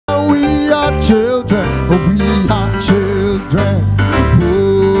We are children,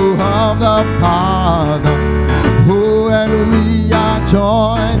 oh, of the Father, oh, and we are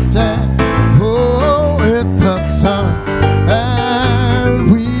joined, oh, with the Son,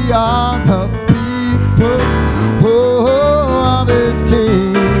 and we are the people, oh, of His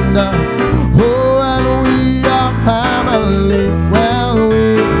kingdom, oh, and we are family. Well, we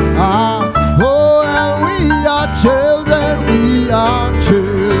are, oh, and we are children,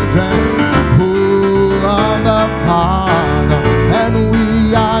 oh, of the Father, and we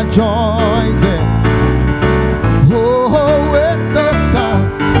are joined in, oh, with the Son,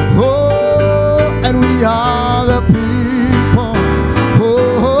 oh, and we are the people,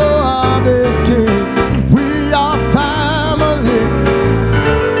 oh, of His King. We are family,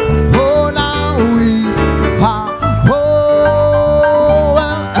 oh, now we are, oh,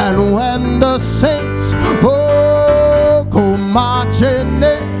 well, and when the saints, oh, go marching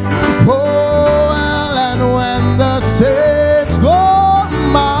in, oh, well, and when the saints go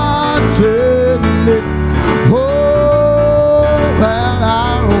marching in, oh, well, I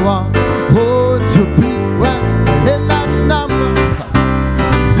want, oh, to be, well, in that number,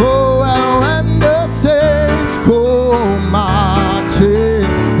 oh, well, when the saints go marching,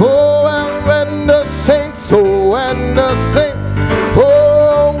 oh, well, when the saints, oh, when the saints,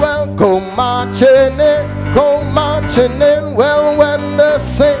 oh, well, go marching in, well, when the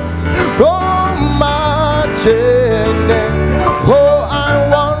saints go marching in, oh, I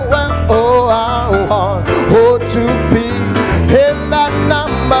want, well, oh, I want, oh, to be in that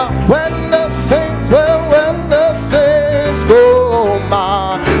number, when the saints, well, when the saints go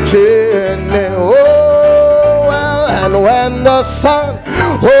marching in, oh, well, and when the sun,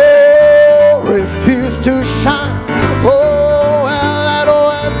 oh, refuse to shine, oh, well, and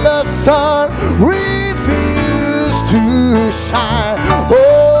when the sun refuse to shine, oh,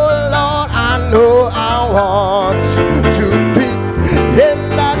 Lord, I know I want to be in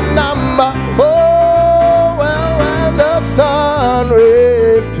that number, oh, well, when the sun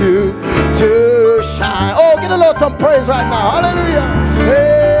refuse to shine. Oh, get a Lord some praise right now. Hallelujah.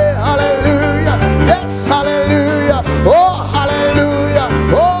 Hey, hallelujah. Yes, hallelujah. Oh, hallelujah.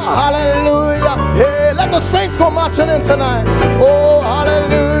 Oh, hallelujah. Hey, let the saints go marching in tonight. Oh,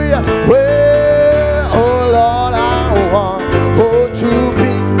 hallelujah. Well, oh, Lord, I want, oh, to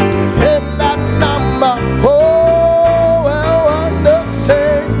be in that number. Oh, well, when the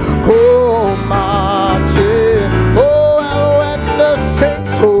saints go marching. Oh, well, when the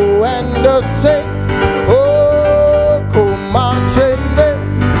saints, oh, when the saints, oh, go marching in.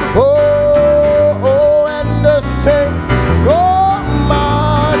 Oh, oh, when the saints go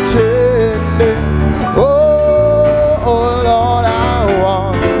marching in. Oh, oh, Lord, I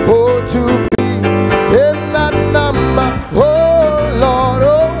want, oh, to be in that number. Oh, Lord,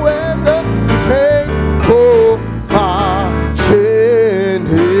 oh, when the saints go marching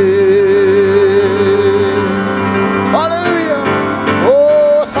in. Hallelujah.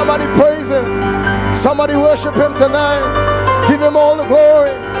 Oh, somebody praise Him. Somebody worship Him tonight. Give Him all the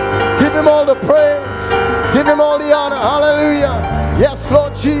glory. Give Him all the praise. Give Him all the honor. Hallelujah. Yes,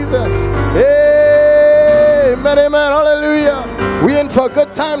 Lord Jesus. Amen, amen. Hallelujah. We in for a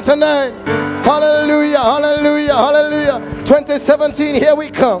good time tonight. Hallelujah, hallelujah, hallelujah. 2017, here we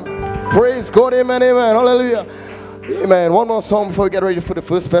come. Praise God, amen, amen. Hallelujah. Amen. One more song before we get ready for the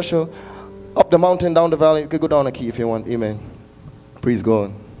first special. Up the mountain, down the valley. You could go down a key if you want. Amen. Praise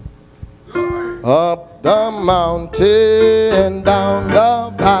God. Up the mountain, down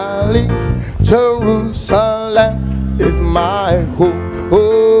the valley, Jerusalem is my home.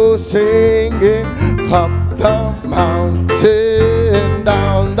 Oh, singing up the mountain,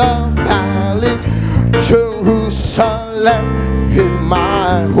 down the valley, Jerusalem is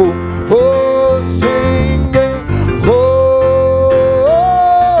my home. Oh, singing, oh,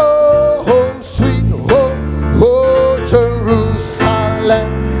 home sweet home, oh, Jerusalem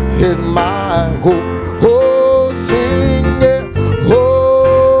is my home. Oh, singing,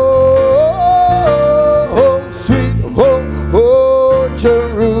 oh, home sweet home, oh,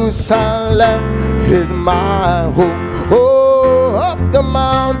 Jerusalem is my home. Oh, up the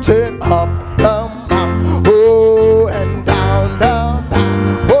mountain, oh, and down the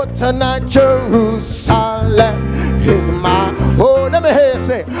valley. Oh, tonight Jerusalem is my, oh, let me hear you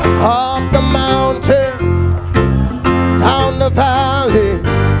say, up the mountain, down the valley.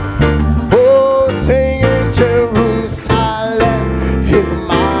 Oh, singing Jerusalem is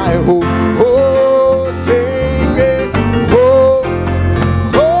my home. Oh, singing, oh,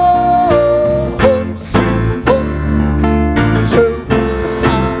 home sweet home,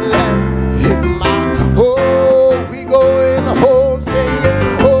 Jerusalem is my, oh, we going home singing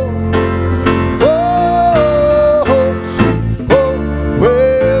home, oh,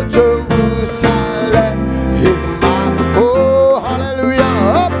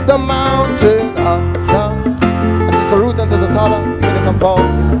 come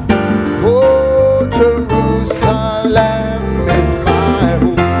forward. Oh, Jerusalem is my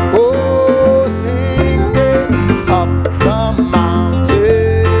home. Oh, sing it up the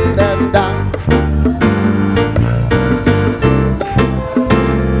mountain and down.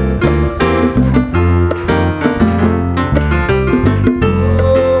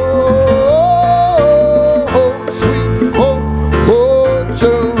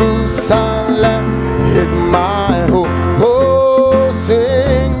 Jerusalem is my home. Oh,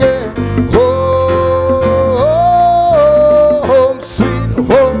 sing it. Oh, home, sweet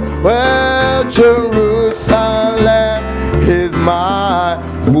home. Well, Jerusalem is my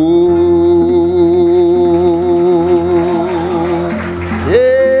home.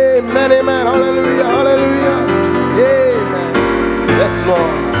 Amen, amen. Hallelujah, hallelujah. Amen. Yes,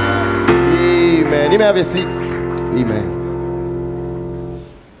 Lord. Amen. You may have your seats. Amen.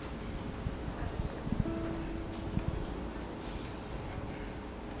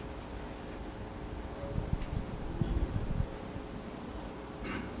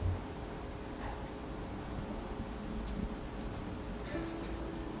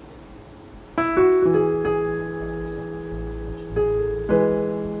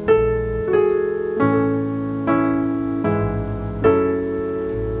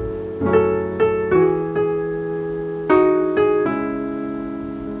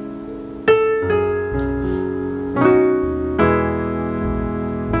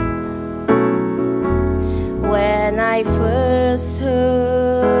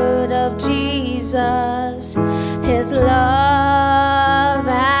 His love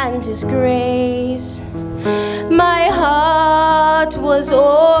and His grace, my heart was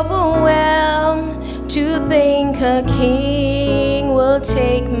overwhelmed to think a king will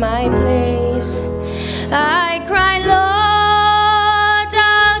take my place. I cried, Lord,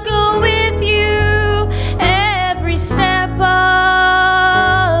 I'll go with you every step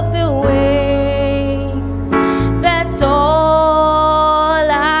of the way. That's all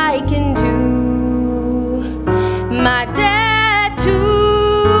I can do. My debt to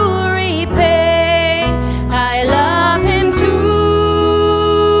repay. I love Him too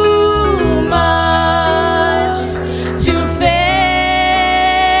much to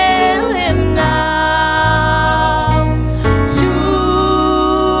fail Him now. Too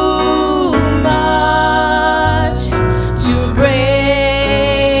much to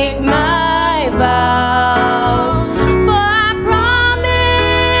break my vows. For I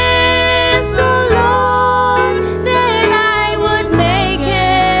promised the Lord that I would make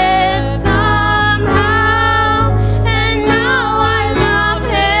it somehow, and now I love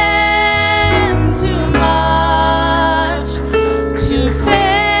Him too much to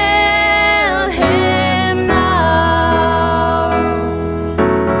fail Him now.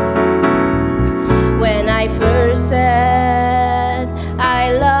 When I first said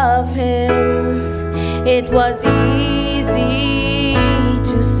I love Him, it was easy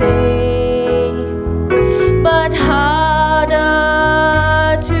to say, but harder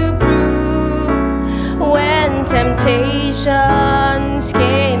to prove when temptations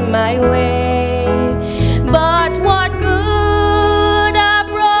came my way. But what good are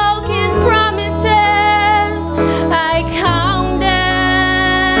broken promises? I count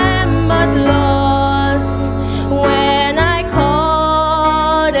them but loss when I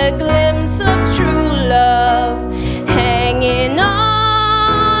caught a glimpse of true love hanging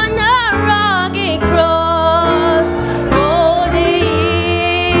on a rugged cross. Oh, the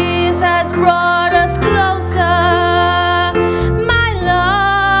years has brought us closer. My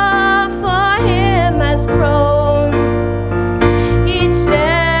love for Him has grown. Each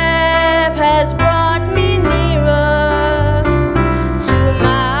step has brought me nearer to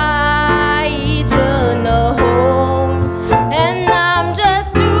my eternal home, and I'm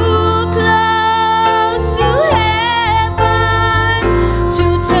just too close to heaven to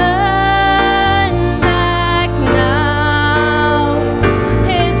turn back now.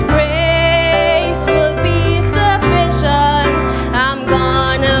 His grace will be sufficient. I'm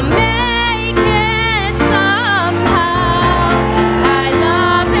gonna make it somehow. I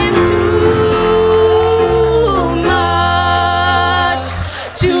love Him too much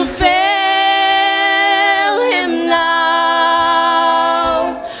to fail Him now.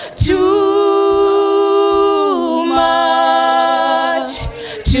 Too much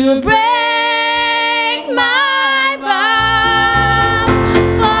to break my vows.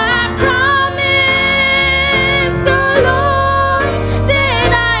 For I promised the Lord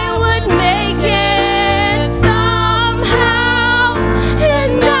that I would make it somehow,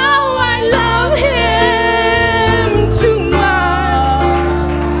 and now I love Him too much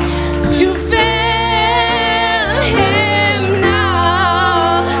to fail Him now.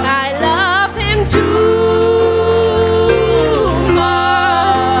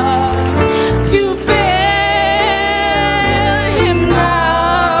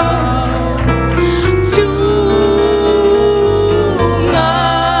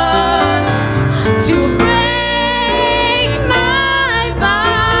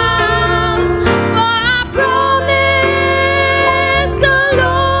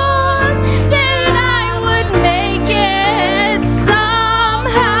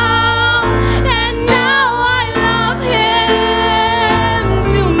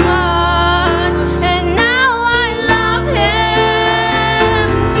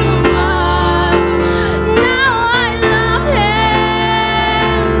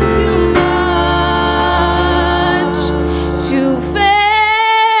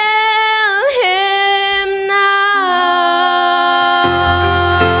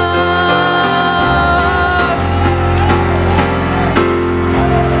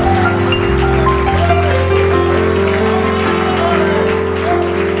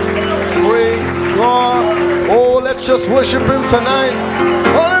 worship him tonight.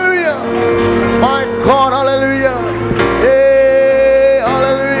 Hallelujah. My God, hallelujah. Hey,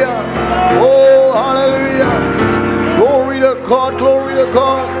 hallelujah. Oh, hallelujah. Glory to God, glory to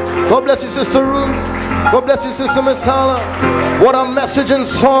God. God bless you, Sister Ruth. God bless you, Sister Masala. What a message and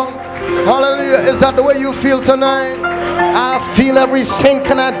song. Hallelujah. Is that the way you feel tonight? I feel every saint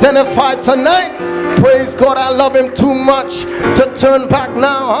can identify tonight. Praise God, I love him too much to turn back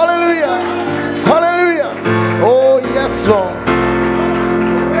now. Hallelujah. Hallelujah. Oh, yes, Lord.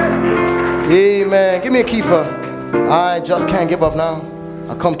 Amen. Give me a key for. I just can't give up now.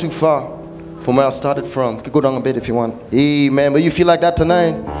 I come too far from where I started from. You can go down a bit if you want. Amen. But you feel like that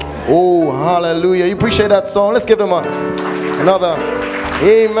tonight? Oh, hallelujah. You appreciate that song? Let's give them another.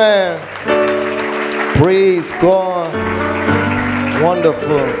 Amen. Praise God.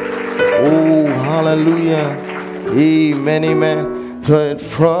 Wonderful. Oh, hallelujah. Amen, amen. Heard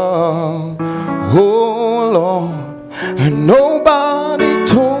from, oh Lord, and nobody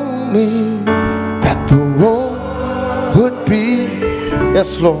told me that the road would be,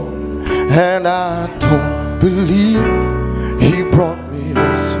 yes, Lord, and I don't believe he brought me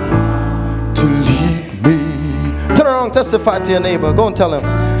this to leave me. Turn around, testify to your neighbor. Go and tell him.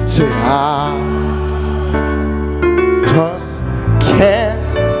 Say, I just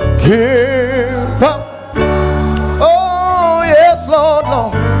can't give up. Oh, yes, Lord,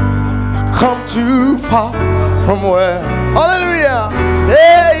 Lord. Come too far from where. Hallelujah.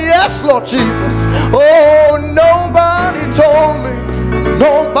 Yeah, yes, Lord Jesus. Oh, nobody told me.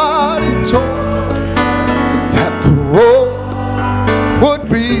 Nobody told me that the road would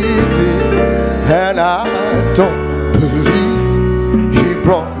be easy. And I don't believe he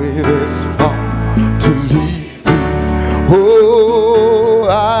brought me this far to leave me. Oh,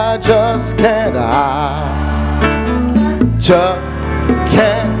 I just can't. I just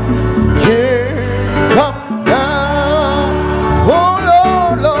can't give up now. Oh,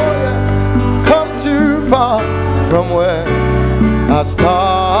 Lord, Lord, yeah. Come too far from where I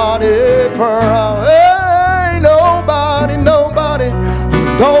started from. Hey, nobody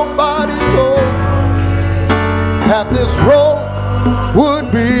told that this road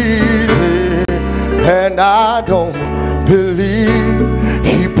would be easy, and I don't believe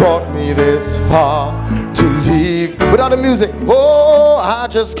he brought me this far to leave. Without the music, oh, I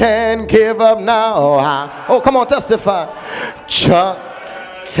just can't give up now. Oh, come on, testify. Just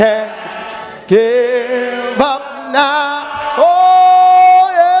can't give up now. Oh,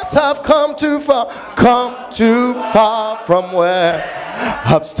 yes, I've come too far from where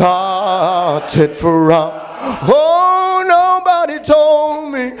I've started from. Oh, nobody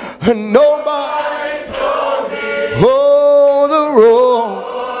told me, nobody told me. Oh, the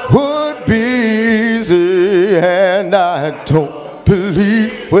road would be easy, and I don't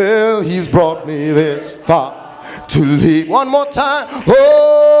believe, well, he's brought me this far to leave. One more time.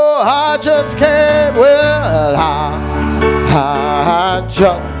 Oh, I just can't, well, I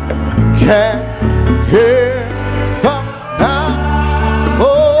just can't give up now.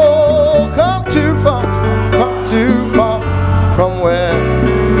 Oh, come too far from where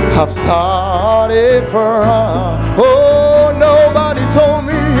I've started from. Oh, nobody told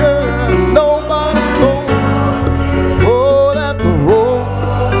me, nobody told me, oh, that the road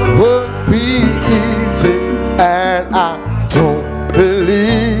would be easy, and I don't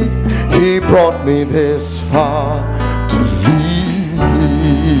believe he brought me this far to leave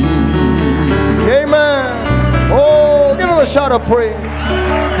me. Amen. Oh, give him a shout of praise.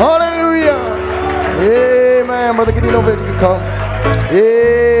 Hallelujah. Amen. Brother Gideon Ovid, you can come.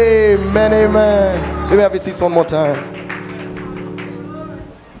 Amen, amen. Let me have your seats one more time.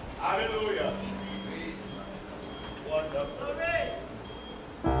 Hallelujah. Wonderful.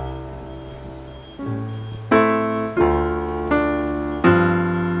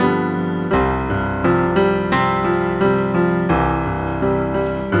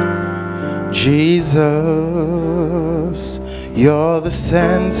 Jesus, you're the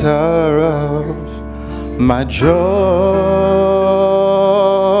center of my joy.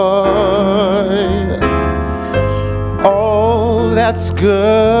 All that's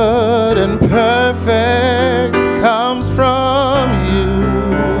good and perfect comes from you.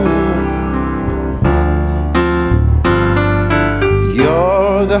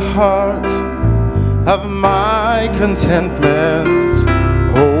 You're the heart of my contentment,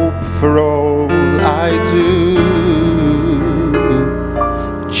 hope for all I do.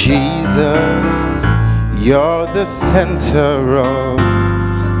 Jesus, you're the center of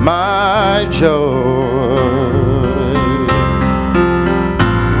my joy.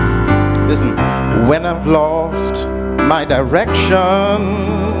 Listen, when I've lost my direction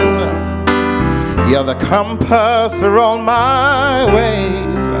You're the compass for all my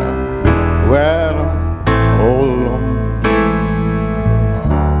ways. When oh Lord,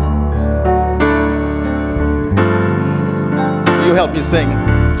 you help me sing.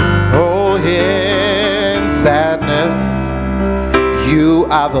 Oh, in sadness, you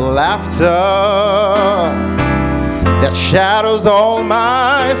are the laughter that shadows all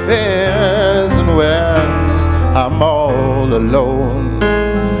my fears. And when I'm all alone,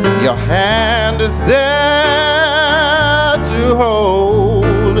 your hand is there to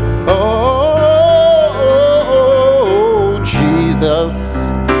hold. Oh, Jesus,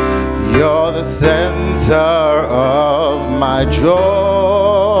 you're the center of my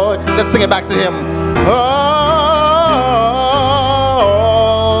joy. Let's sing it back to him. Oh,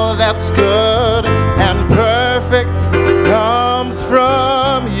 that's good and perfect comes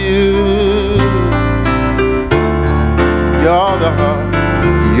from you.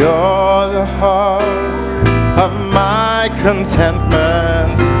 You're the heart of my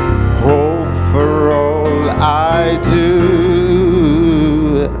contentment, hope for all I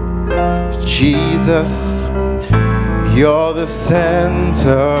do. Jesus, you're the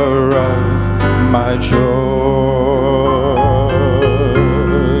center of my joy.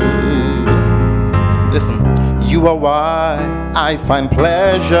 Listen, you are why I find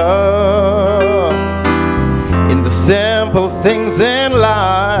pleasure in the simple things in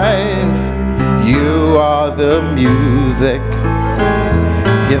life. You are the music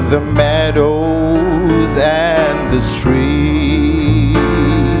in the meadows and the streams,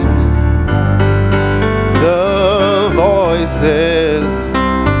 the voices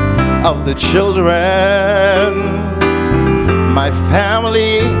of the children, my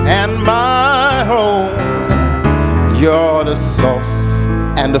family and my home. You're the source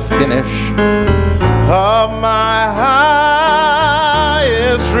and the finish of my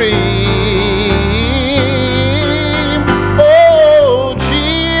highest dream. Oh,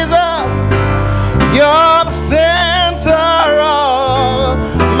 Jesus, you're the center of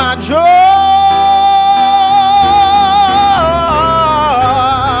my joy.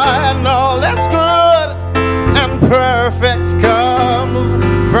 And all that's good and perfect comes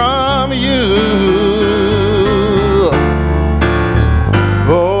from you.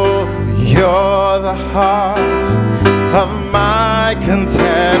 Heart of my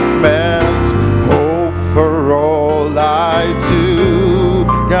contentment, hope for all I do.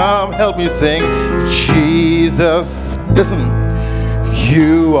 Come help me sing. Jesus, listen,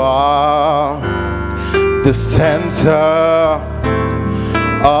 you are the center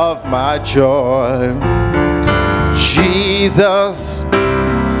of my joy. Jesus,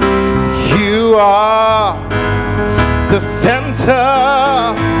 you are the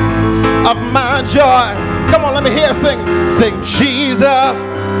center of my joy. Come on, let me hear sing. Sing, Jesus,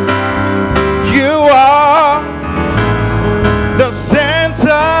 you are the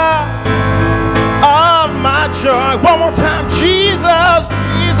center of my joy. One more time, Jesus,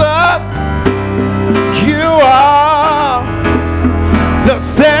 Jesus, you are the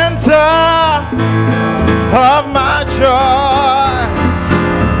center of my joy.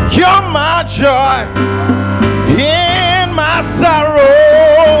 You're my joy in my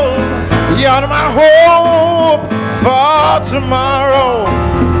sorrow. You're my hope for tomorrow.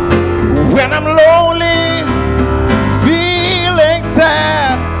 When I'm lonely, feeling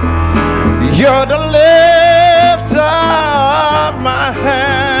sad, you're the lifter of my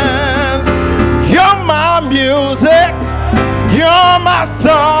hands. You're my music, you're my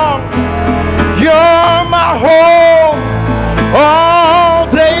song, you're my hope all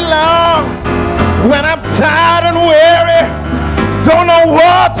day long. When I'm tired and weary, don't know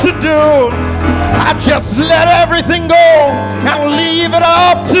what to do, I just let everything go and leave it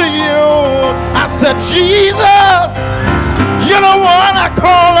up to you. I said, Jesus, you're the one I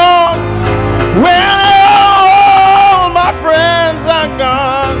call on when all my friends are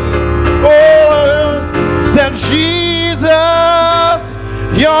gone. Oh, said, Jesus,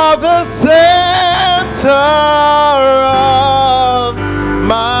 you're the center of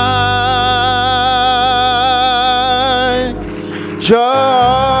my joy.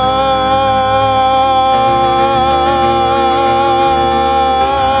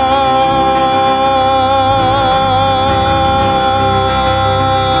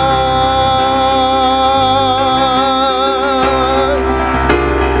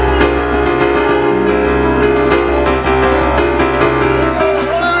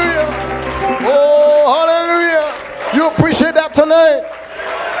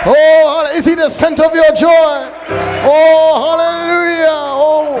 Oh, is he the center of your joy? Oh, hallelujah.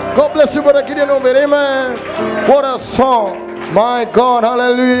 Oh, God bless you, Brother Gideon Ovid. Amen. What a song. My God,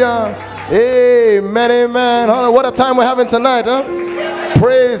 hallelujah. Amen, amen. What a time we're having tonight, huh?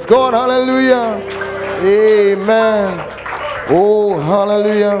 Praise God, hallelujah. Amen. Oh,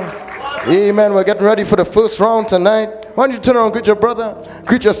 hallelujah. Amen. We're getting ready for the first round tonight. Why don't you turn around and greet your brother,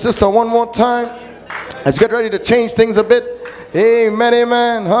 greet your sister one more time. Let's get ready to change things a bit. Amen,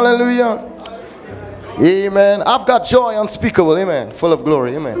 amen. Hallelujah. Amen. I've got joy unspeakable. Amen. Full of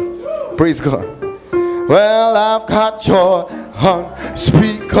glory. Amen. Praise God. Well, I've got joy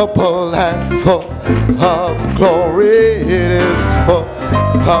unspeakable and full of glory. It is full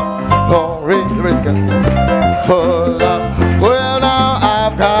of glory. Praise God. Full of. Well, now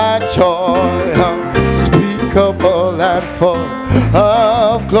I've got joy unspeakable and full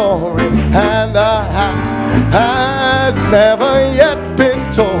of glory, and the has never yet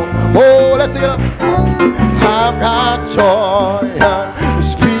been told. Oh, let's sing it up. I've got joy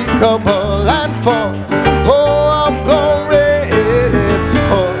unspeakable and full of glory. It is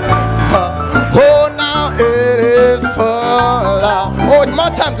full. Oh, now it is full. Oh, it's my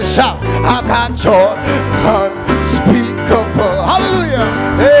time to shout. I've got joy unspeakable. Hallelujah.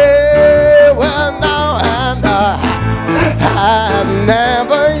 Hey, well now and has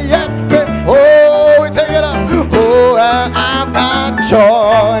never yet been. Oh, we take it up. Oh, and I've got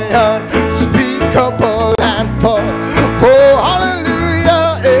joy unspeakable and full. Oh,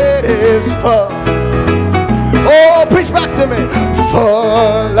 hallelujah, it is full. Oh, preach back to me.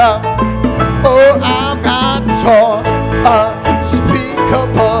 Full of. Oh, I've got joy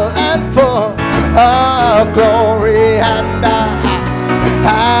unspeakable and full of glory, and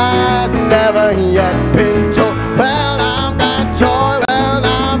has never yet been told. Well, I've got joy. Well,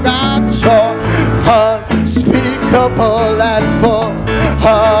 I've got joy unspeakable and full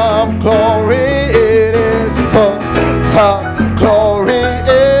of glory. It is full of glory.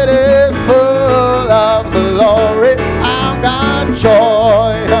 It is full of glory. I've got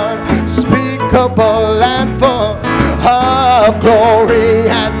joy unspeakable and full of glory,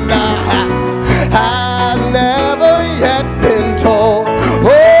 and has never yet been told.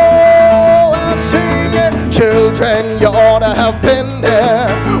 Oh, well, sing it, children, you ought to have been there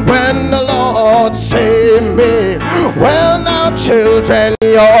when the Lord saved me. Well, now, children,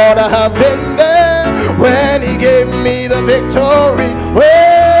 you ought to have been there when He gave me the victory.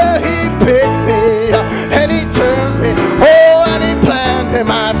 Well, He picked me up and He turned me. Oh, and He planted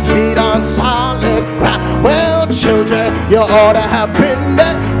my feet on solid ground. Well, children, you ought to have been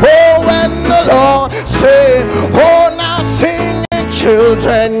there. Oh, when the Lord said, oh, now sing it,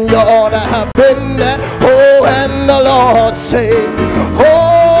 children, you ought to have been there. Oh, when the Lord said,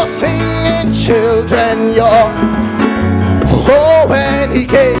 oh, sing it, children, you ought. Oh, when He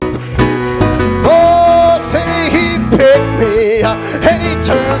gave, oh, say He picked me up and He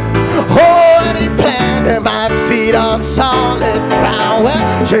turned, oh, and He planted my feet on solid ground.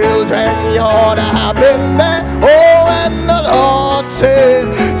 Well, children, you ought to have been there. Oh, and the Lord said,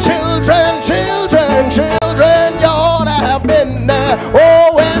 children, children, children, you ought to have been there.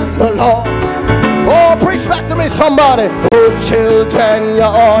 Oh, when the Lord, oh, preach back to me, somebody. Oh, children, you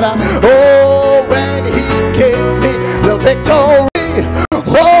ought to, oh, when He gave me the victory.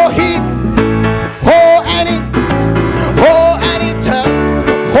 Oh, He, oh, and He, oh, and He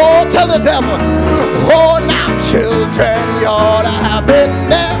tell the devil, oh, now, children, you ought to have been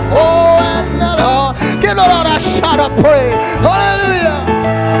there. Oh, and the Lord, give the Lord a shout of praise. Hallelujah.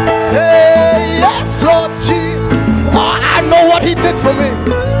 Hey, yes, Lord Jesus. Oh, I know what He did for me.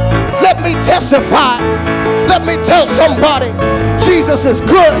 Let me testify. Let me tell somebody, Jesus is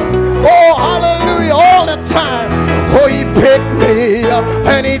good. Oh, hallelujah, all the time. Oh, He picked me up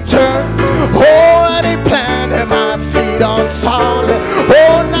and He turned. Oh, and He planted my feet on solid.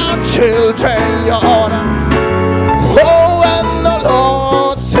 Oh, now, children, you ought to. Oh, and the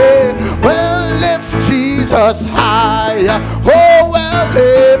Lord said, well, lift Jesus higher. Oh, well,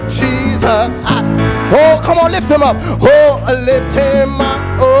 lift Jesus high. Oh, come on, lift Him up. Oh, lift Him up.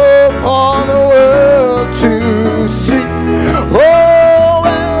 Oh, for the world to see. Oh,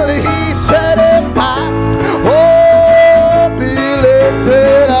 well, He said if I, oh, be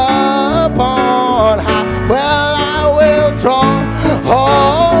lifted up on high, well, I will draw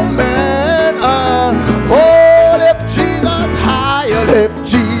all men on. Oh, lift Jesus higher, lift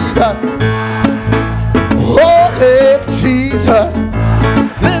Jesus. Oh, lift Jesus.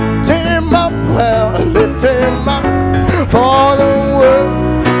 Lift Him up, well, lift Him up for the world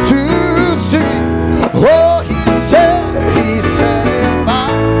to see. Oh, He said if I,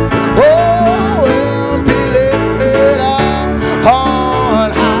 oh, will be lifted up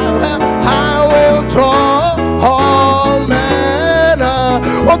on high, well, I will draw all men up.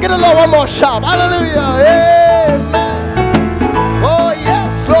 Oh, get along, one more shout. Hallelujah. Amen. Oh,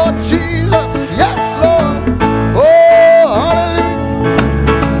 yes, Lord Jesus.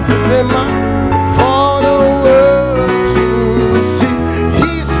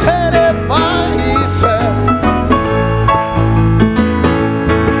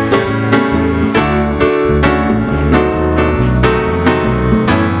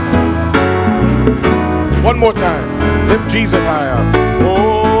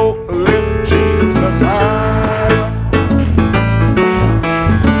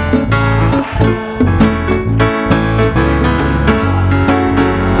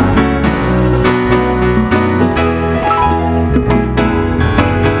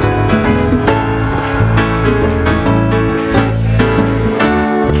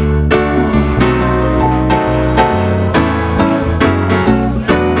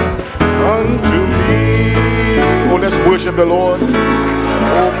 worship the Lord?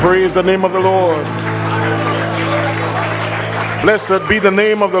 Oh, praise the name of the Lord. Blessed be the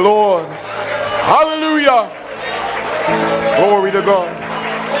name of the Lord. Hallelujah. Glory to God.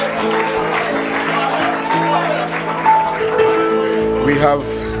 We have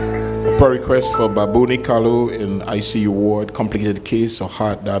a prayer request for Babuni Kalu in ICU ward, complicated case of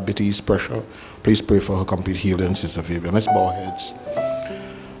heart, diabetes, pressure. Please pray for her complete healing, Sister Vivian. Let's bow our heads.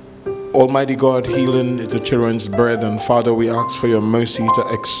 Almighty God, healing is the children's bread, and Father, we ask for your mercy to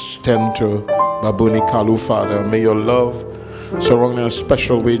extend to Babuni Kalu, Father. May your love surround in a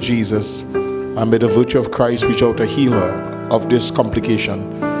special way, Jesus, and may the virtue of Christ reach out a healer of this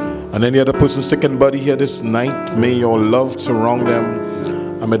complication. And any other person sick in body here this night, may your love surround them,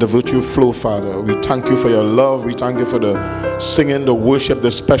 and may the virtue flow, Father. We thank you for your love. We thank you for the singing, the worship, the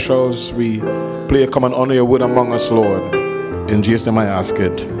specials. We play, come and honor your word among us, Lord. In Jesus' name I ask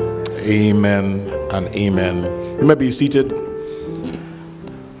it. Amen and amen. You may be seated.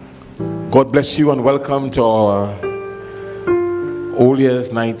 God bless you and welcome to our All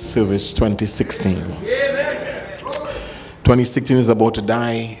Year's Night Service 2016. 2016 is about to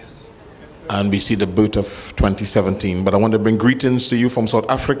die, and we see the birth of 2017. But I want to bring greetings to you from South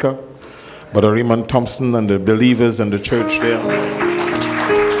Africa, Brother Raymond Thompson and the believers and the church there.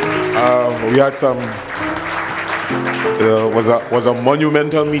 We had some, was a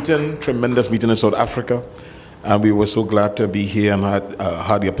monumental meeting, tremendous meeting in South Africa, and we were so glad to be here and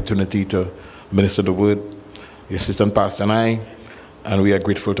had the opportunity to minister the word, the assistant pastor and I, and we are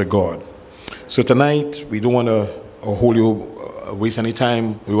grateful to God. So tonight, we don't want to hold you, waste any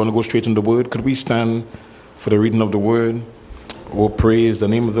time. We want to go straight into the word. Could we stand for the reading of the word? Oh, praise the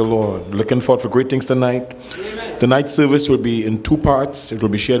name of the Lord. Looking forward for great things tonight. Amen. Tonight's service will be in two parts. It will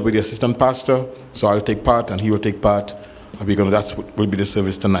be shared with the assistant pastor. So I'll take part and he will take part. And that's what will be the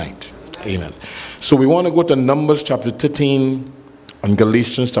service tonight. Amen. So we want to go to Numbers chapter 13 and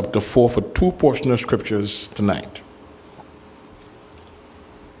Galatians chapter 4 for two portions of scriptures tonight.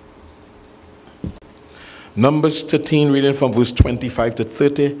 Numbers 13 reading from verse 25 to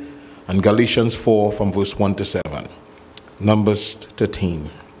 30 and Galatians 4 from verse 1 to 7. Numbers 13.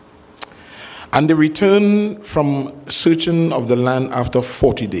 And they returned from searching of the land after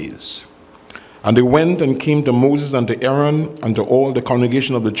 40 days. And they went and came to Moses and to Aaron and to all the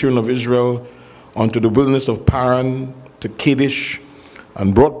congregation of the children of Israel unto the wilderness of Paran to Kadesh,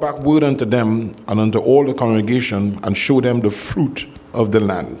 and brought back word unto them and unto all the congregation, and showed them the fruit of the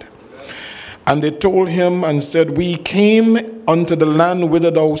land. And they told him and said, We came unto the land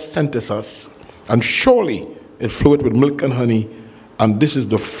whither thou sentest us, and surely it floweth with milk and honey, and this is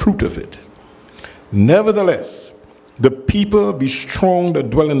the fruit of it. Nevertheless, the people be strong that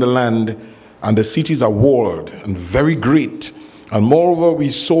dwell in the land, and the cities are walled and very great. And moreover, we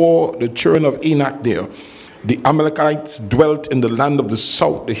saw the children of Anak there. The Amalekites dwelt in the land of the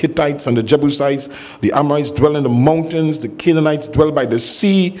south, the Hittites and the Jebusites, the Amorites dwell in the mountains, the Canaanites dwell by the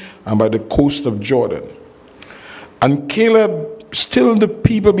sea and by the coast of Jordan. And Caleb stilled the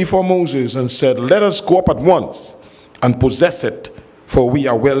people before Moses and said, Let us go up at once and possess it, for we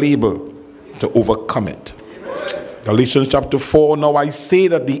are well able to overcome it. Galatians chapter 4, Now I say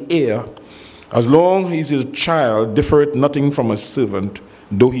that the heir, as long as he is a child, differeth nothing from a servant,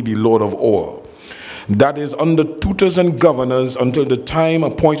 though he be Lord of all. That is under tutors and governors until the time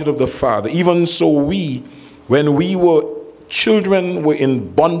appointed of the Father. Even so we, when we were children, were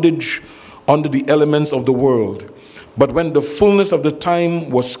in bondage under the elements of the world. But when the fullness of the time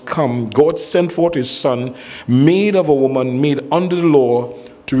was come, God sent forth his Son, made of a woman, made under the law,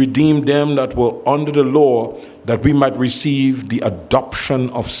 to redeem them that were under the law, that we might receive the adoption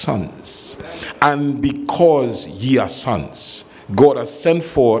of sons. And because ye are sons, God has sent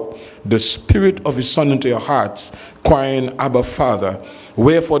forth the Spirit of his Son into your hearts, crying, Abba, Father.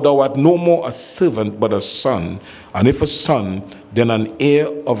 Wherefore thou art no more a servant, but a son. And if a son, then an heir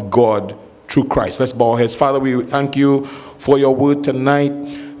of God through Christ. Let's bow our heads. Father, we thank you for your word tonight,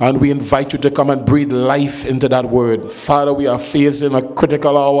 and we invite you to come and breathe life into that word. Father, we are facing a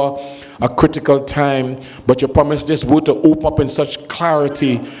critical hour, a critical time, but you promised this word to open up in such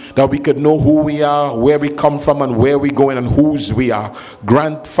clarity that we could know who we are, where we come from, and where we're going, and whose we are.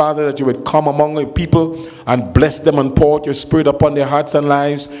 Grant, Father, that you would come among the people and bless them and pour out your Spirit upon their hearts and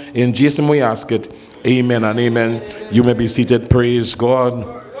lives. In Jesus' name we ask it. Amen and amen. You may be seated. Praise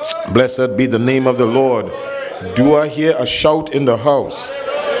God. Blessed be the name of the Lord. Do I hear a shout in the house?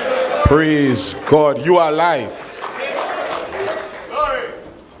 Praise God. You are alive.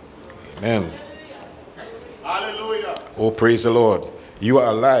 Amen. Hallelujah. Oh, praise the Lord. You are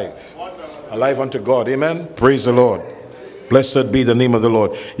alive. Alive unto God. Amen. Praise the Lord. Blessed be the name of the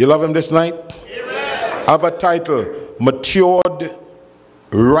Lord. You love him this night? Amen. I have a title. matured,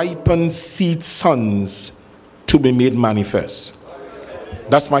 ripened seed sons to be made manifest.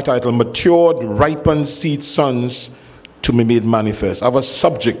 That's my title, matured, ripened seed sons to be made manifest. I have a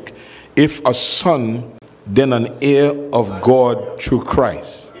subject, if a son, then an heir of God through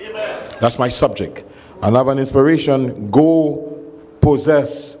Christ. That's my subject. And I have an inspiration, go,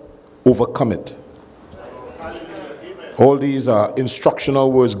 possess, overcome it. All these are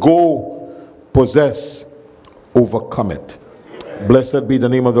instructional words. Go, possess, overcome it. Blessed be the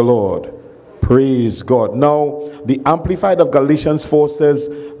name of the Lord. Praise God. Now, the Amplified of Galatians 4 says,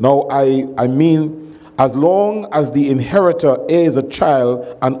 now I mean, as long as the inheritor is a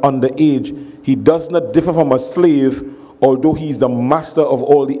child and underage, he does not differ from a slave, although he is the master of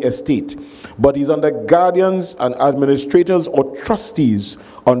all the estate. But he's under guardians and administrators or trustees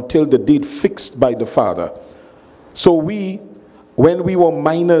until the date fixed by the father. So when we were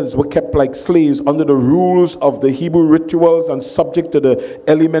minors, were kept like slaves under the rules of the Hebrew rituals and subject to the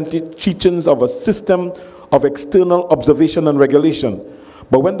elementary teachings of a system of external observation and regulation.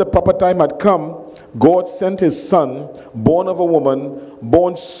 But when the proper time had come, God sent his son, born of a woman,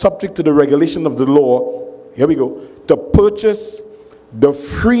 born subject to the regulation of the law, here we go, to purchase the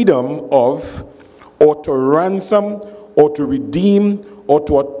freedom of, or to ransom, or to redeem, or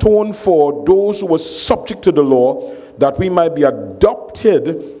to atone for those who were subject to the law, that we might be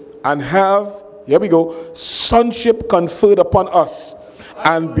adopted and have, here we go, sonship conferred upon us,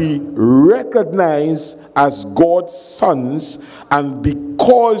 and be recognized as God's sons. And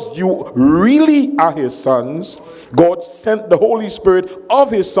because you really are his sons, God sent the Holy Spirit of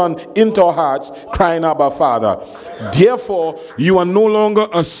his Son into our hearts, crying, Abba, Father. Therefore, you are no longer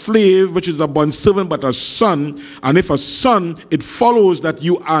a slave, which is a bondservant, but a son. And if a son, it follows that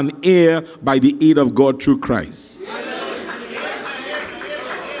you are an heir by the aid of God through Christ.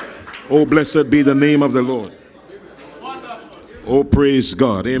 Oh, blessed be the name of the Lord. Oh, praise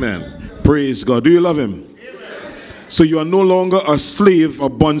God. Amen. Praise God. Do you love him? So you are no longer a slave, a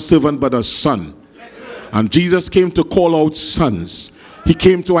bondservant, but a son. And Jesus came to call out sons. He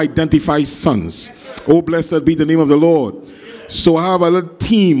came to identify sons. Oh, blessed be the name of the Lord. So I have a little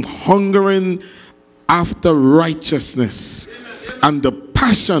team hungering after righteousness and the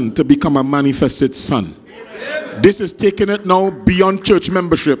passion to become a manifested son. This is taking it now beyond church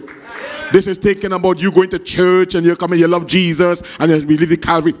membership. This is taking about you going to church and you're coming, you love Jesus and you believe the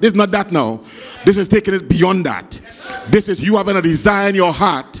Calvary. This is not that now. This is taking it beyond that. This is you having a desire in your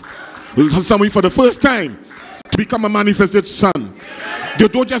heart, somebody for the first time, to become a manifested son. You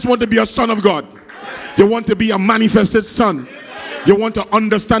don't just want to be a son of God. You want to be a manifested son. You want to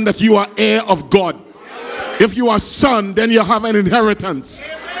understand that you are heir of God. If you are son, then you have an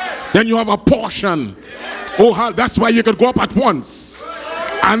inheritance. Then you have a portion. Oh, that's why you could go up at once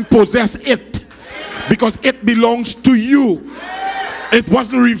and possess it, because it belongs to you. It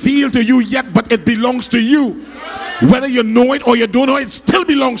wasn't revealed to you yet, but it belongs to you. Whether you know it or you don't know it, still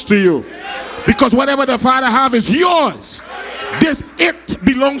belongs to you, because whatever the Father have is yours. This it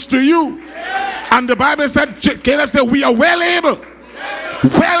belongs to you. And the Bible said, Caleb said, we are well able.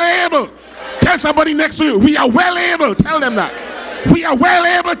 Well able. Tell somebody next to you, we are well able. Tell them that. We are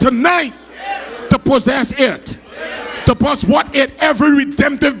well able tonight to possess it. To possess what it, every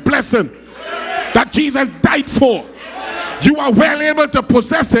redemptive blessing that Jesus died for. You are well able to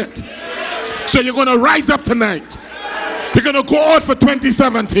possess it. So you're going to rise up tonight. You're going to go out for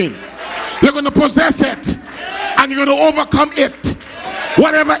 2017. You're going to possess it. And you're going to overcome it.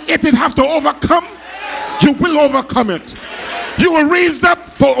 Whatever it is have to overcome, you will overcome it. You were raised up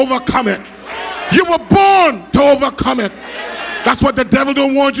for overcome it. You were born to overcome it. That's what the devil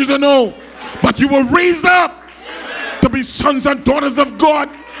don't want you to know. But you were raised up to be sons and daughters of God.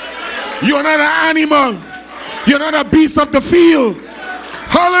 You're not an animal. You're not a beast of the field.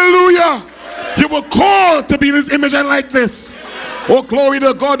 Hallelujah. You were called to be in his image and likeness. Oh, glory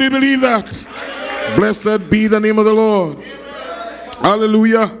to God. Do you believe that? Blessed be the name of the Lord.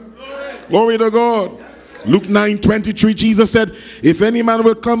 Hallelujah. Glory to God. Luke 9:23, Jesus said, if any man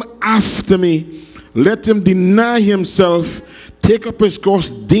will come after me, let him deny himself, take up his cross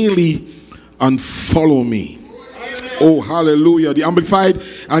daily, and follow me. Oh, hallelujah. The Amplified,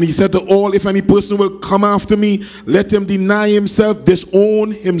 and he said to all, if any person will come after me, let him deny himself,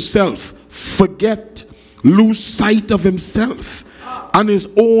 disown himself, forget, lose sight of himself and his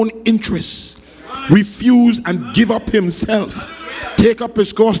own interests, refuse and give up himself, take up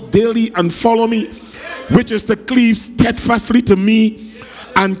his cross daily and follow me, which is to cleave steadfastly to me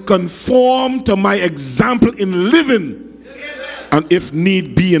and conform to my example in living, and if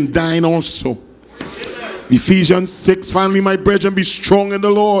need be in dying also. Ephesians 6, finally, my brethren, be strong in the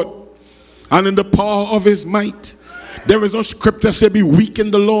Lord and in the power of his might. There is no scripture say be weak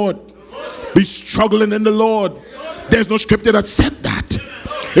in the Lord, be struggling in the Lord. There's no scripture that said that.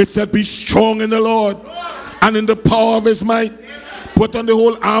 It said be strong in the Lord and in the power of his might. Put on the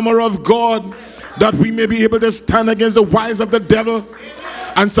whole armor of God, that we may be able to stand against the wiles of the devil.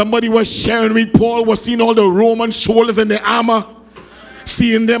 And somebody was sharing with Paul, was seeing all the Roman soldiers in the armor,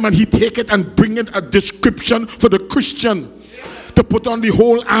 seeing them, and he take it and bring it a description for the Christian to put on the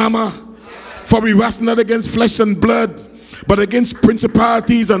whole armor. For we wrestle not against flesh and blood, but against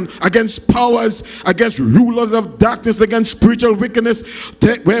principalities and against powers, against rulers of darkness, against spiritual wickedness.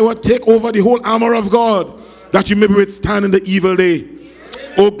 Take over the whole armor of God, that you may withstand in the evil day.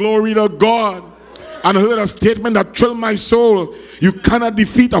 Oh, glory to God. And I heard a statement that thrilled my soul. You cannot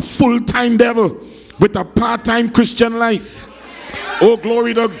defeat a full-time devil with a part-time Christian life. Oh,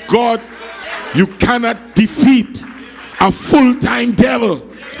 glory to God. You cannot defeat a full-time devil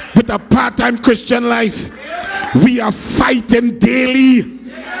with a part-time Christian life. We are fighting daily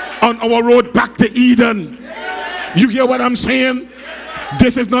on our road back to Eden. You hear what I'm saying?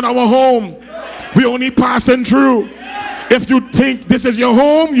 This is not our home. We're only passing through. If you think this is your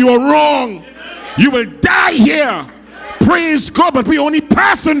home, you are wrong. You will die here. Praise God, but we're only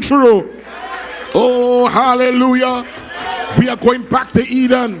passing through. Oh, hallelujah. We are going back to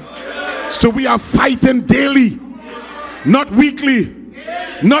Eden. So we are fighting daily, not weekly,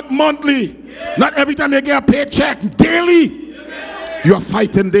 not monthly, not every time you get a paycheck. Daily. You are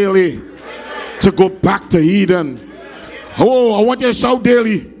fighting daily to go back to Eden. Oh, I want you to shout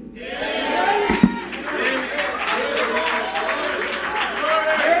daily.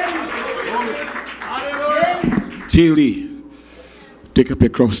 Daily. Take up your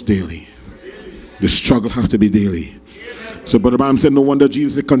cross daily. The struggle has to be daily. So Brother Bam said, no wonder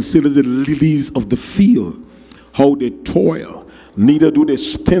Jesus considered the lilies of the field, how they toil, neither do they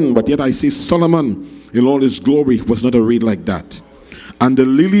spin. But yet I say Solomon in all his glory was not arrayed like that. And the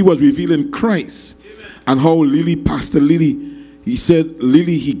lily was revealed in Christ. And how Lily, Pastor Lily, he said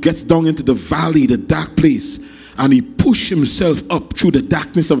Lily, he gets down into the valley, the dark place, and he pushed himself up through the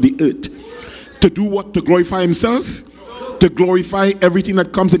darkness of the earth. To do what? To glorify himself? To glorify everything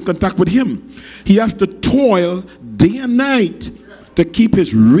that comes in contact with him. He has to toil day and night to keep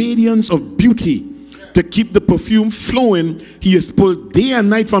his radiance of beauty, to keep the perfume flowing. He is pulled day and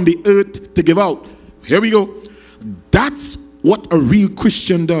night from the earth to give out. Here we go. That's what a real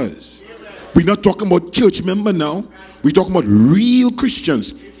Christian does. We're not talking about church member now. We're talking about real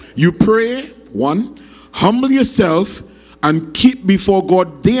Christians. You pray, one, humble yourself and keep before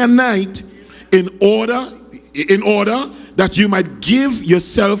God day and night in order that you might give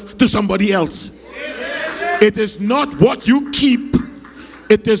yourself to somebody else. It is not what you keep,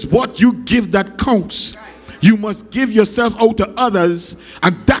 it is what you give that counts. You must give yourself out to others,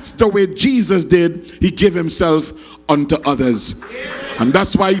 and that's the way Jesus did. He gave himself unto others. And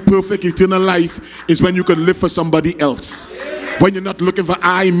that's why perfect eternal life is when you can live for somebody else. When you're not looking for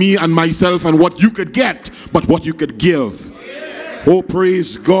I, me, and myself and what you could get, but what you could give. Oh,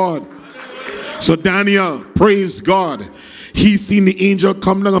 praise God. So Daniel, praise God, he seen the angel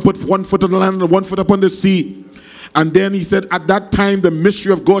come down and put one foot on the land and one foot upon the sea. And then he said, at that time the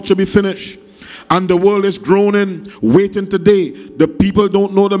mystery of God shall be finished. And the world is groaning, waiting today. The people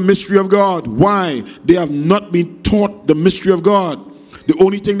don't know the mystery of God. Why? They have not been taught the mystery of God. The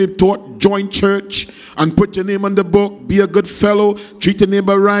only thing they taught, join church and put your name on the book, be a good fellow, treat your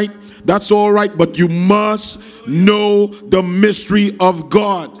neighbor right. That's all right, but you must know the mystery of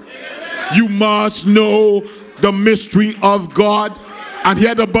God. You must know the mystery of God. And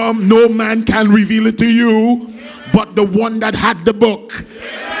here the bum, no man can reveal it to you but the one that had the book.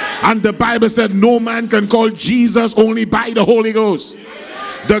 And the Bible said no man can call Jesus only by the Holy Ghost.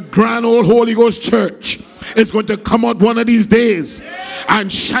 The grand old Holy Ghost church is going to come out one of these days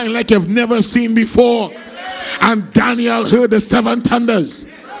and shine like you've never seen before. And Daniel heard the seven thunders.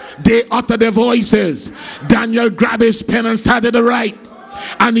 They uttered their voices. Daniel grabbed his pen and started to write.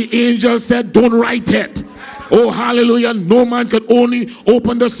 And the angel said, don't write it. Oh, hallelujah. No man could only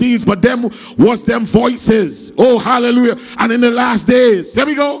open the seals, but them was them voices. Oh, hallelujah. And in the last days, here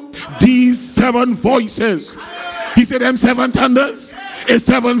we go. These seven voices. He said, them seven thunders is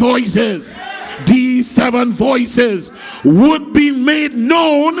seven voices. These seven voices would be made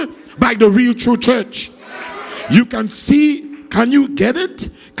known by the real true church. You can see, can you get it?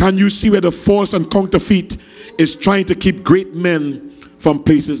 Can you see where the false and counterfeit is trying to keep great men from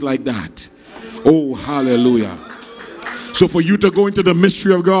places like that? Oh, hallelujah. So for you to go into the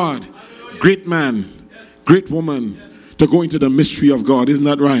mystery of God, great man, great woman, to go into the mystery of God, isn't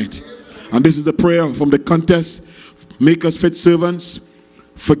that right? And this is the prayer from the contest. Make us fit servants,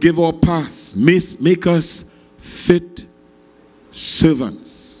 forgive our past, make us fit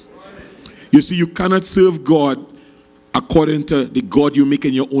servants. You see, you cannot serve God according to the God you make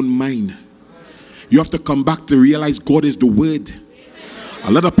in your own mind. You have to come back to realize God is the Word.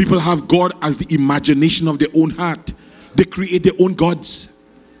 A lot of people have God as the imagination of their own heart. They create their own gods.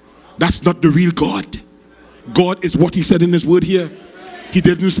 That's not the real God. God is what he said in his word here. He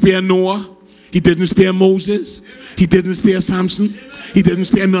didn't spare Noah. He didn't spare Moses. He didn't spare Samson. He didn't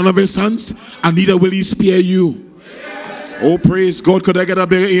spare none of his sons. And neither will he spare you. Oh, praise God. Could I get a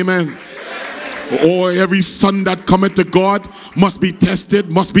big amen? Oh, every son that cometh to God must be tested,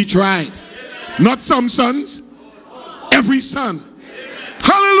 must be tried. Not some sons. Every son.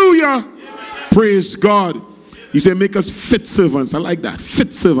 Hallelujah. Praise God. He said, make us fit servants. I like that.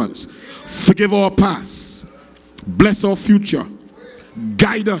 Fit servants. Forgive our past. Bless our future.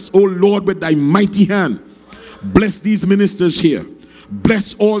 Guide us, O Lord, with thy mighty hand. Bless these ministers here.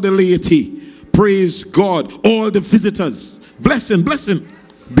 Bless all the laity. Praise God. All the visitors. Blessing, blessing.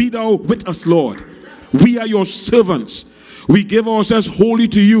 Be thou with us, Lord. We are your servants. We give ourselves wholly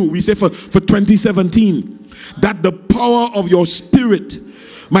to you. We say for 2017, that the power of your spirit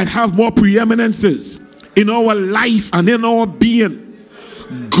might have more preeminences in our life and in our being.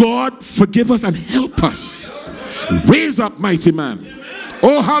 God, forgive us and help us. Raise up mighty man.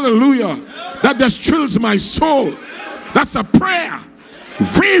 Oh, hallelujah. That just thrills my soul. That's a prayer.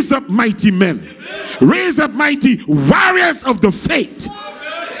 Raise up mighty men. Raise up mighty warriors of the faith.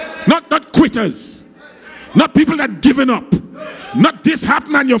 Not quitters. Not people that given up. Not this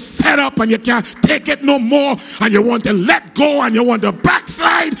happened and you're fed up and you can't take it no more and you want to let go and you want to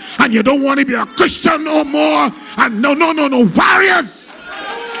backslide and you don't want to be a Christian no more. And no. Warriors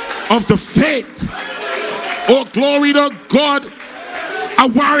of the faith. Oh, glory to God. A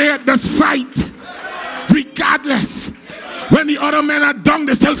warrior does fight regardless. When the other men are done,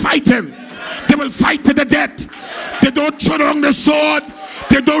 they still fight him. They will fight to the death. They don't throw down the sword.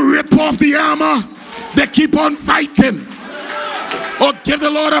 They don't rip off the armor. They keep on fighting. Oh, give the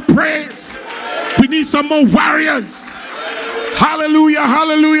Lord a praise. We need some more warriors. Hallelujah,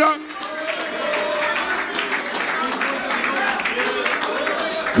 hallelujah.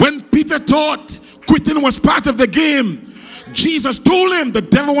 When Peter thought quitting was part of the game, Jesus told him the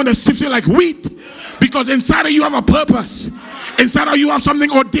devil wants to sift you like wheat, because inside of you have a purpose. Inside of you have something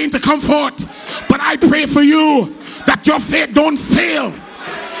ordained to come forth. But I pray for you that your faith don't fail.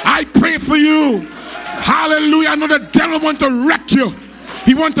 I pray for you. Hallelujah. I know the devil wants to wreck you.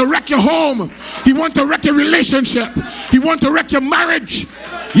 He wants to wreck your home. He wants to wreck your relationship. He wants to wreck your marriage.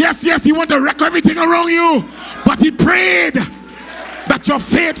 Yes, he wants to wreck everything around you. But he prayed that your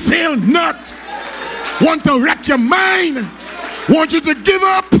faith fail not. Want to wreck your mind. Want you to give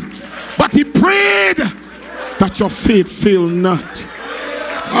up. But he prayed that your faith fail not.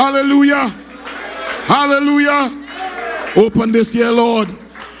 Hallelujah. Hallelujah. Open this year, Lord,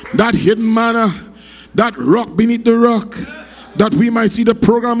 that hidden manna, that rock beneath the rock, that we might see the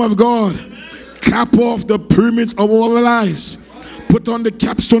program of God. Cap off the pyramids of our lives. Put on the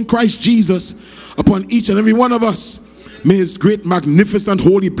capstone Christ Jesus upon each and every one of us. May his great, magnificent,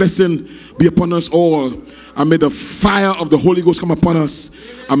 holy blessing be upon us all. And may the fire of the Holy Ghost come upon us.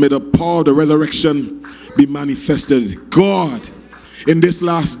 And may the power of the resurrection be manifested. God, in this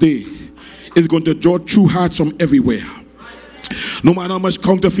last day, is going to draw true hearts from everywhere. No matter how much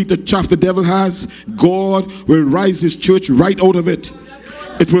counterfeit chaff the devil has, God will rise his church right out of it.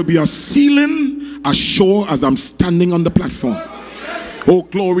 It will be a ceiling as sure as I'm standing on the platform. Oh,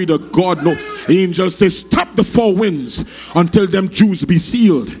 glory to God. No, the angel says, stop the four winds until them Jews be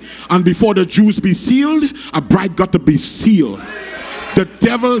sealed. And before the Jews be sealed, a bride got to be sealed. The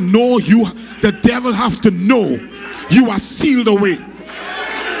devil know you. The devil have to know you are sealed away.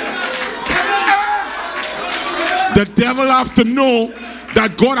 The devil have to know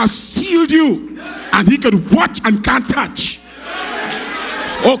that God has sealed you and he could watch and can't touch.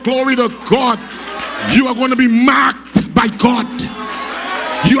 Oh, glory to God. You are going to be marked by God.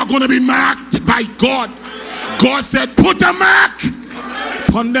 You are going to be marked by God. God said, put a mark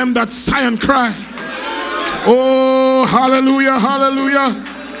upon them that sigh and cry. Oh, hallelujah, hallelujah.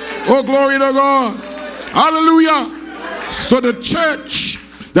 Oh, glory to God. Hallelujah. So the church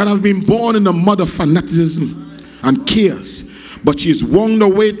that has been born in the mud of fanaticism and chaos, but she's wound her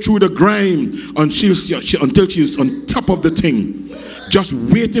way through the grime until she's on top of the thing, just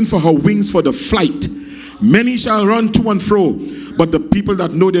waiting for her wings for the flight. Many shall run to and fro, but the people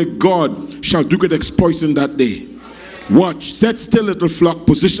that know their God shall do great exploits in that day. Watch, set still, little flock,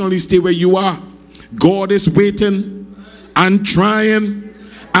 positionally stay where you are. God is waiting and trying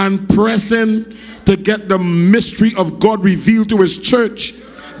and pressing to get the mystery of God revealed to his church.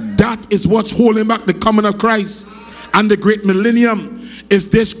 That is what's holding back the coming of Christ and the great millennium, is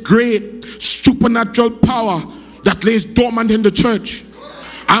this great supernatural power that lays dormant in the church.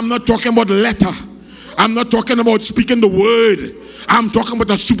 I'm not talking about letter. I'm not talking about speaking the word. I'm talking about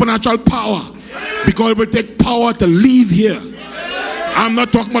the supernatural power, because it will take power to leave here. I'm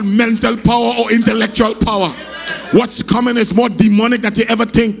not talking about mental power or intellectual power. What's coming is more demonic than you ever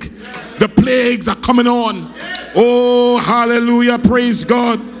think. The plagues are coming on. Oh, hallelujah. Praise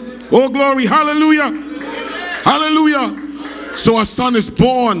God. Oh, glory. Hallelujah. Hallelujah. So a son is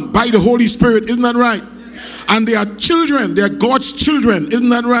born by the Holy Spirit. Isn't that right? And they are children. They are God's children. Isn't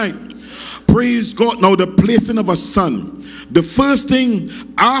that right? Praise God. Now the placing of a son. The first thing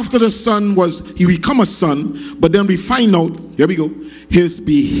after the son was he become a son. But then we find out, here we go, his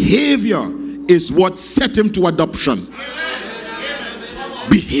behavior is what set him to adoption.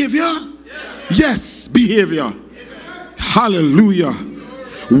 Behavior? Yes, behavior. Hallelujah.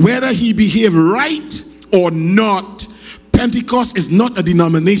 Whether he behaved right or not, Pentecost is not a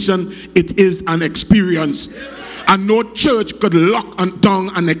denomination, it is an experience. And no church could lock down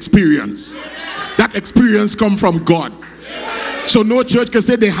an experience. That experience comes from God. So no church can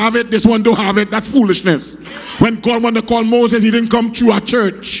say they have it, this one don't have it. That's foolishness. When God wanted to call Moses, he didn't come through a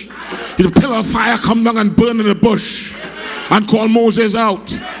church. The pillar of fire come down and burn in the bush and call Moses out.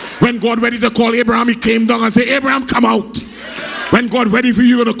 When God ready to call Abraham, he came down and said, Abraham, come out. When God ready for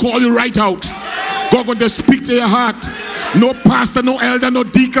you, going to call you right out. God going to speak to your heart. No pastor, no elder, no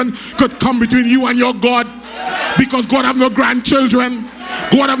deacon could come between you and your God, because God have no grandchildren.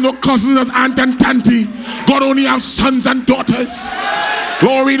 God have no cousins as aunt and tanty. God only have sons and daughters.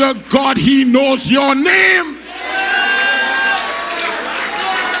 Glory to God. He knows your name.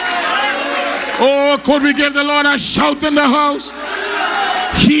 Oh, could we give the Lord a shout in the house?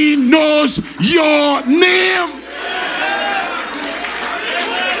 He knows your name.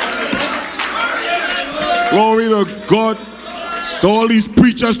 Glory to God. So all these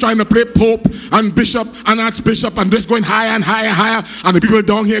preachers trying to play pope and bishop and archbishop and just going higher and higher and higher, and the people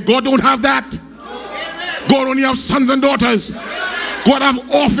down here, God don't have that. God only have sons and daughters. God have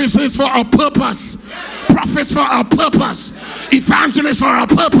offices for a purpose, prophets for a purpose, evangelists for a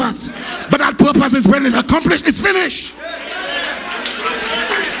purpose. But that purpose is, when it's accomplished, it's finished.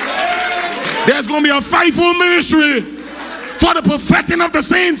 There's going to be a fivefold ministry for the perfecting of the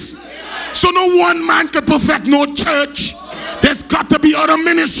saints. So no one man can perfect no church. There's got to be other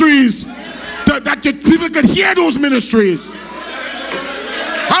ministries that people can hear those ministries.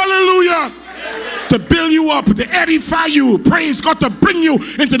 Hallelujah. To build you up, to edify you. Praise God, to bring you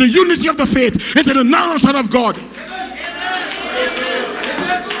into the unity of the faith, into the knowledge of God.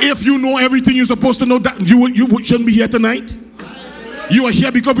 If you know everything you're supposed to know, that you shouldn't be here tonight. You are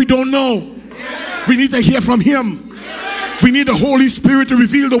here because we don't know. We need to hear from Him. We need the Holy Spirit to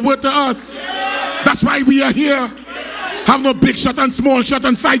reveal the word to us. That's why we are here. Have no big shot and small shot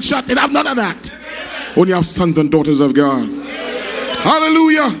and side shot. It have none of that. Only have sons and daughters of God.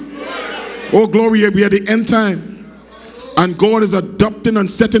 Hallelujah. Oh, glory. We are the end time. And God is adopting and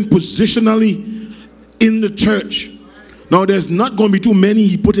setting positionally in the church. Now, there's not going to be too many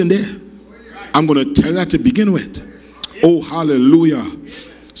He put in there. I'm going to tell that to begin with. Oh, hallelujah.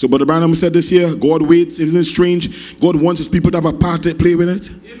 So Brother Branham said this here, God waits. Isn't it strange? God wants His people to have a part to play with it.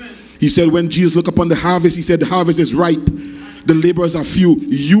 Amen. He said when Jesus looked upon the harvest, He said the harvest is ripe. The laborers are few.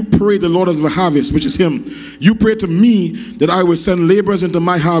 You pray the Lord of the harvest, which is Him. You pray to me that I will send laborers into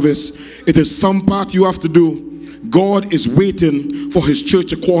my harvest. It is some part you have to do. God is waiting for His church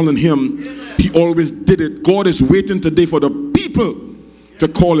to call on Him. He always did it. God is waiting today for the people to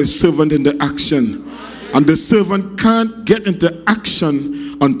call His servant into action. And the servant can't get into action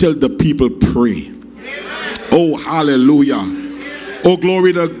until the people pray. Oh, hallelujah. Oh,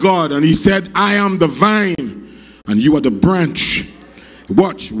 glory to God. And He said, I am the vine and you are the branch.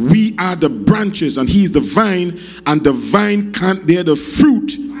 Watch, we are the branches and He's the vine, and the vine can't bear the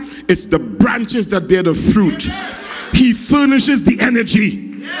fruit. It's the branches that bear the fruit. He furnishes the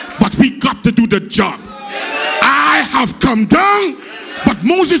energy, but we got to do the job. I have come down, but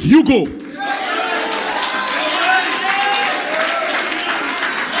Moses, you go.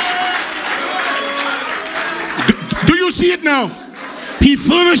 Do you see it now? He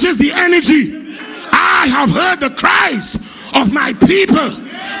furnishes the energy. I have heard the cries of my people, and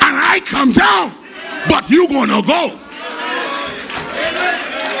I come down, but you gonna go.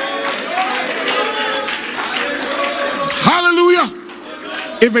 Hallelujah.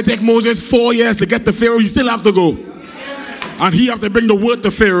 If it take Moses 4 years to get to Pharaoh, he still have to go. And he have to bring the word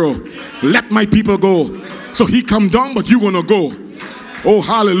to Pharaoh. Let my people go. So he come down, but you gonna go. Oh,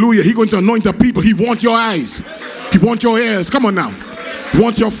 hallelujah. He going to anoint the people. He want your eyes. He want your ears. Come on now.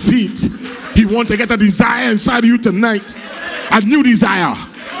 want your feet. He wants to get a desire inside of you tonight. A new desire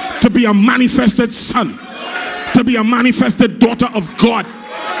to be a manifested son, to be a manifested daughter of God.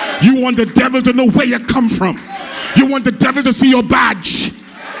 You want the devil to know where you come from. You want the devil to see your badge,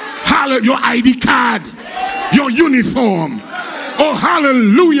 your ID card, your uniform. Oh,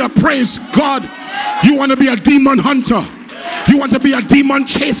 hallelujah, praise God. You want to be a demon hunter. You want to be a demon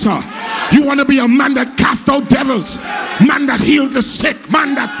chaser. You want to be a man that casts out devils, man that heals the sick,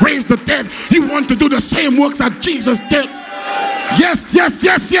 man that raised the dead. You want to do the same works that Jesus did. Yes, yes,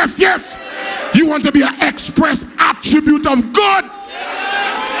 yes, yes, yes. You want to be an express attribute of God.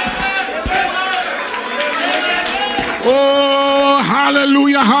 Oh,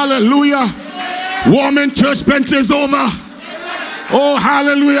 hallelujah, hallelujah. Warming church benches over. Oh,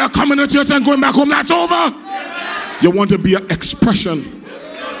 hallelujah. Coming to church and going back home, that's over. You want to be an expression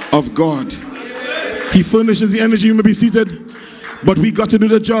of God. He furnishes the energy. You may be seated, but we got to do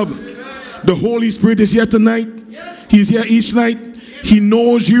the job. The Holy Spirit is here tonight. He's here each night. He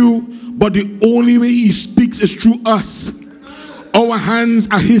knows you, but the only way he speaks is through us. Our hands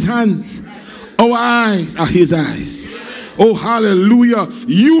are his hands. Our eyes are his eyes. Oh, hallelujah.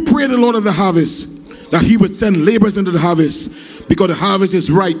 You pray the Lord of the harvest that he would send laborers into the harvest, because the harvest is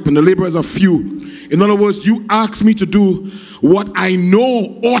ripe and the laborers are few. In other words, you ask me to do what I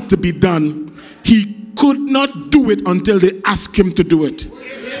know ought to be done. He could not do it until they ask him to do it.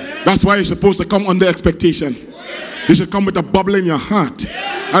 That's why you're supposed to come under expectation. You should come with a bubble in your heart.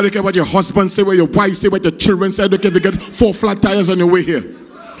 I don't care what your husband say, what your wife say, what your children say. I don't care if you get 4 flat tires on your way here.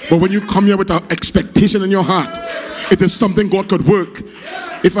 But when you come here with an expectation in your heart, it is something God could work.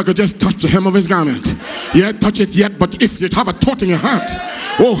 If I could just touch the hem of his garment. Yeah, touch it yet, but if you have a thought in your heart,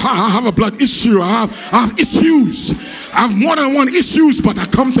 oh, I have a blood issue, I have issues. I have more than one issues, but I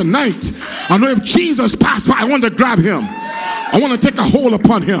come tonight. I know if Jesus passed by, I want to grab him. I want to take a hold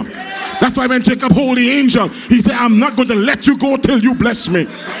upon him. That's why when Jacob hold the angel, he said, I'm not going to let you go till you bless me.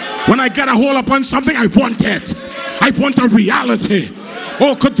 When I get a hold upon something, I want it. I want a reality.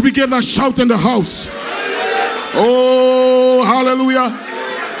 Oh, could we give a shout in the house? Oh, hallelujah.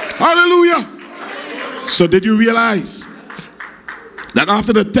 Hallelujah. So did you realize that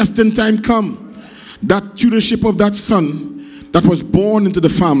after the testing time come, that tutorship of that son that was born into the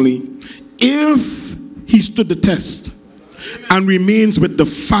family, if he stood the test and remains with the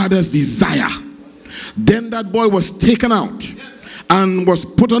father's desire, then that boy was taken out and was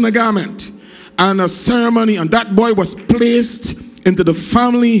put on a garment and a ceremony, and that boy was placed into the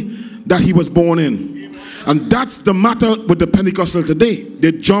family that he was born in. And that's the matter with the Pentecostals today.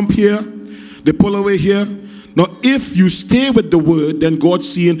 They jump here, they pull away here. Now, if you stay with the word, then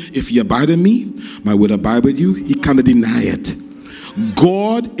God's saying, if you abide in me, my word abide with you. He cannot deny it.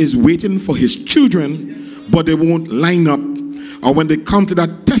 God is waiting for his children, but they won't line up. And when they come to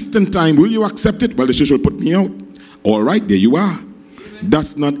that testing time, will you accept it? Well, the church will put me out. All right, there you are.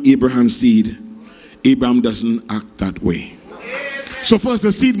 That's not Abraham's seed. Abraham doesn't act that way. So first,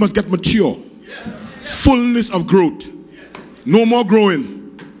 the seed must get mature. Fullness of growth. No more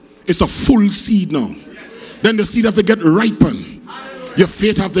growing. It's a full seed now. Then the seed have to get ripened. Your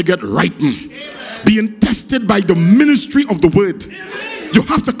faith have to get ripened. Being tested by the ministry of the word. You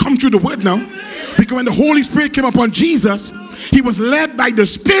have to come through the word now. Because when the Holy Spirit came upon Jesus, he was led by the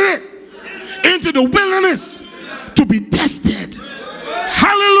Spirit into the wilderness to be tested.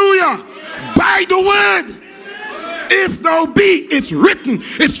 Hallelujah. By the word. If thou be, it's written,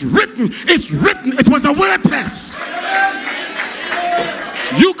 it's written, it's written. It was a word test.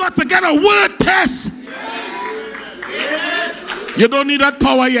 You got to get a word test. You don't need that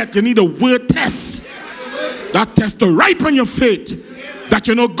power yet. You need a word test. That test to ripen your faith. That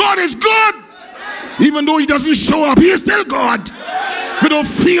you know God is good. Even though he doesn't show up, he is still God. If you don't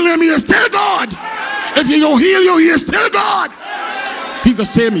feel him, he is still God. If he don't heal you, he is still God. He's the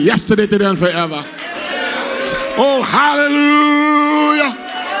same yesterday, today, and forever. Oh, hallelujah.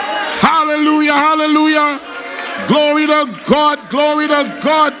 Hallelujah, hallelujah. Glory to God, glory to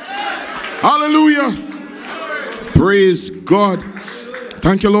God. Hallelujah. Praise God.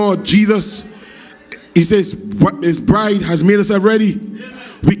 Thank you, Lord. Jesus, he says, what his bride has made us ready.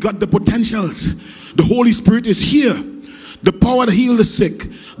 We got the potentials. The Holy Spirit is here. The power to heal the sick.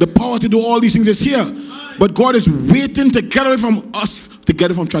 The power to do all these things is here. But God is waiting to get away from us, to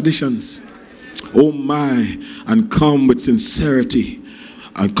get away from traditions. Oh my, and come with sincerity.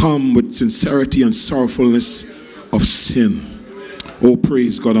 And come with sincerity and sorrowfulness of sin. Oh,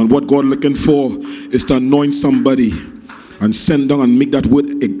 praise God. And what God looking for is to anoint somebody and send down and make that word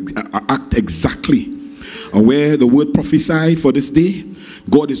act exactly. And where the word prophesied for this day,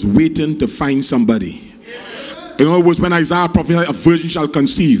 God is waiting to find somebody. In other words, when Isaiah prophesied a virgin shall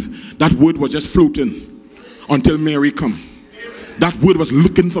conceive, that word was just floating until Mary come. That word was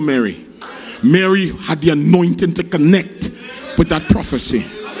looking for Mary. Mary had the anointing to connect with that prophecy.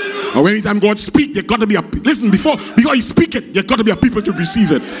 And anytime God speaks, there got to be a, listen, before he speak it, there got to be a people to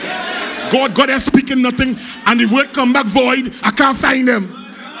receive it. God is speaking nothing, and the word come back void. I can't find them.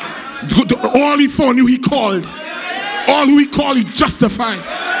 All he foreknew, he called. All who he called, he justified.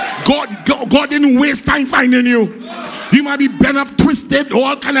 God didn't waste time finding you. You might be bent up, twisted,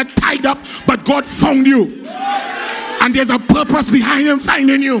 all kind of tied up, but God found you. And there's a purpose behind him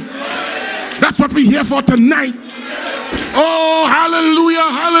finding you. That's what we're here for tonight. Oh, hallelujah,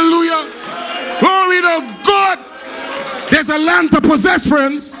 hallelujah. Glory to God. There's a land to possess,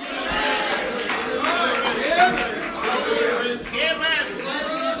 friends.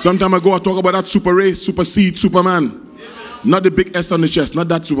 Some time ago, I talk about that super race, super seed, Superman. Not the big S on the chest, not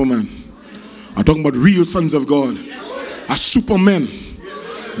that Superman. I'm talking about real sons of God. A supermen.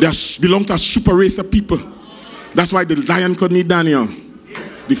 They belong to a super race of people. That's why the lion couldn't eat Daniel.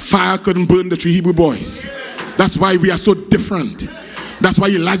 The fire couldn't burn the 3 Hebrew boys. That's why we are so different. That's why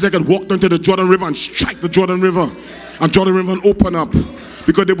Elijah could walk down to the Jordan River and strike the Jordan River. And Jordan River open up.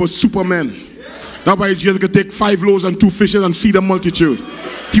 Because they were supermen. That's why Jesus could take 5 loaves and 2 fishes and feed a multitude.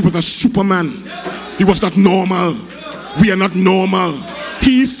 He was a superman. He was not normal. We are not normal.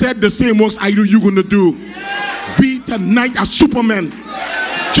 He said the same works I do, you're going to do. Be tonight a superman.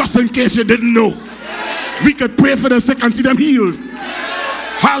 Just in case you didn't know. We could pray for the sick and see them healed.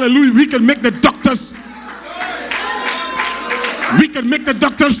 Hallelujah. We can make the doctors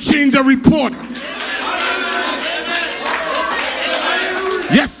change a report.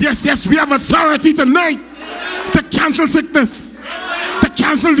 Yes. We have authority tonight to cancel sickness, to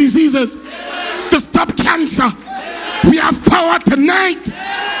cancel diseases, to stop cancer. We have power tonight.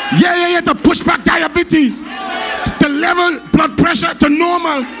 To push back diabetes, to level blood pressure to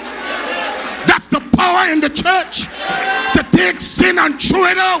normal. That's the power in the church. To take sin and throw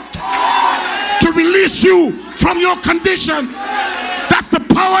it out. To release you from your condition. That's the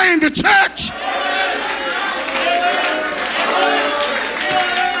power in the church.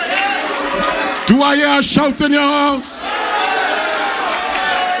 Do I hear a shout in your house?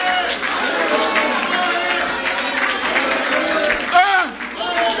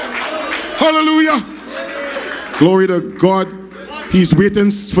 Hallelujah. Glory to God. He's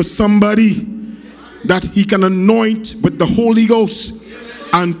waiting for somebody that he can anoint with the Holy Ghost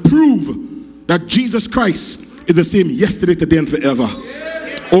and prove that Jesus Christ is the same yesterday, today, and forever.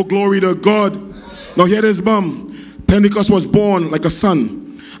 Oh, glory to God. Now here it is, Pentecost was born like a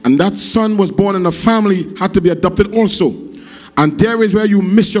son. And that son was born in a family, had to be adopted also. And there is where you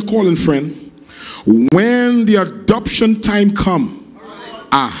miss your calling, friend. When the adoption time come.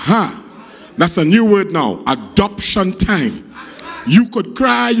 That's a new word now. Adoption time. You could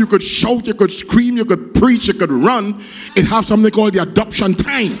cry, you could shout, you could scream, you could preach, you could run. It has something called the adoption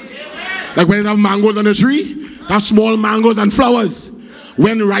time. Like when it have mangoes on the tree, have small mangoes and flowers.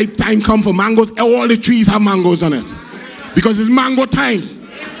 When ripe time come for mangoes, all the trees have mangoes on it. Because it's mango time,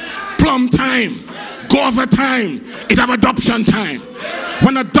 plum time, guava time. It's have adoption time.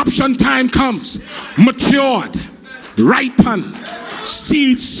 When adoption time comes, matured, ripened,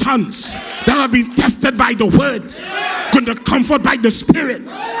 seed sons that have been tested by the word, going to comfort by the Spirit.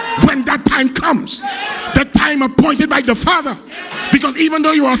 When that time comes, the time appointed by the Father, because even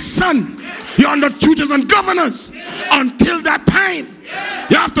though you are a son, you're under tutors and governors. Until that time,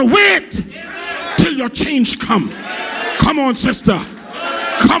 you have to wait till your change come. Come on, sister.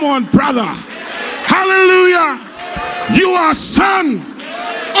 Come on, brother. Hallelujah. You are son.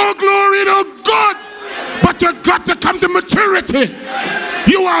 Oh, glory to God. But you got to come to maturity.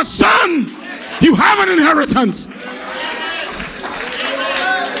 You are son. You have an inheritance.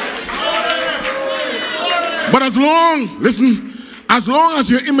 But as long as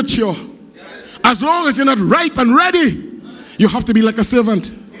you're immature, as long as you're not ripe and ready, you have to be like a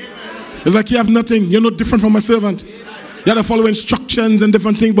servant. It's like you have nothing. You're no different from a servant. You have to follow instructions and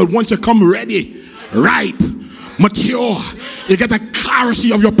different things, but once you come ready, ripe, mature, you get a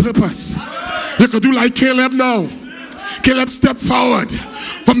clarity of your purpose. You could do like Caleb now. Caleb stepped forward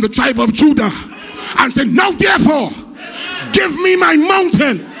from the tribe of Judah and said, now therefore, give me my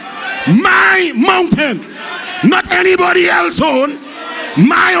mountain, not anybody else's own,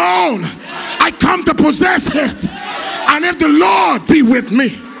 my own. I come to possess it. And if the Lord be with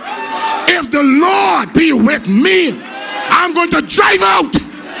me, I'm going to drive out.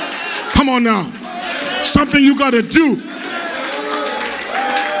 Come on now. Something you got to do.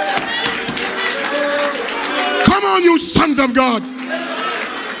 Come on, you sons of God.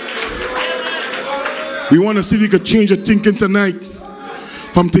 We want to see if we could change your thinking tonight.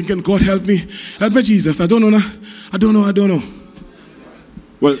 From thinking, God help me Jesus, I don't know.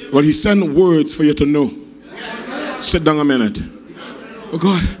 Well, he sent words for you to know. Sit down a minute. Oh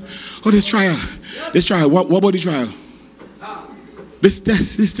God, this trial. What about the trial? This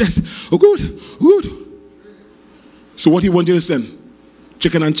test. Oh good. So what he wants you to send?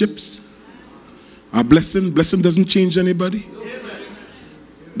 Chicken and chips? A blessing doesn't change anybody.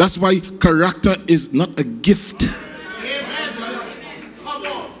 That's why character is not a gift.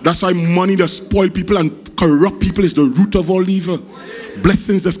 That's why money that spoil people and corrupt people is the root of all evil.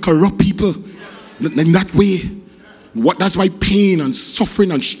 Blessings that corrupt people. In that way, that's why pain and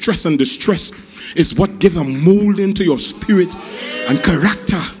suffering and stress and distress is what gives a mold into your spirit and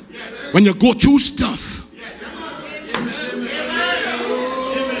character when you go through stuff.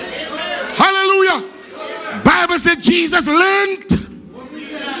 Hallelujah. Bible said Jesus learned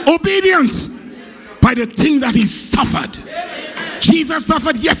obedience by the thing that he suffered. Jesus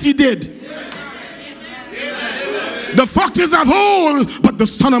suffered, yes he did. The foxes have holes, but the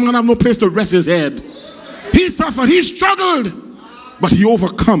Son of Man have no place to rest his head. He suffered, he struggled, but he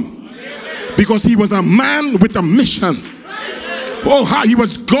overcome because he was a man with a mission. Oh, how he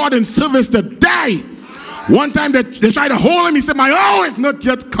was God in service to die. One time they tried to hold him. He said, my hour is not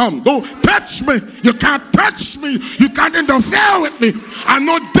yet come. Don't touch me. You can't touch me. You can't interfere with me. And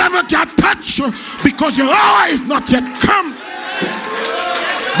no devil can touch you because your hour is not yet come.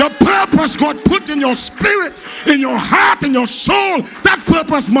 The purpose God put in your spirit, in your heart, in your soul, that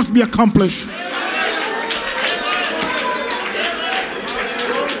purpose must be accomplished.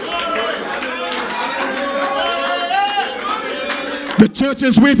 The church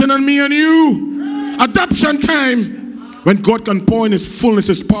is waiting on me and you. Adoption time, when God can pour in his fullness,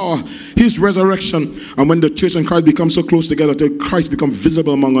 his power, his resurrection, and when the church and Christ become so close together till Christ becomes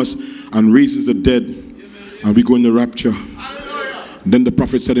visible among us and raises the dead, and we go in the rapture. Then the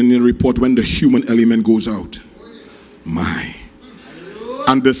prophet said in the report, when the human element goes out,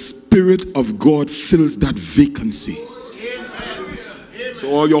 and the Spirit of God fills that vacancy.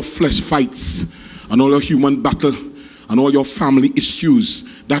 So all your flesh fights and all your human battle and all your family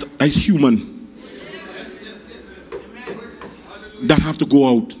issues that is human, that have to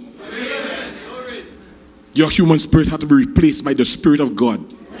go out. Your human spirit has to be replaced by the Spirit of God.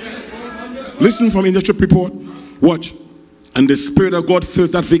 Listen from in the trip report. Watch. And the Spirit of God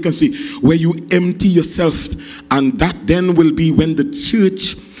fills that vacancy where you empty yourself. And that then will be when the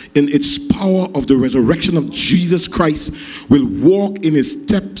church, in its power of the resurrection of Jesus Christ, will walk in his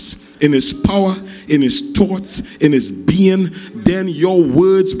steps, in his power, in his thoughts, in his being. Then your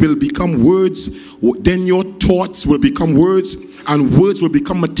words will become words. Then your thoughts will become words. And words will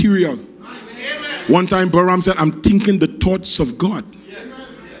become material. One time Balaam said, I'm thinking the thoughts of God.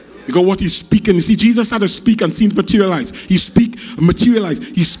 Because what he's speaking, you see, Jesus had to speak and see it materialize. He speak and materialize.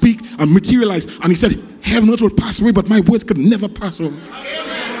 He speak and materialize. And he said, heaven and earth will pass away, but my words could never pass away.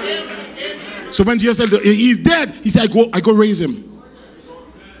 So when Jesus said he's dead, he said, I go raise him.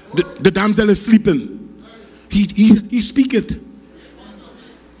 The damsel is sleeping. He speak it.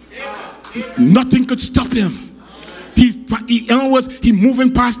 Nothing could stop him. In other words, he's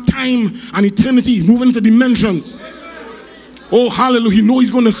moving past time and eternity. He's moving into dimensions. Oh, hallelujah. He knows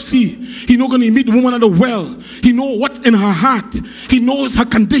he's going to see. He knows going to meet the woman at the well. He knows what's in her heart. He knows her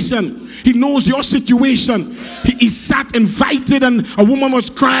condition. He knows your situation. He sat invited and a woman was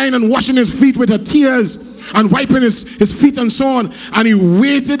crying and washing his feet with her tears and wiping his feet and so on. And he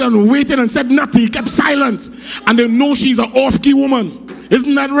waited and said nothing. He kept silent. And they know she's an off-key woman.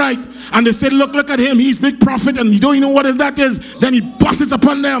 Isn't that right? And they said, look at him. He's big prophet and you don't even know what that is. Then he busts it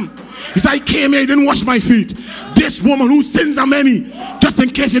upon them. He said, I came here, he didn't wash my feet. This woman whose sins are many, just in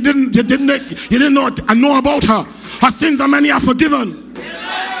case you didn't know and know about her. Her sins are many are forgiven.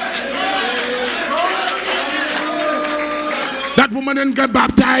 That woman didn't get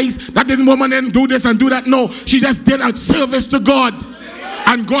baptized. That woman didn't do this and do that. No, she just did a service to God.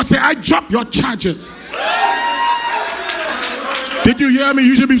 And God said, I drop your charges. Did you hear me?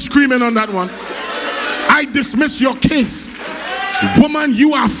 You should be screaming on that one. I dismiss your case. Woman,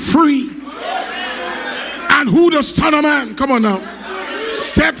 you are free. And who the Son of Man, come on now,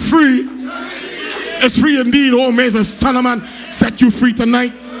 set free is free indeed. Oh, may the Son of Man set you free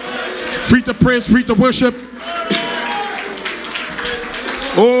tonight. Free to praise, free to worship.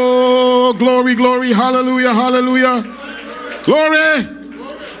 Oh, glory, glory, hallelujah, hallelujah. Glory.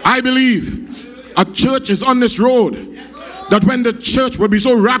 I believe a church is on this road that when the church will be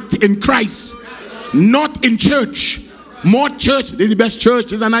so wrapped in Christ, not in church. More church, this is the best church,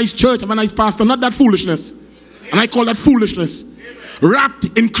 this is a nice church, have a nice pastor, not that foolishness. And I call that foolishness.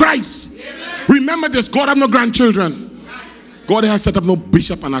 Wrapped in Christ. Remember this, God have no grandchildren. God has set up no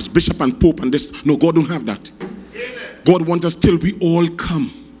bishop and archbishop and pope and this. No, God don't have that. God wants us till we all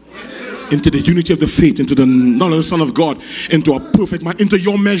come into the unity of the faith, into the knowledge of the Son of God, into a perfect man, into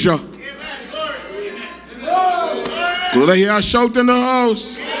your measure. Could I hear a shout in the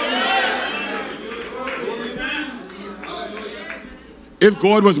house? If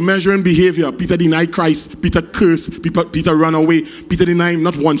God was measuring behavior, Peter denied Christ, Peter cursed, Peter ran away, Peter denied him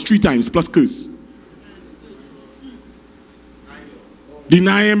not once, 3 times, plus curse.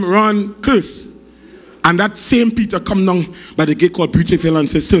 Deny him, run, curse. And that same Peter come down by the gate called Beautiful and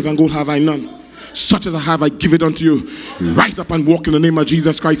says, silver and gold have I none. Such as I have, I give it unto you. Rise up and walk in the name of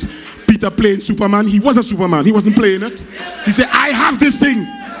Jesus Christ. Peter playing Superman. He wasn't Superman. He wasn't playing it. He said, I have this thing.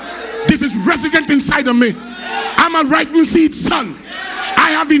 This is resident inside of me. I'm a ripened seed son.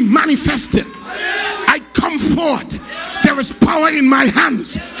 I have been manifested. I come forth. There is power in my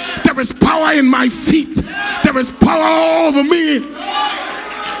hands. There is power in my feet. There is power over me.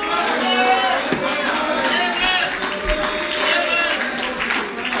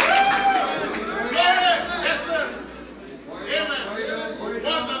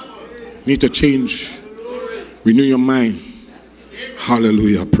 Need to change. Renew your mind.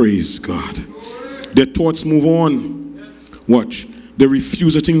 Hallelujah. Praise God. Their thoughts move on. Watch. They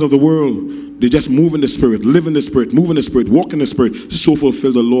refuse the things of the world. They just move in the Spirit, live in the Spirit, move in the Spirit, walk in the Spirit, so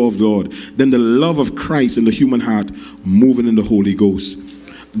fulfill the law of God. Then the love of Christ in the human heart, moving in the Holy Ghost.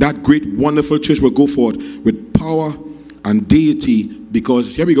 That great, wonderful church will go forth with power and deity,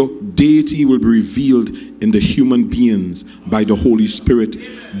 because, here we go, deity will be revealed in the human beings by the Holy Spirit,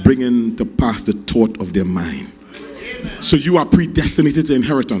 bringing to pass the thought of their mind. So you are predestinated to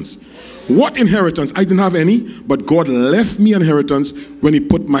inheritance. What inheritance? I didn't have any, but God left me inheritance when he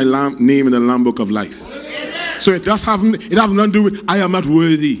put my name in the Lamb Book of Life. So it has nothing to do with I am not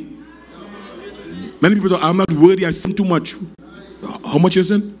worthy. Many people say I'm not worthy, I sin too much. How much you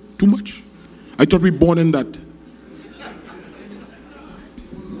sin? Too much. I thought we were born in that.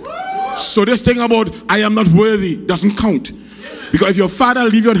 So this thing about I am not worthy doesn't count. Because if your father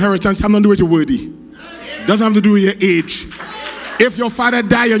leave your inheritance, it has nothing to do with you're worthy. Doesn't have to do with your age. If your father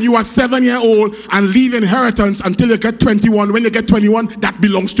died and you are 7-year-old and leave inheritance until you get 21, when you get 21, that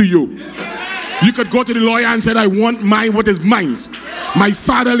belongs to you. You could go to the lawyer and say, I want mine, what is mine. My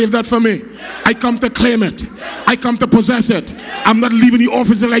father left that for me. I come to claim it. I come to possess it. I'm not leaving the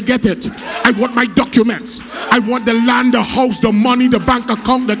office till I get it. I want my documents. I want the land, the house, the money, the bank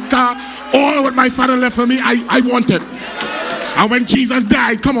account, the car, all what my father left for me, I want it. And when Jesus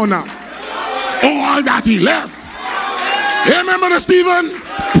died, come on now, all that he left. Amen, Brother Stephen.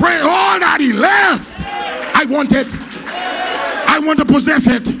 Pray all that he left. I want it. I want to possess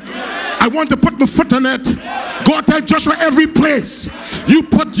it. I want to put my foot on it. God tell Joshua, every place you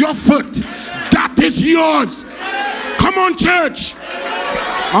put your foot, that is yours. Come on, church.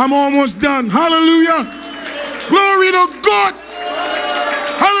 I'm almost done. Hallelujah. Glory to God.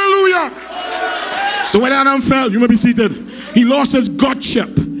 Hallelujah. So when Adam fell, you may be seated. He lost his godship.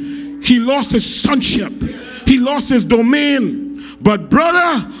 He lost his sonship. He lost his domain. But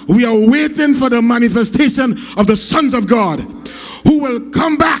brother, we are waiting for the manifestation of the sons of God who will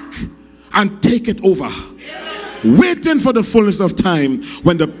come back and take it over. Waiting for the fullness of time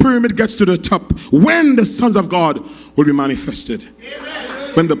when the pyramid gets to the top, when the sons of God will be manifested.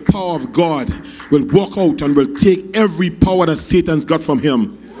 When the power of God will walk out and will take every power that Satan's got from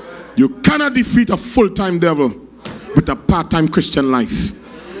him. You cannot defeat a full-time devil with a part-time Christian life.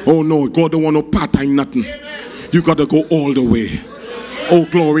 Oh no, God don't want no part-time nothing. You got to go all the way. Oh,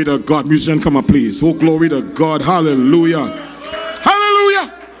 glory to God. Musician, come up, please. Oh, glory to God. Hallelujah. Hallelujah.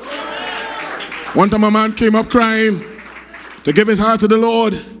 One time a man came up crying to give his heart to the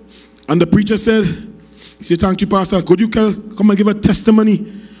Lord. And the preacher said, he said, thank you, Pastor. Could you come and give a testimony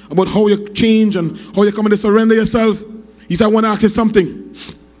about how you change and how you come to surrender yourself? He said, I want to ask you something.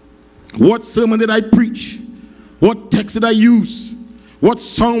 What sermon did I preach? What text did I use? What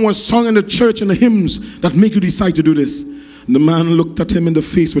song was sung in the church and the hymns that make you decide to do this? And the man looked at him in the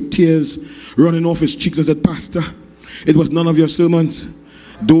face with tears running off his cheeks and said, Pastor, it was none of your sermons,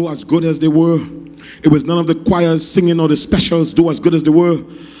 though as good as they were. It was none of the choirs singing or the specials, though as good as they were.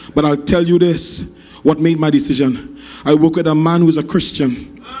 But I'll tell you this, what made my decision. I work with a man who is a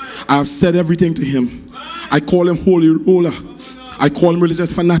Christian. I've said everything to him. I call him holy roller. I call him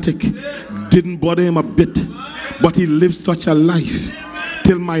religious fanatic. Didn't bother him a bit. But he lived such a life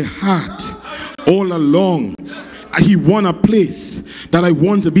till my heart all along. He won a place that I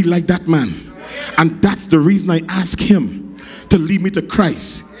want to be like that man. And that's the reason I ask him to lead me to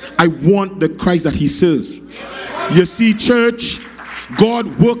Christ. I want the Christ that he serves. You see, church, God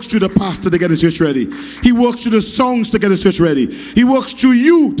works through the pastor to get his church ready. He works through the songs to get his church ready. He works through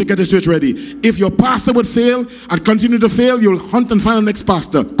you to get his church ready. If your pastor would fail and continue to fail, you'll hunt and find the next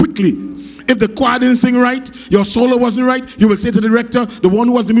pastor quickly. If the choir didn't sing right, your solo wasn't right, you will say to the director, the one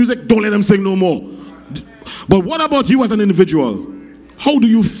who has the music, don't let them sing no more. But what about you as an individual? How do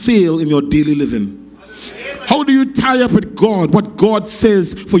you fail in your daily living? How do you tie up with God? What God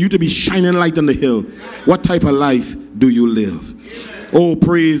says for you to be shining light on the hill? What type of life do you live? Oh,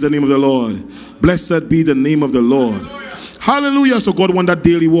 praise the name of the Lord. Blessed be the name of the Lord. Hallelujah. So God wants that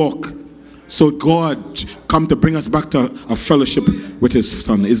daily walk. So God come to bring us back to a fellowship with his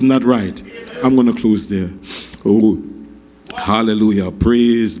son. Isn't that right? I'm going to close there. Oh, hallelujah.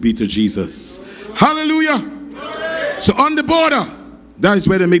 Praise be to Jesus. Hallelujah. So on the border, that is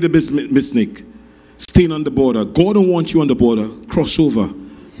where they make the mistake. Staying on the border. God don't want you on the border. Cross over.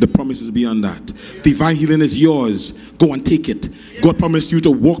 The promise is beyond that. Divine healing is yours. Go and take it. God promised you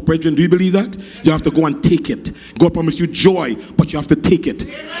to walk, brethren. Do you believe that? You have to go and take it. God promised you joy, but you have to take it.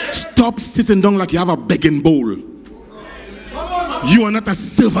 Stop sitting down like you have a begging bowl. You are not a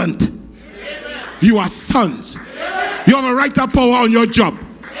servant. You are sons. You have a right to power on your job.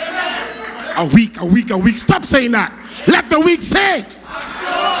 A week. Stop saying that. Let the weak say.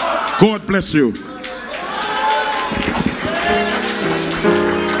 God bless you.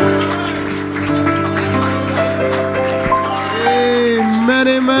 Amen,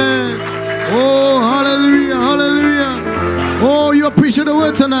 amen. Oh, hallelujah, hallelujah. Oh, you appreciate the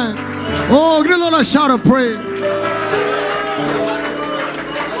word tonight. Oh, give the Lord a shout of praise.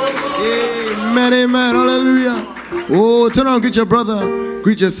 Amen, amen, hallelujah. Oh, turn around, greet your brother,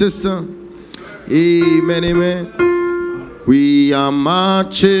 greet your sister. Amen, amen. We are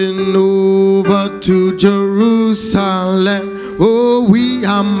marching over to Jerusalem. Oh, we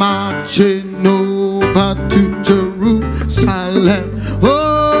are marching over to Jerusalem.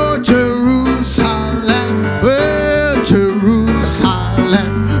 Oh, Jerusalem. Well, Jerusalem.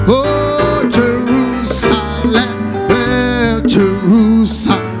 Oh, Jerusalem. Well,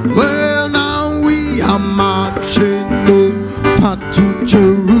 Jerusalem. Well, now we are marching over to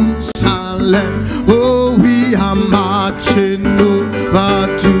Jerusalem. Oh, we are marching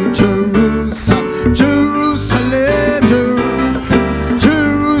over to Jerusalem. Jerusalem,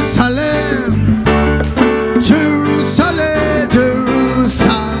 Jerusalem, Jerusalem,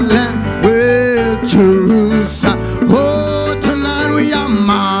 Jerusalem, well, Jerusalem. Oh, tonight we are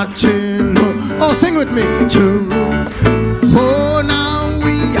marching. Oh, sing with me. Oh, now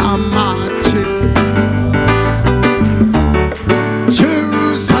we are marching.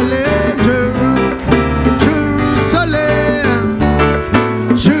 Jerusalem, Jerusalem,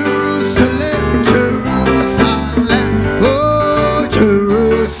 Jerusalem, Jerusalem, oh,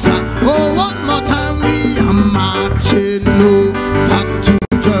 Jerusalem. Oh, one more time we are marching over to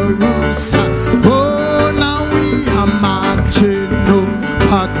Jerusalem. Oh, now we are marching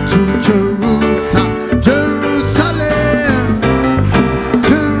over to Jerusalem. Jerusalem,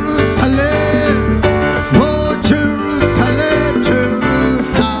 Jerusalem, oh, Jerusalem,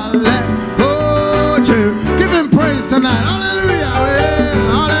 Jerusalem, oh, give him praise tonight. Hallelujah, hey,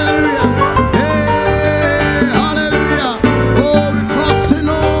 hallelujah, hey, hallelujah. Oh, we're crossing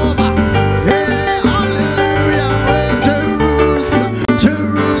over, hey, hallelujah, hey, Jerusalem,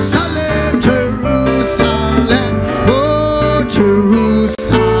 Jerusalem, Jerusalem, oh,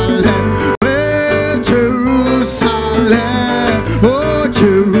 Jerusalem, well, Jerusalem, oh,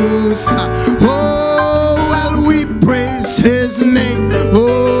 Jerusalem, oh, well, we praise his name,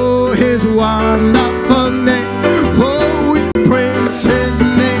 oh, his wonderful name, oh, we praise his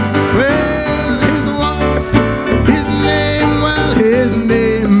name, well, his name, well, his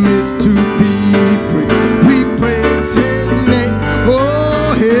name is to be praised. We praise his name,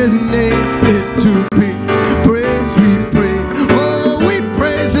 oh, his name is to be praised. We praise, oh, we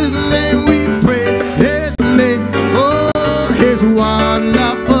praise his name, we praise his name, oh, his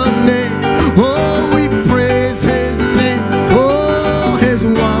wonderful name, oh, we praise his name, oh, his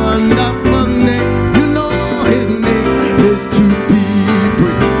wonderful name. You know his name is to be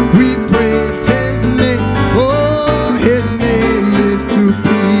praised. We praise his name, oh, his name is to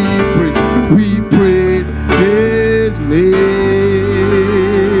be praised. We praise his name.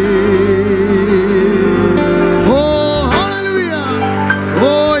 Oh, hallelujah.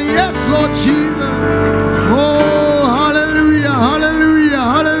 Oh, yes, Lord Jesus. Oh, hallelujah, hallelujah,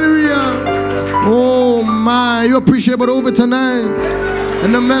 hallelujah. Oh, my. You appreciate but over tonight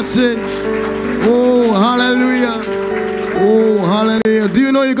and the message. Oh, hallelujah. Oh, hallelujah. Do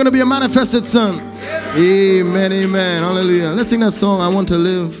you know you're going to be a manifested son? Amen, amen. Hallelujah. Let's sing that song, I Want to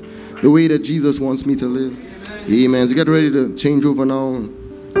Live the Way That Jesus Wants Me to Live. Amen. So get ready to change over now.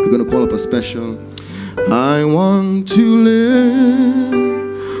 We're going to call up a special. I want to live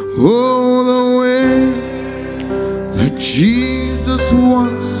all the way that Jesus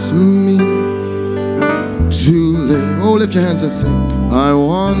wants me to live. Oh, lift your hands and sing. I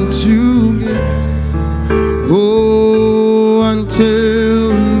want to give. Oh,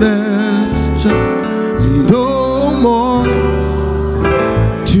 until there's just no more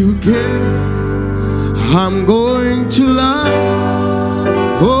to give. I'm going to love.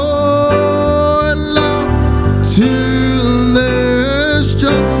 Oh, and love till there's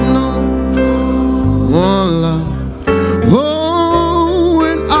just no more love. Oh,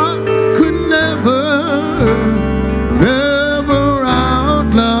 and I could never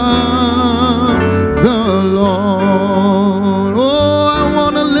outlove the Lord. Oh, I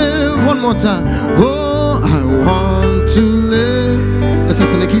want to live one more time. Oh, I want to live.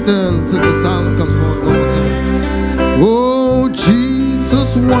 Sister Nikita and Sister Salem comes forward one more time. Oh,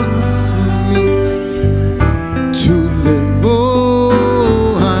 Jesus wants me to live.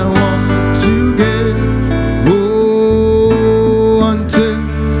 Oh, I want to give. Oh, until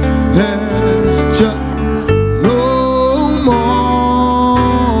there's just no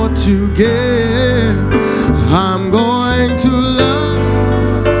more to give. I'm going to love.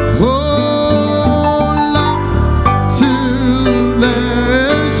 Oh, love till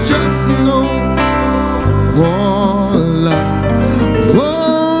there's just no more love.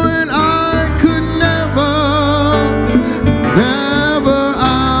 Oh, and I could never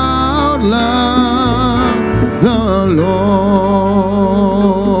outlove the Lord.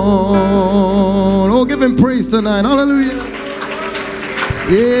 Oh, give him praise tonight. Hallelujah.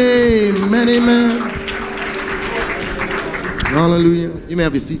 Amen, amen. Hallelujah. You may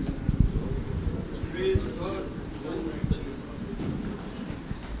have your seats.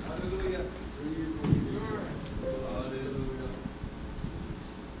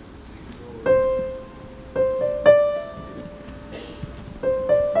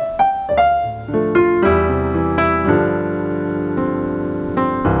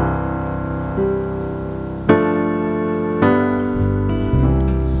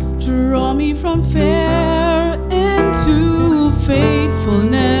 Draw me from fear into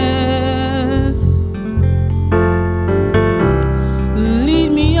faithfulness.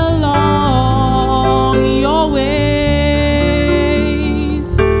 Lead me along your ways.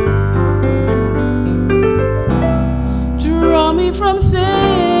 Draw me from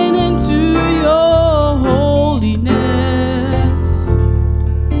sin into your holiness,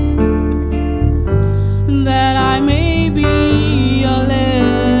 that I may be a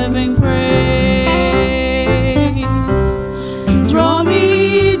living praise. Draw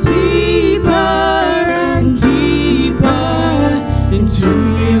me deeper and deeper into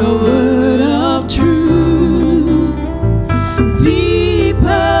your word of truth. Deeper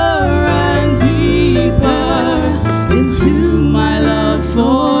and deeper into my love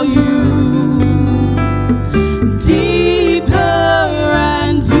for you. Deeper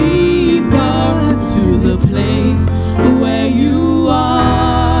and deeper to the place where you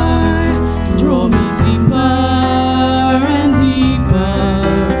are. Draw me deeper and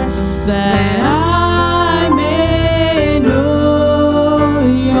deeper, that I may know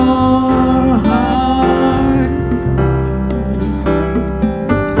your heart.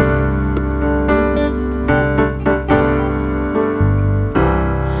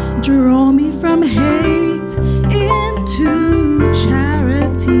 Draw me from hate into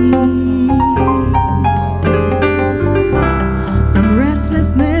charity, from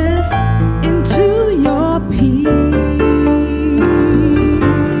restlessness into your peace.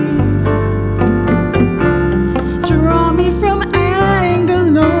 Draw me from anger,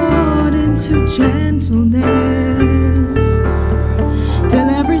 Lord, into gentleness, till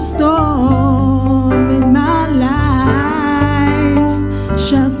every storm in my life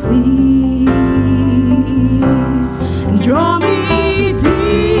shall cease. And draw me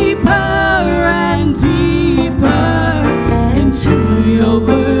deeper and deeper into your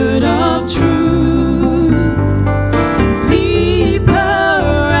word of truth. Deeper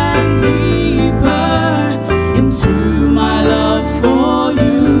and deeper into my love for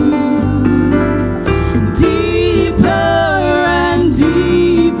you.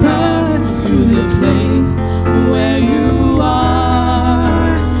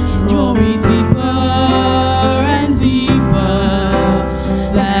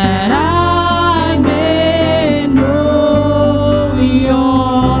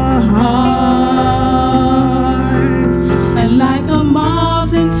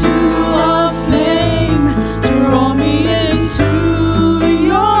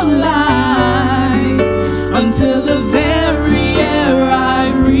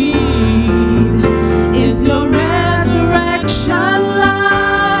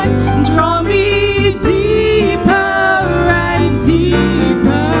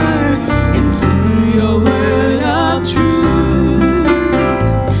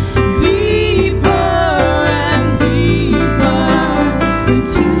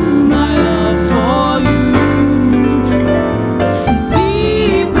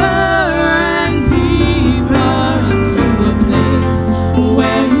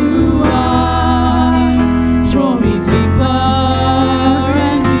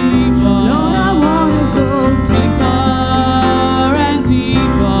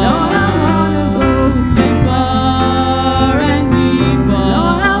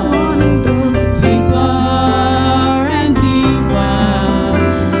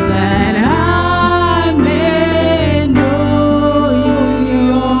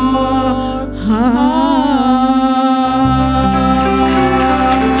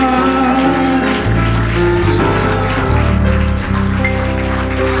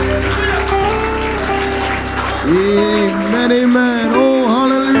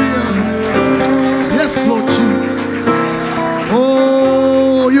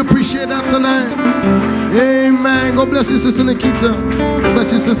 God bless you, Sister Nikita. God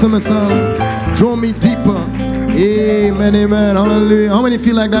bless you, Sister Masam. Draw me deeper. Amen, amen. Hallelujah. How many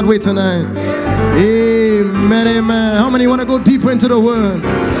feel like that way tonight? Amen, amen. How many want to go deeper into the word?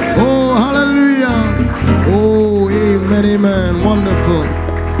 Oh, hallelujah. Oh, amen, amen. Wonderful.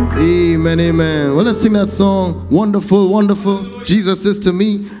 Amen, amen. Well, let's sing that song. Wonderful, wonderful. Jesus is to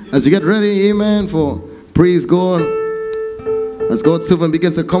me. As you get ready, amen, for praise God. As God's servant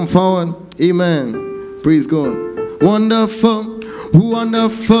begins to come forward. Amen. Praise God. Wonderful,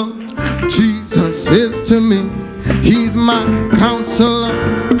 wonderful. Jesus is to me. He's my counselor,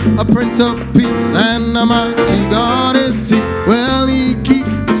 a prince of peace, and a mighty God is he. Well, he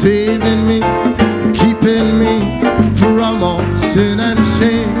keeps saving me, keeping me from all sin and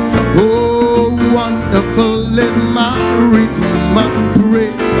shame. Oh, wonderful is my Redeemer.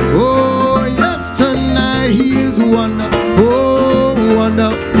 Pray. Oh, yes, tonight he is wonderful. Oh,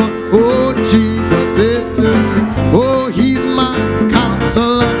 wonderful. Oh, Jesus is to me. Oh, he's my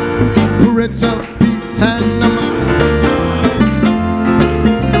counselor, prince of peace, and a mighty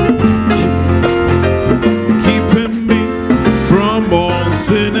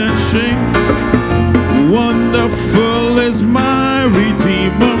sin and shame. Wonderful is my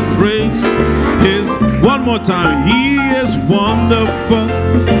Redeemer. Praise his. One more time. He is wonderful,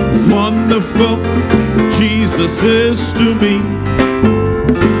 wonderful. Jesus is to me.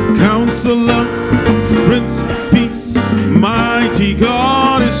 Counselor, Prince of Peace, mighty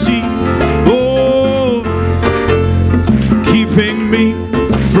God is he. Oh, keeping me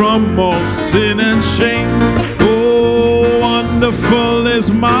from all sin and shame. Wonderful is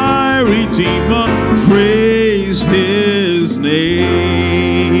my Redeemer. Praise his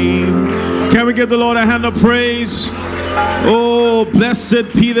name. Can we give the Lord a hand of praise? Oh,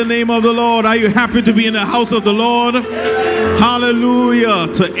 blessed be the name of the Lord. Are you happy to be in the house of the Lord? Hallelujah.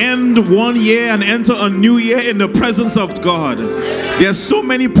 To end one year and enter a new year in the presence of God. There's so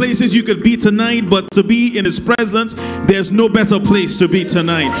many places you could be tonight, but to be in his presence, there's no better place to be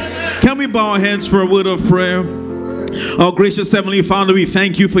tonight. Can we bow our heads for a word of prayer? Our gracious Heavenly Father, we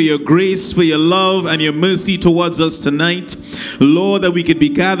thank you for your grace, for your love and your mercy towards us tonight. Lord, that we could be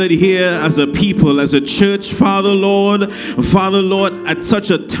gathered here as a people, as a church, Father Lord, at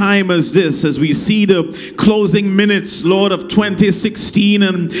such a time as this, as we see the closing minutes, Lord, of 2016,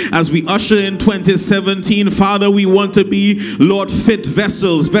 and as we usher in 2017, Father, we want to be, Lord, fit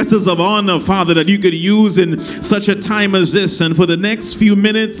vessels of honor, Father, that you could use in such a time as this. And for the next few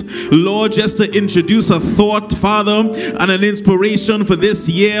minutes, Lord, just to introduce a thought, Father, and an inspiration for this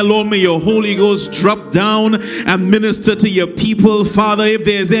year, Lord, may your Holy Ghost drop down and minister to your people, Father. If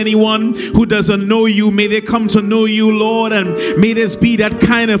there's anyone who doesn't know you, may they come to know you, Lord, and may this be that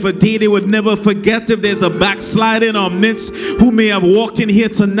kind of a day they would never forget. If there's a backslider in our midst who may have walked in here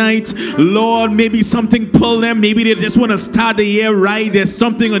tonight, Lord, maybe something pulled them, maybe they just want to start the year right, there's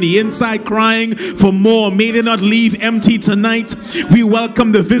something on the inside crying for more, may they not leave empty tonight. We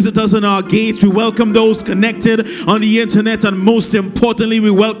welcome the visitors in our gates, we welcome those connected on the internet, and most importantly,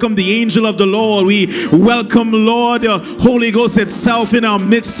 we welcome the angel of the Lord. We welcome, Lord, Holy Ghost itself in our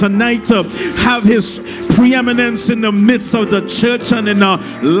midst tonight to have his preeminence in the midst of the church and in our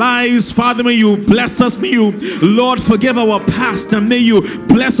lives. Father, may you bless us, may you, Lord, forgive our past, and may you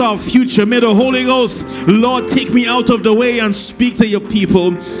bless our future. May the Holy Ghost, Lord, take me out of the way and speak to your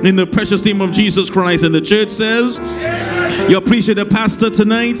people in the precious name of Jesus Christ. And the church says, you appreciate the pastor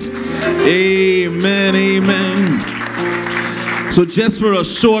tonight? Amen, amen. So just for a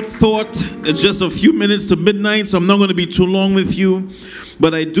short thought, it's just a few minutes to midnight, so I'm not going to be too long with you.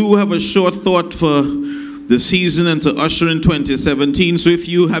 But I do have a short thought for the season and to usher in 2017. So if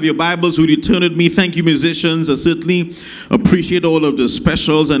you have your Bibles, would you turn with me? Thank you, musicians. I certainly appreciate all of the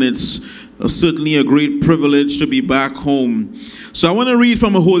specials, and it's certainly a great privilege to be back home. So I want to read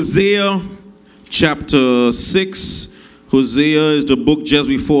from Hosea chapter 6. Hosea is the book just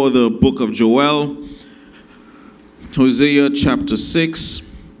before the book of Joel. Hosea chapter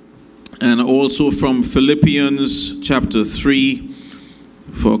 6, and also from Philippians chapter 3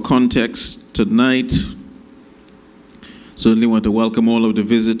 for context tonight. Certainly want to welcome all of the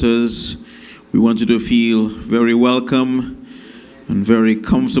visitors. We want you to feel very welcome and very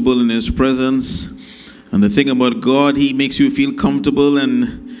comfortable in his presence. And the thing about God, he makes you feel comfortable,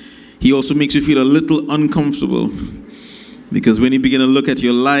 and he also makes you feel a little uncomfortable. Because when you begin to look at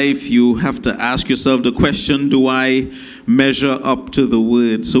your life, you have to ask yourself the question, do I measure up to the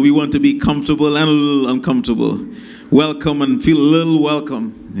word? So we want to be comfortable and a little uncomfortable. Welcome and feel a little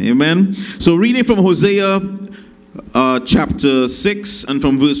welcome. Amen. So reading from Hosea chapter 6 and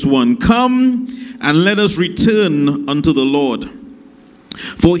from verse 1. Come and let us return unto the Lord.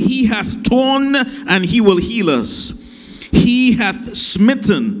 For he hath torn, and he will heal us. He hath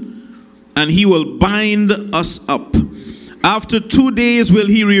smitten, and he will bind us up. After 2 days will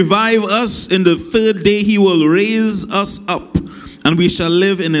he revive us. In the third day he will raise us up, and we shall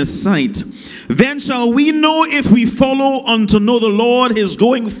live in his sight. Then shall we know if we follow on to know the Lord. His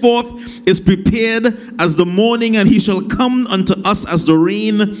going forth is prepared as the morning, and he shall come unto us as the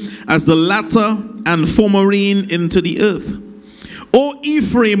rain, as the latter and former rain into the earth. O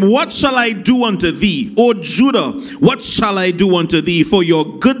Ephraim, what shall I do unto thee? O Judah, what shall I do unto thee? For your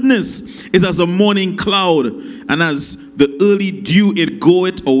goodness is as a morning cloud, and as the early dew it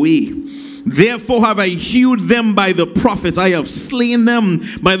goeth away. Therefore have I hewed them by the prophets. I have slain them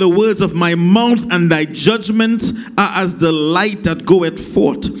by the words of my mouth, and thy judgments are as the light that goeth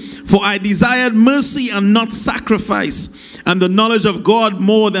forth. For I desired mercy and not sacrifice, and the knowledge of God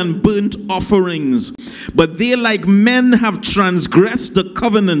more than burnt offerings. But they like men have transgressed the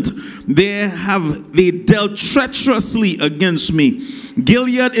covenant. They dealt treacherously against me.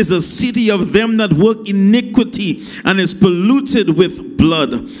 Gilead is a city of them that work iniquity, and is polluted with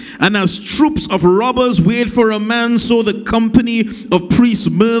blood. And as troops of robbers wait for a man, so the company of priests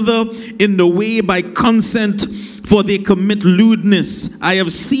murder in the way by consent, for they commit lewdness. I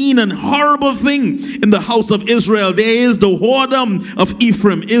have seen an horrible thing in the house of Israel. There is the whoredom of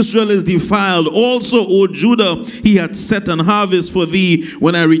Ephraim. Israel is defiled. Also, O Judah, he hath set an harvest for thee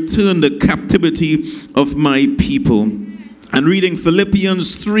when I return the captivity of my people. And reading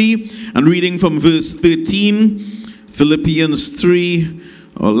Philippians 3, and reading from verse 13. Philippians 3,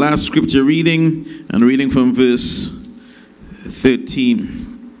 our last scripture reading, and reading from verse 13.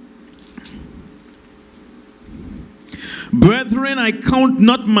 Brethren, I count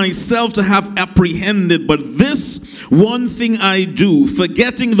not myself to have apprehended, but this one thing I do,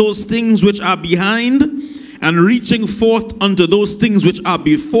 forgetting those things which are behind, and reaching forth unto those things which are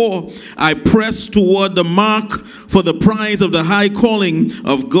before, I press toward the mark for the prize of the high calling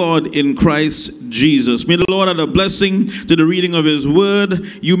of God in Christ Jesus. May the Lord add a blessing to the reading of his word.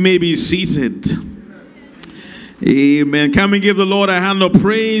 You may be seated. Amen. Can we give the Lord a hand of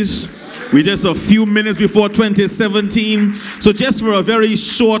praise? We're just a few minutes before 2017. So just for a very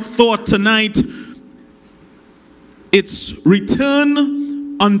short thought tonight, it's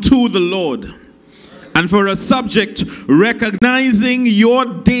return unto the Lord. And for a subject, recognizing your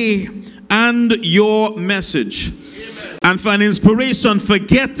day and your message. Amen. And for an inspiration,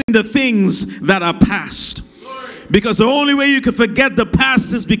 forgetting the things that are past. Because the only way you can forget the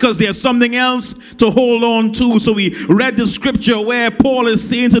past is because there's something else to hold on to. So we read the scripture where Paul is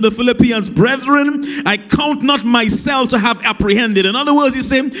saying to the Philippians, brethren, I count not myself to have apprehended. In other words, he's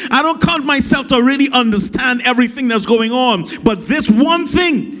saying, I don't count myself to really understand everything that's going on. But this one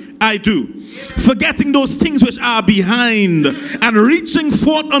thing I do. Forgetting those things which are behind, and reaching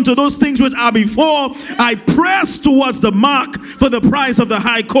forth unto those things which are before, I press towards the mark for the prize of the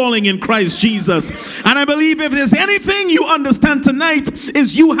high calling in Christ Jesus. And I believe if there's anything you understand tonight,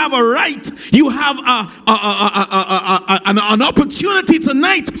 is you have a right, you have an opportunity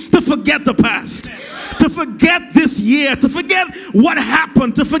tonight to forget the past. To forget this year, to forget what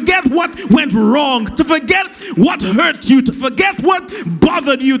happened, to forget what went wrong, to forget what hurt you, to forget what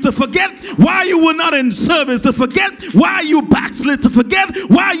bothered you, to forget why you were not in service, to forget why you backslid, to forget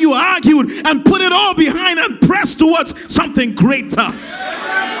why you argued, and put it all behind and press towards something greater.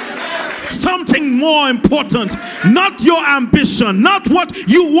 Something more important, not your ambition, not what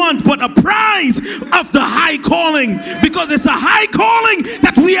you want, but a prize of the high calling, because it's a high calling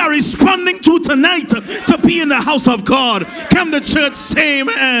that we are responding to tonight, to be in the house of God. Can the church say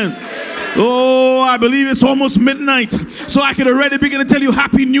amen? Oh, I believe it's almost midnight, so I could already begin to tell you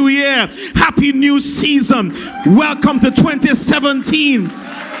Happy New Year, Happy New Season. Welcome to 2017.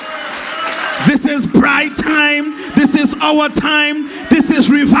 This is bright time. This is our time. This is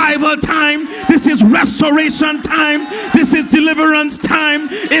revival time. This is restoration time. This is deliverance time.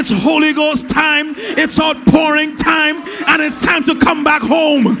 It's Holy Ghost time. It's outpouring time. And it's time to come back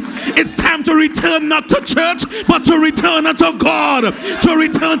home. It's time to return not to church, but to return unto God. To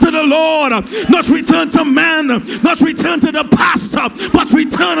return to the Lord. Not return to man. Not return to the pastor, but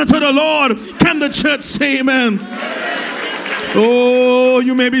return unto the Lord. Can the church say amen? Oh,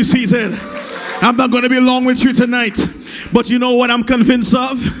 you may be seated. I'm not going to be long with you tonight, but you know what I'm convinced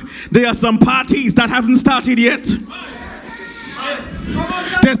of? There are some parties that haven't started yet.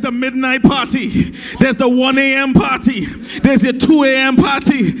 There's the midnight party. There's the 1 a.m. party. There's a 2 a.m.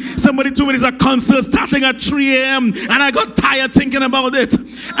 party. Somebody told me there's a concert starting at 3 a.m. and I got tired thinking about it.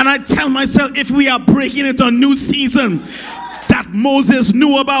 And I tell myself, if we are breaking into a new season, that Moses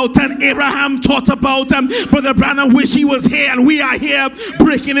knew about and Abraham taught about. Brother Branham wish he was here, and we are here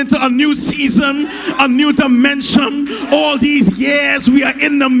breaking into a new season, a new dimension. All these years we are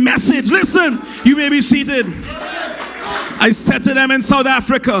in the message. Listen, you may be seated. I said to them in South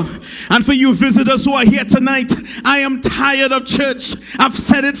Africa, and for you visitors who are here tonight, I am tired of church. I've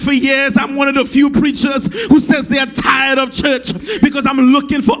said it for years. I'm one of the few preachers who says they are tired of church, because I'm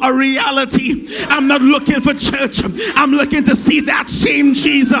looking for a reality. I'm not looking for church. I'm looking to see that same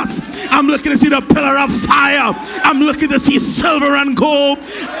Jesus. I'm looking to see the pillar of fire. I'm looking to see silver and gold.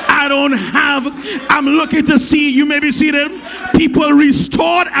 I'm looking to see, you may be seated, people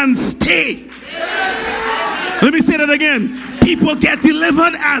restored and stay. Let me say that again. People get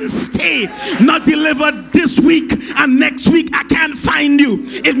delivered and stay. Not delivered this week and next week I can't find you.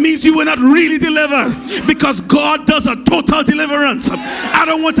 It means you were not really delivered, because God does a total deliverance. I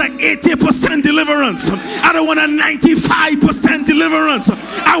don't want an 80% deliverance. I don't want a 95% deliverance.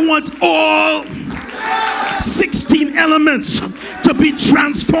 I want all 16 elements to be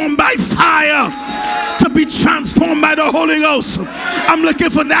transformed by fire, to be transformed by the Holy Ghost. I'm looking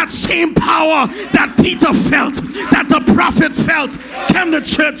for that same power that Peter felt, that the prophet felt. Can the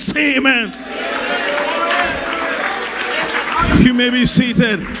church say amen? You may be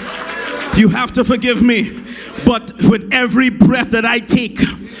seated. You have to forgive me, but with every breath that I take,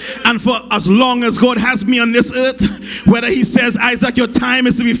 and for as long as God has me on this earth, whether he says, Isaac, your time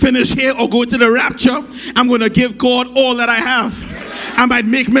is to be finished here or go to the rapture, I'm going to give God all that I have. I might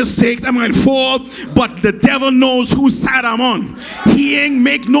make mistakes, I might fall, but the devil knows whose side I'm on. He ain't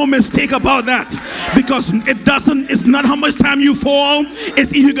make no mistake about that, because it's not how much time you fall,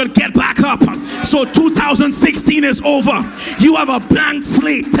 it's if you can get back up. So 2016 is over. You have a blank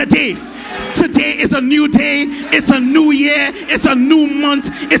slate today. Today is a new day, it's a new year, it's a new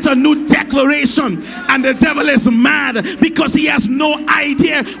month, it's a new declaration. And the devil is mad because he has no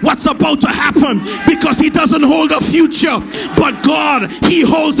idea what's about to happen, because he doesn't hold the future. But God, he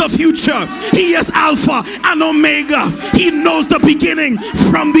holds the future. He is Alpha and Omega. He knows the beginning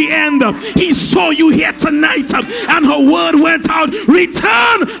from the end. He saw you here tonight, and her word went out,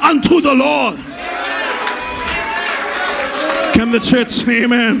 return unto the Lord. Can the church say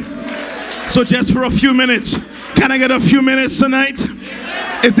amen? So just for a few minutes, can I get a few minutes tonight?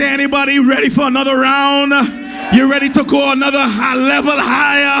 Is there anybody ready for another round? You ready to go another level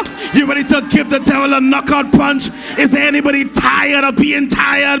higher? You ready to give the devil a knockout punch? Is there anybody tired of being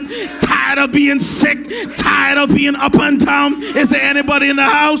tired? Tired of being sick? Tired of being up and down? Is there anybody in the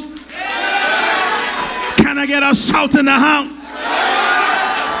house? Can I get a shout in the house?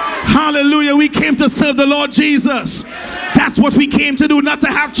 Hallelujah. We came to serve the Lord Jesus. That's what we came to do, not to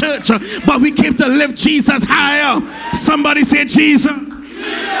have church, but we came to lift Jesus higher. Somebody say Jesus.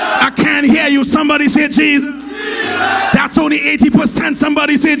 I can't hear you. Somebody say Jesus. That's only 80%.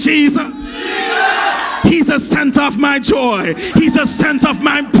 Somebody say Jesus. He's the center of my joy. He's the center of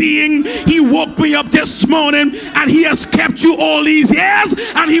my being. He woke me up this morning, and he has kept you all these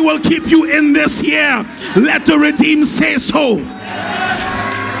years, and he will keep you in this year. Let the redeemed say so.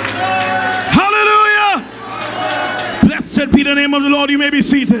 Hallelujah. Blessed be the name of the Lord. You may be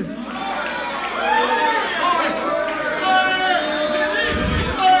seated.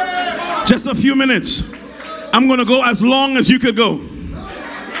 Just a few minutes. I'm going to go as long as you could go.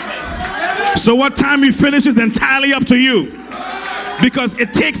 So what time we finish is entirely up to you, because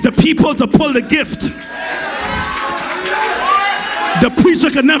it takes the people to pull the gift. The preacher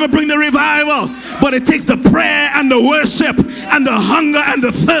can never bring the revival, but it takes the prayer and the worship and the hunger and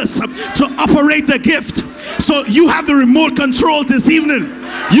the thirst to operate the gift. So you have the remote control this evening.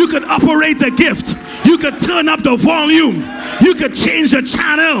 You could operate the gift. You could turn up the volume. You could change the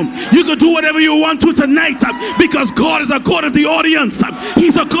channel. You could do whatever you want to tonight, because God is a God of the audience.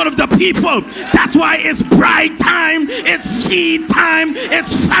 He's a God of the people. That's why it's bride time, it's seed time,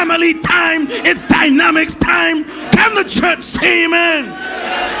 it's family time, it's dynamics time. Can the church say amen?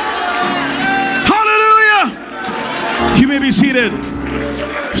 Hallelujah. You may be seated.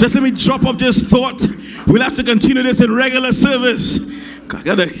 Just let me drop off this thought. We'll have to continue this in regular service. I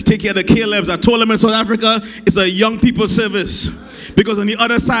gotta take care of the Calebs. I told them in South Africa it's a young people service, because on the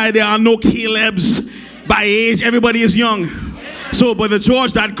other side there are no Calebs by age. Everybody is young. So Brother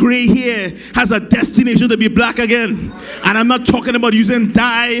George, that gray hair has a destination to be black again. And I'm not talking about using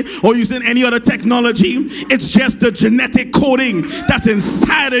dye or using any other technology. It's just the genetic coding that's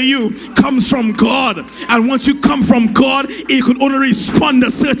inside of you comes from God. And once you come from God, it could only respond a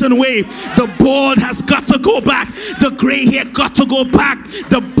certain way. The bald has got to go back. The gray hair got to go back.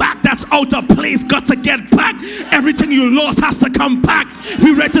 The back that's out of place got to get back. Everything you lost has to come back.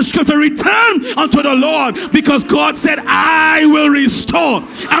 We read the scripture, return unto the Lord, because God said, I will will restore.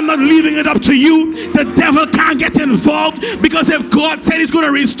 I'm not leaving it up to you. The devil can't get involved, because if God said he's going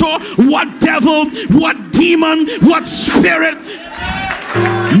to restore, what devil, what demon, what spirit,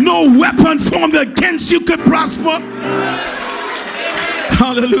 no weapon formed against you could prosper.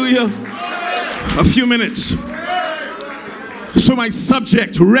 Hallelujah. A few minutes. So my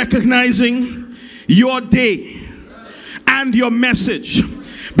subject, recognizing your day and your message,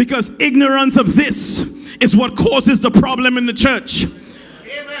 because ignorance of this is what causes the problem in the church.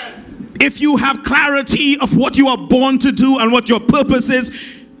 If you have clarity of what you are born to do and what your purpose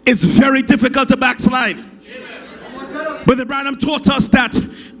is, it's very difficult to backslide. Brother Branham taught us that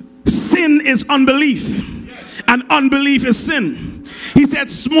sin is unbelief and unbelief is sin. He said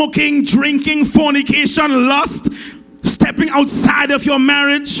smoking, drinking, fornication, lust, stepping outside of your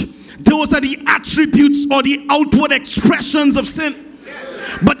marriage, those are the attributes or the outward expressions of sin.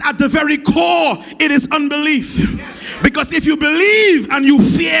 But at the very core, it is unbelief. Because if you believe and you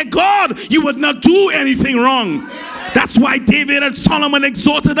fear God, you would not do anything wrong. That's why David and Solomon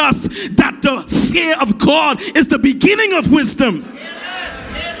exhorted us that the fear of God is the beginning of wisdom.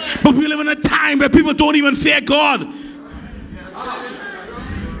 But we live in a time where people don't even fear God.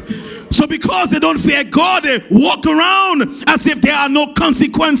 So because they don't fear God, they walk around as if there are no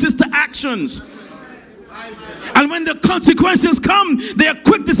consequences to actions. And when the consequences come, they are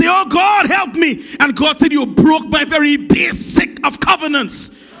quick to say, oh God, help me. And God said, you broke my very basic of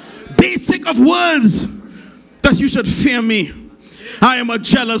covenants, basic of words, that you should fear me. I am a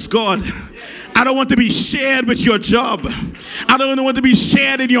jealous God. I don't want to be shared with your job. I don't want to be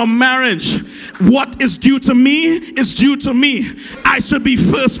shared in your marriage. What is due to me is due to me. I should be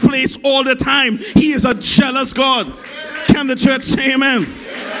first place all the time. He is a jealous God. Can the church say amen?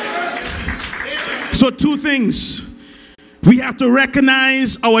 So two things. We have to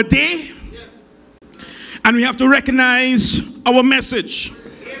recognize our day, and we have to recognize our message.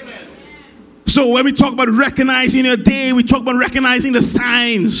 So when we talk about recognizing your day, we talk about recognizing the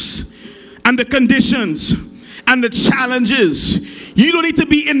signs and the conditions and the challenges. You don't need to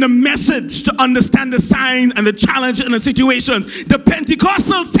be in the message to understand the signs and the challenges and the situations. The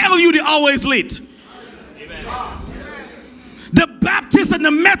Pentecostals tell you the hour is late. The Baptists and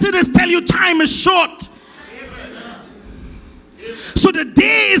the Methodists tell you time is short. So the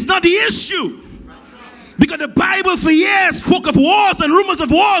day is not the issue. Because the Bible for years spoke of wars and rumors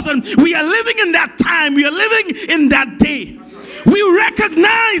of wars, and we are living in that time. We are living in that day. We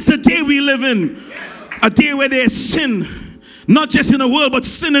recognize the day we live in. A day where there is sin. Not just in the world, but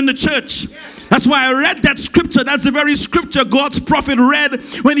sin in the church. That's why I read that scripture. That's the very scripture God's prophet read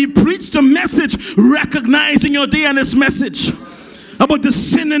when he preached a message, recognizing your day and its message. About the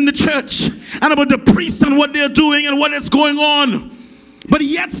sin in the church. And about the priests and what they're doing and what is going on. But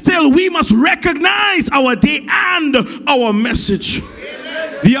yet still, we must recognize our day and our message.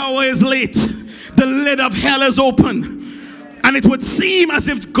 The hour is late. The lid of hell is open. And it would seem as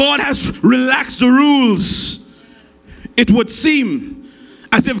if God has relaxed the rules. It would seem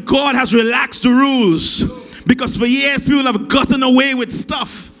as if God has relaxed the rules. Because for years, people have gotten away with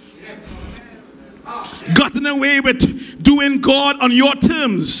stuff. Gotten away with doing God on your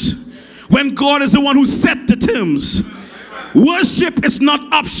terms. When God is the one who set the terms. Worship is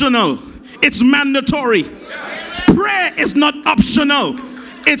not optional. It's mandatory. Prayer is not optional.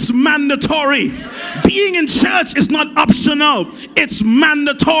 It's mandatory. Being in church is not optional. It's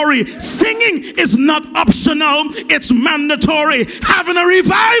mandatory. Singing is not optional. It's mandatory. Having a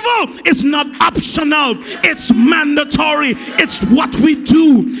revival is not optional. It's mandatory. It's what we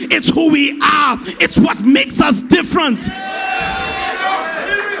do. It's who we are. It's what makes us different.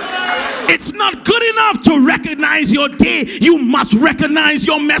 It's not good enough to recognize your day. You must recognize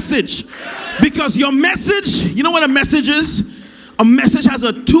your message. Because your message, you know what a message is? A message has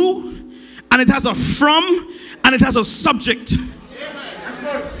a to, and it has a from, and it has a subject.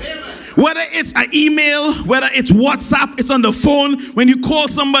 Whether it's an email, whether it's WhatsApp, it's on the phone. When you call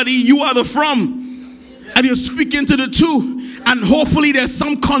somebody, you are the from. And you're speaking to the to. And hopefully there's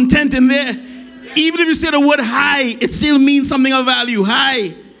some content in there. Even if you say the word hi, it still means something of value.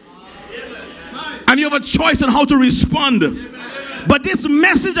 Hi. And you have a choice on how to respond. But this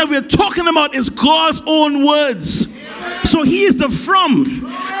message that we're talking about is God's own words. So he is the from,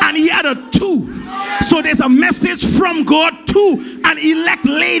 and he had a to. So there's a message from God to an elect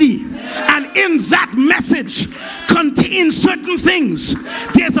lady. And in that message contains certain things.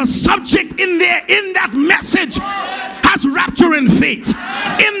 There's a subject in there. In that message has rapture and faith.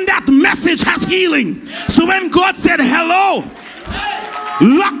 In that message has healing. So when God said hello,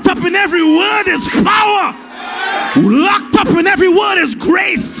 locked up in every word is power. Locked up in every word is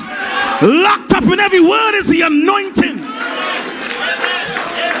grace. Locked up in every word is the anointing.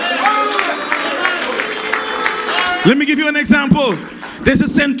 Let me give you an example. There's a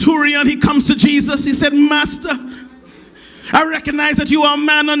centurion. He comes to Jesus. He said, Master, I recognize that you are a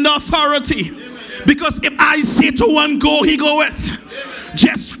man under authority. Because if I say to one, go, he goeth.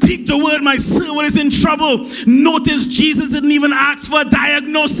 Just speak the word, my servant is in trouble. Notice Jesus didn't even ask for a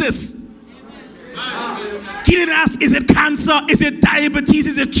diagnosis. He didn't ask, is it cancer? Is it diabetes?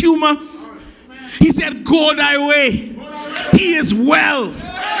 Is it tumor? He said, go thy way. He is well.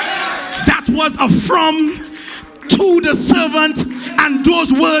 That was a from to the servant, and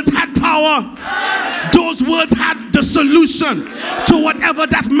those words had power. Those words had the solution to whatever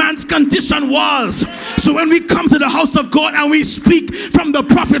that man's condition was. So when we come to the house of God and we speak from the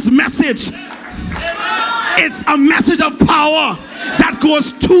prophet's message, it's a message of power that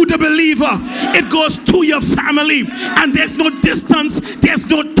goes to the believer. It goes to your family, and there's no distance, there's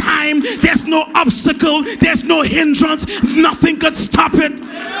no time, there's no obstacle, there's no hindrance. Nothing could stop it.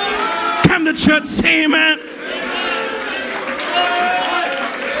 Can the church say amen?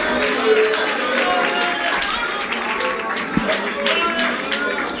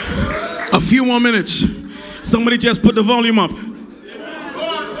 A few more minutes. Somebody just put the volume up.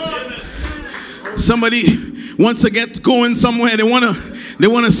 Somebody wants to get going somewhere. They want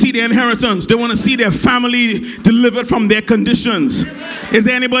to see their inheritance. They want to see their family delivered from their conditions. Is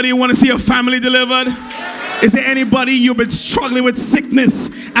there anybody who want to see a family delivered? Is there anybody you've been struggling with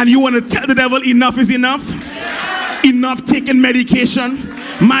sickness and you want to tell the devil enough is enough? Enough taking medication.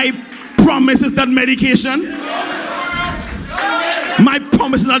 My promise is not medication. My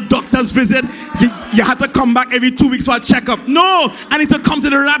promise is not doctor's visit. You have to come back every 2 weeks for a checkup. No, I need to come to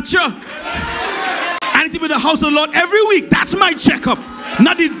the rapture. I need to be in the house of the Lord every week. That's my checkup,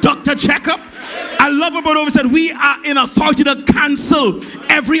 not the doctor checkup. I love what Ovid said. We are in authority to cancel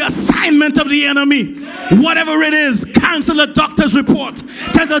every assignment of the enemy. Whatever it is, cancel the doctor's report.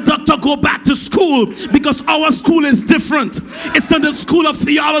 Tell the doctor go back to school, because our school is different. It's not the school of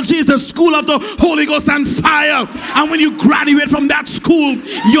theology, it's the school of the Holy Ghost and fire. And when you graduate from that school,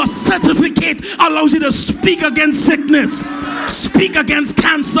 your certificate allows you to speak against sickness, speak against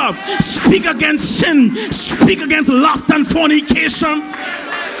cancer, speak against sin, speak against lust and fornication.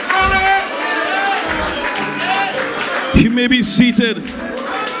 You may be seated.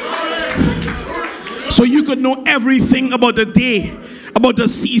 So you could know everything about the day, about the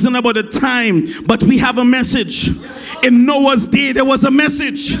season, about the time. But we have a message. In Noah's day, there was a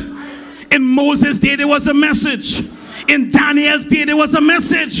message. In Moses' day, there was a message. In Daniel's day, there was a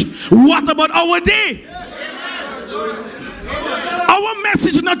message. What about our day? Our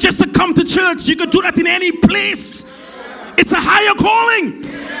message is not just to come to church. You could do that in any place. It's a higher calling.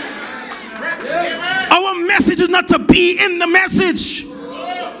 Our message is not to be in the message.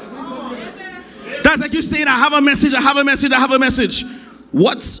 That's like you saying, I have a message, I have a message, I have a message.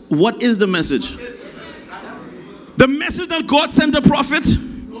 What is the message? The message that God sent the prophet,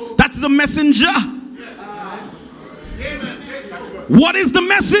 that's the messenger. What is the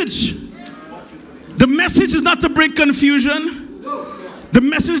message? The message is not to bring confusion. The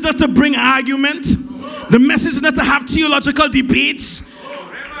message is not to bring argument. The message is not to have theological debates.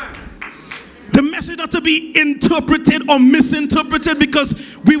 The message not to be interpreted or misinterpreted,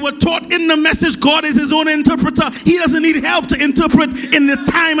 because we were taught in the message God is his own interpreter. He doesn't need help to interpret in the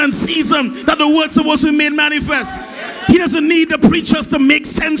time and season that the word's supposed to be made manifest. He doesn't need the preachers to make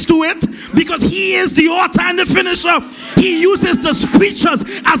sense to it, because he is the author and the finisher. He uses the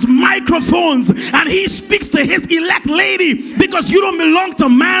preachers as microphones, and he speaks to his elect lady, because you don't belong to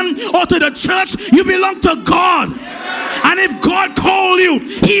man or to the church, you belong to God. And if God called you,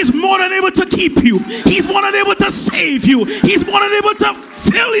 he's more than able to keep you. He's more than able to save you. He's more than able to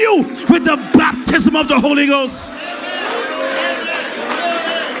fill you with the baptism of the Holy Ghost.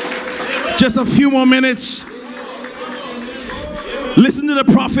 Just a few more minutes. Listen to the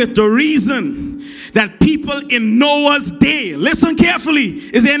prophet. The reason that people in Noah's day, listen carefully.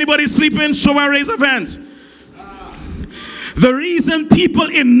 Is there anybody sleeping? Show my raise of hands. The reason people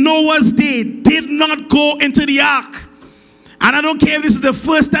in Noah's day did not go into the ark, and I don't care if this is the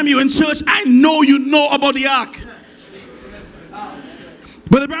first time you're in church, I know you know about the ark.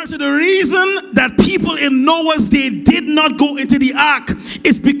 But the Bible said the reason that people in Noah's day did not go into the ark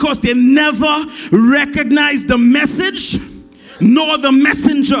is because they never recognized the message nor the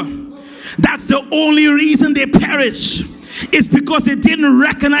messenger. That's the only reason they perish. It's because they didn't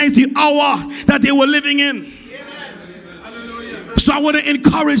recognize the hour that they were living in. So I want to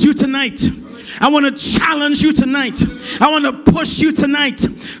encourage you tonight. I want to challenge you tonight. I want to push you tonight.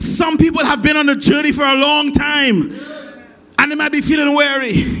 Some people have been on a journey for a long time, and they might be feeling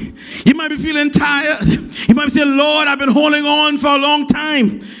weary. You might be feeling tired. You might be saying, Lord, I've been holding on for a long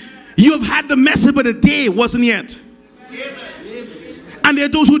time. You have had the message, but the day wasn't yet. And there are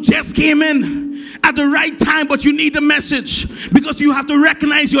those who just came in at the right time, but you need the message, because you have to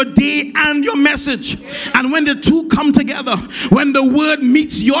recognize your day and your message. And when the two come together, when the word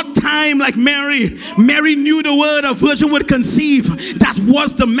meets your time, like Mary knew the word, a virgin would conceive. That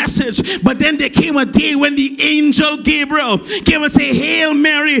was the message. But then there came a day when the angel Gabriel came and said, "Hail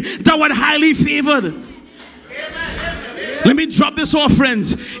Mary, thou art highly favored." Let me drop this off,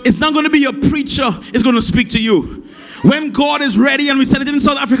 friends. It's not going to be your preacher, it's going to speak to you. When God is ready, and we said it in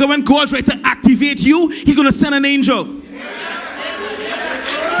South Africa, when God's ready to activate you, he's going to send an angel.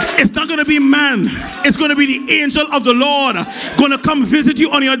 It's not going to be man. It's going to be the angel of the Lord going to come visit you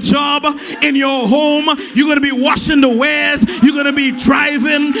on your job, in your home. You're going to be washing the wares. You're going to be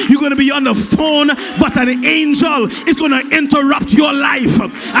driving. You're going to be on the phone. But an angel is going to interrupt your life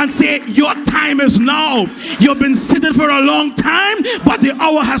and say, your time is now. You've been sitting for a long time, but the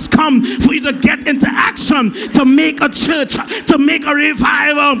hour has come for you to get into action, to make a church, to make a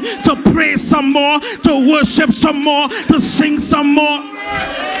revival, to pray some more, to worship some more, to sing some more.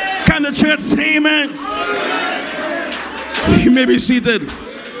 Can the church say amen? You may be seated.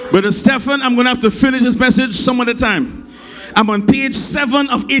 Brother Stephen, I'm going to have to finish this message some other time. I'm on page 7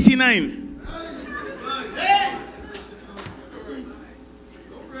 of 89.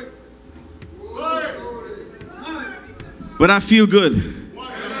 But I feel good,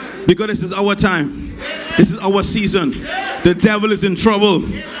 because this is our time. This is our season. The devil is in trouble.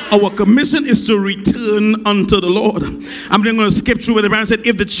 Our commission is to return unto the Lord. I'm then going to skip through where the Bible said,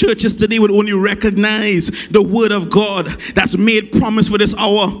 if the churches today would only recognize the word of God that's made promise for this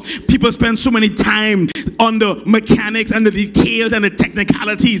hour. People spend so many time on the mechanics and the details and the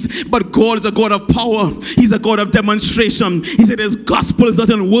technicalities, but God is a God of power. He's a God of demonstration. He said his gospel is not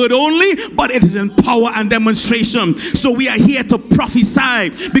in word only, but it is in power and demonstration. So we are here to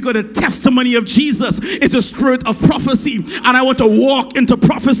prophesy, because the testimony of Jesus is the spirit of prophecy, and I want to walk into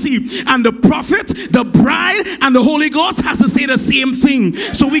prophecy. And the prophet, the bride, and the Holy Ghost has to say the same thing.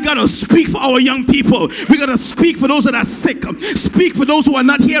 So we got to speak for our young people. We got to speak for those that are sick. Speak for those who are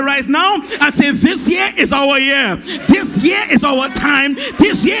not here right now, and say, this year is our year. This year is our time.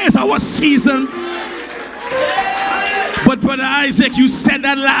 This year is our season. But Brother Isaac, you said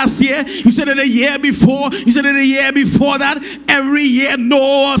that last year. You said it a year before. You said it a year before that. Every year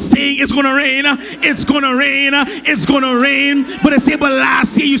Noah was saying it's going to rain. It's going to rain. It's going to rain. But they say, but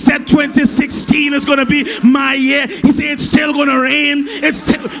last year you said 2016 is going to be my year. He said it's still going to rain.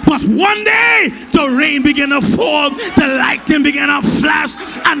 But one day the rain began to fall. The lightning began to flash.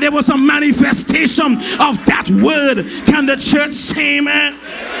 And there was a manifestation of that word. Can the church say amen?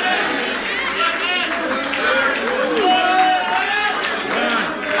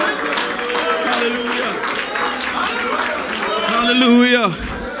 Hallelujah.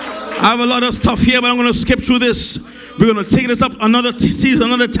 I have a lot of stuff here, but I'm going to skip through this. We're going to take this up another season,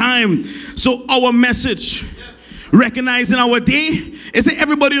 another time. So our message, recognizing our day. Is it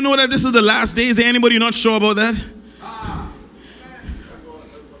everybody know that this is the last day? Is there anybody not sure about that?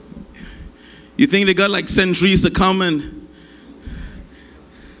 You think they got like centuries to come, and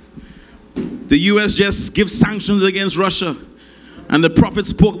the US just gives sanctions against Russia? And the prophet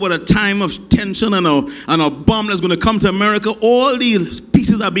spoke about a time of tension and a bomb that's going to come to America. All these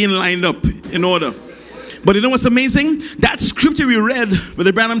pieces are being lined up in order. But you know what's amazing? That scripture we read,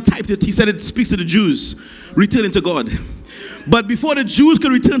 Brother Branham typed it. He said it speaks to the Jews returning to God. But before the Jews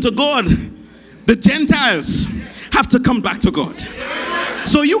could return to God, the Gentiles have to come back to God.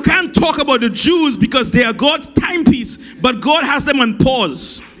 So you can't talk about the Jews because they are God's timepiece, but God has them on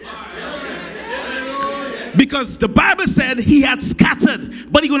pause. Because the Bible said he had scattered,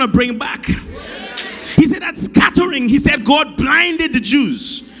 but he's going to bring back. He said that scattering, he said God blinded the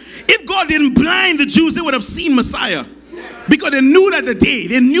Jews. If God didn't blind the Jews, they would have seen Messiah. Because they knew that the day,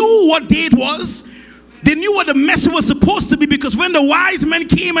 they knew what day it was. They knew what the message was supposed to be, because when the wise men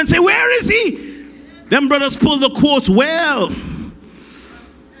came and said, where is he? Them brothers pulled the quotes, well,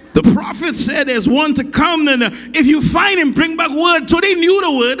 the prophet said there's one to come, and if you find him, bring back word. So they knew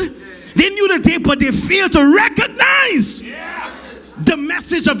the word. They knew the day, but they failed to recognize the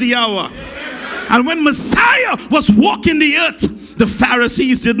message of the hour. And when Messiah was walking the earth, the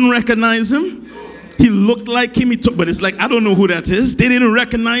Pharisees didn't recognize him. He looked like him, but it's like, I don't know who that is. They didn't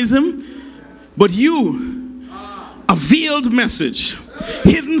recognize him. But you, a veiled message,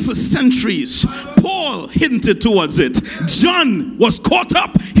 hidden for centuries. Paul hinted towards it. John was caught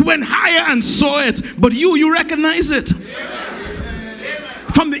up. He went higher and saw it. But you recognize it.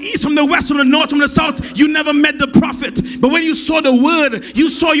 From the east, from the west, from the north, from the south, you never met the prophet. But when you saw the word, you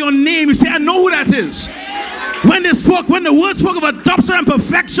saw your name. You say, I know who that is. When the word spoke of adoption and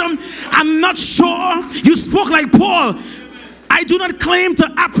perfection, I'm not sure you spoke like Paul. I do not claim to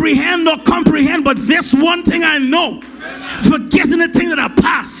apprehend or comprehend, but this one thing I know, forgetting the things that are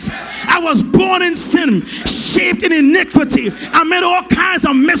past. I was born in sin, shaped in iniquity. I made all kinds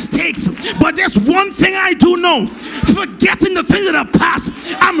of mistakes, but there's one thing I do know, forgetting the things that are past,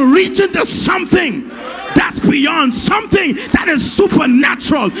 I'm reaching to something that's beyond, something that is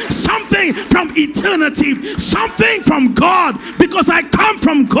supernatural, something from eternity, something from God, because I come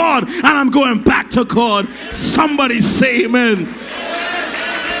from God and I'm going back to God. Somebody say amen.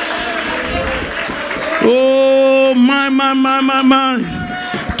 Oh my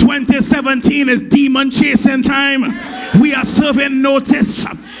 2017 is demon chasing time. We are serving notice.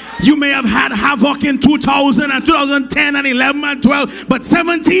 You may have had havoc in 2000 and 2010 and 11 and 12, but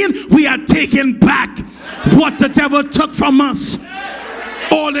 17 we are taking back what the devil took from us.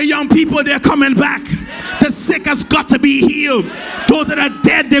 All the young people, they're coming back. The sick has got to be healed. Those that are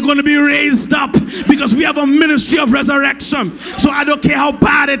dead, they're going to be raised up, because we have a ministry of resurrection. So I don't care how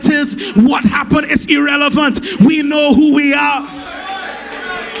bad it is, what happened is irrelevant. We know who we are.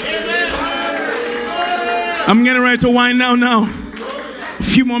 I'm getting ready to wind down now. A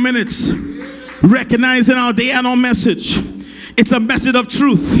few more minutes. Recognizing our day and our message. It's a message of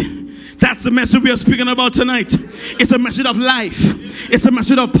truth. That's the message we are speaking about tonight. It's a message of life. It's a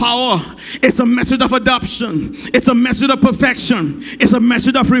message of power. It's a message of adoption. It's a message of perfection. It's a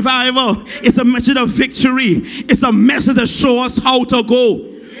message of revival. It's a message of victory. It's a message that shows us how to go.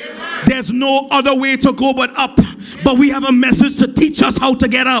 There's no other way to go but up. But we have a message to teach us how to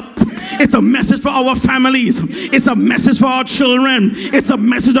get up. It's a message for our families. It's a message for our children. It's a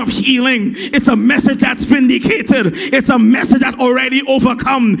message of healing. It's a message that's vindicated. It's a message that already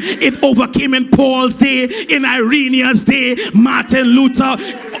overcome. It overcame in Paul's day, in Irenaeus' day, Martin Luther.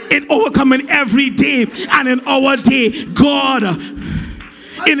 It overcome in every day. And in our day, God,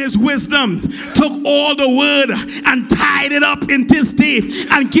 in his wisdom, took all the word and tied it up in this day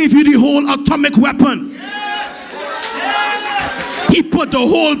and gave you the whole atomic weapon. He put the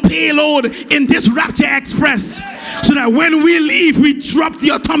whole payload in this Rapture Express, so that when we leave, we drop the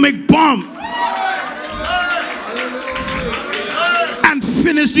atomic bomb and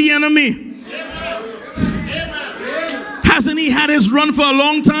finish the enemy. Hasn't he had his run for a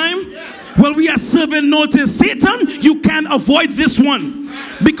long time? Well, we are serving notice. Satan, you can't avoid this one,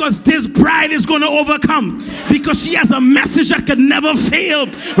 because this bride is going to overcome, because she has a message that could never fail.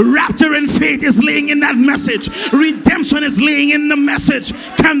 Rapture and faith is laying in that message. Redemption is laying in the message.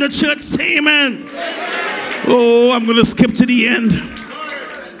 Can the church say amen? Oh, I'm going to skip to the end.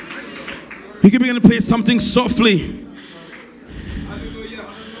 You can begin to play something softly.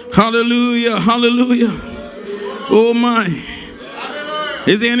 Hallelujah, hallelujah. Oh my.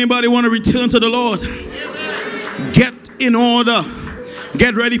 Is there anybody want to return to the Lord? Get in order.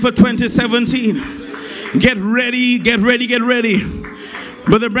 Get ready for 2017. Get ready, get ready, get ready.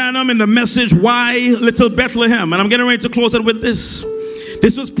 Brother Branham in the message, Why Little Bethlehem? And I'm getting ready to close it with this.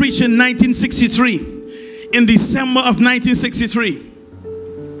 This was preached in 1963. In December of 1963.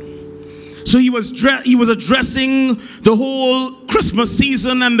 So he was addressing the whole Christmas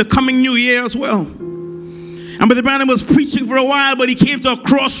season and the coming New Year as well. And Brother Branham was preaching for a while, but he came to a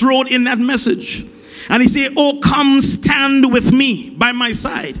crossroad in that message. And he said, oh, come stand with me by my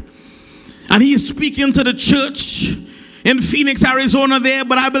side. And he is speaking to the church in Phoenix, Arizona there.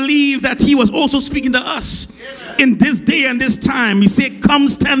 But I believe that he was also speaking to us in this day and this time. He said, come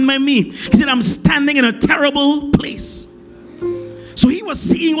stand by me. He said, I'm standing in a terrible place. So he was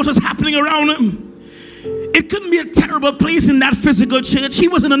seeing what was happening around him. It couldn't be a terrible place in that physical church. He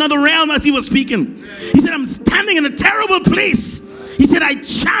was in another realm as he was speaking. He said, I'm standing in a terrible place. He said, I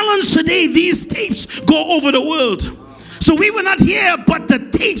challenge today these tapes go over the world. So we were not here, but the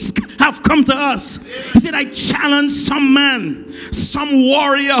tapes have come to us. He said, I challenge some man, some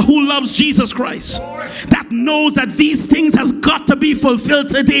warrior who loves Jesus Christ, that knows that these things has got to be fulfilled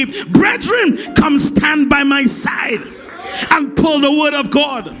today. Brethren, come stand by my side and pull the word of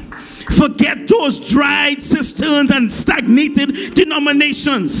God. Forget those dried cisterns and stagnated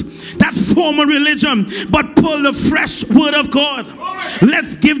denominations, that former religion, but pull the fresh word of God.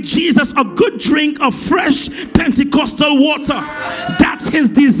 Let's give Jesus a good drink of fresh Pentecostal water. That's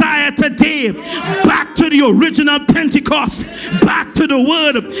his desire today. Back to the original Pentecost. Back to the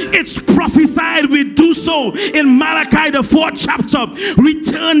word. It's prophesied we do so in Malachi the 4th chapter.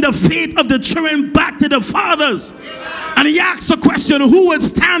 Return the faith of the children back to the fathers. And he asked the question, who would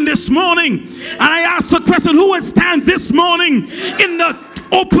stand this morning? And I asked the question, who would stand this morning in the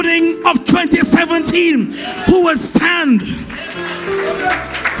opening of 2017? Who would stand?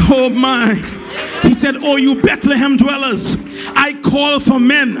 Oh my. He said, oh, you Bethlehem dwellers, I call for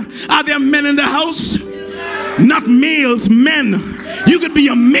men. Are there men in the house? Not males, men. You could be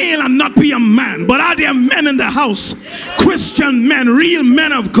a male and not be a man, but are there men in the house? Christian men, real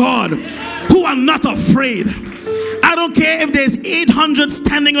men of God, who are not afraid. I don't care if there's 800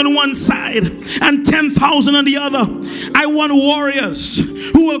 standing on one side and 10,000 on the other. I want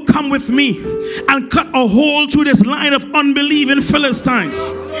warriors who will come with me and cut a hole through this line of unbelieving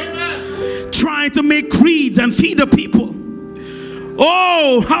Philistines, trying to make creeds and feed the people.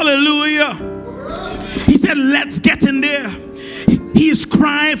 Oh, hallelujah. He said, let's get in there. He is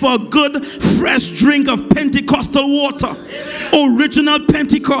crying for a good, fresh drink of Pentecostal water. Original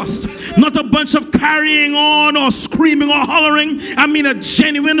Pentecost. Not a bunch of carrying on or screaming or hollering. I mean a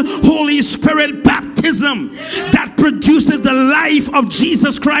genuine Holy Spirit baptism that produces the life of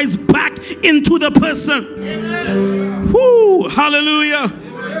Jesus Christ back into the person. Woo, hallelujah.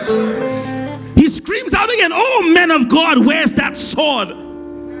 He screams out again, oh, men of God, where's that sword?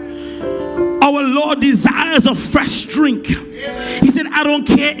 Our Lord desires a fresh drink. He said, I don't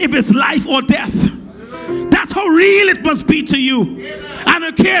care if it's life or death. That's how real it must be to you. I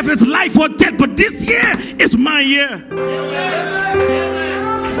don't care if it's life or death, but this year is my year.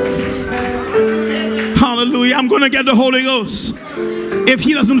 Hallelujah. I'm going to get the Holy Ghost. If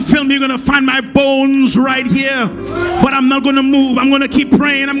he doesn't fill me, you're going to find my bones right here. But I'm not going to move. I'm going to keep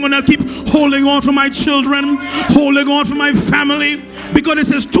praying. I'm going to keep holding on for my children, holding on for my family, because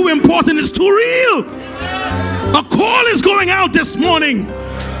this is too important. It's too real. A call is going out this morning.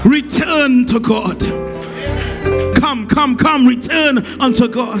 Return to God. Come, come, come. Return unto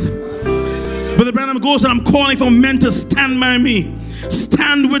God. Brother Branham goes, and I'm calling for men to stand by me.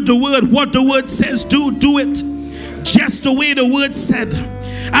 Stand with the word. What the word says, do it. Just the way the word said.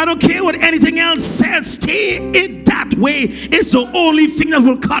 I don't care what anything else says. Stay it that way. It's the only thing that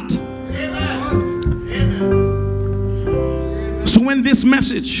will cut. So when this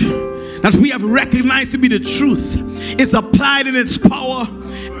message that we have recognized to be the truth is applied in its power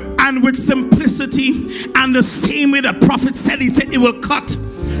and with simplicity, and the same way the prophet said, he said it will cut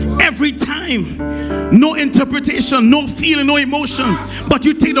every time. No interpretation, no feeling, no emotion, but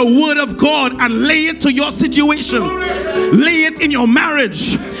you take the word of God and lay it to your situation. Lay it in your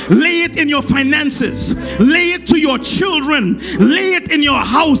marriage, lay it in your finances, lay it to your children, lay it in your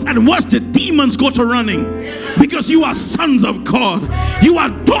house, and watch the demons go to running. Because you are sons of God, you are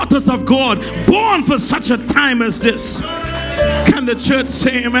daughters of God, born for such a time as this. Can the church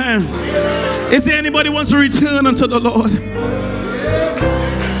say amen? Is there anybody who wants to return unto the Lord?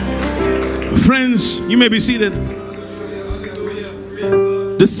 Friends, you may be seated.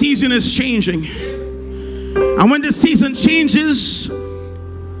 The season is changing. And when the season changes,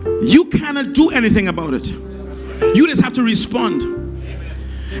 you cannot do anything about it. You just have to respond.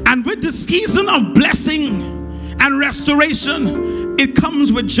 And with the season of blessing and restoration, it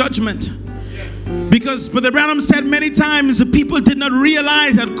comes with judgment. Because Brother Branham said many times, the people did not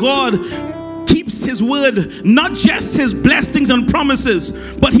realize that God keeps his word, not just his blessings and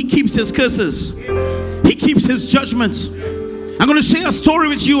promises, but he keeps his curses. He keeps his judgments. I'm going to share a story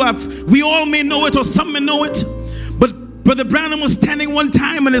with you. We all may know it, or some may know it, but Brother Branham was standing one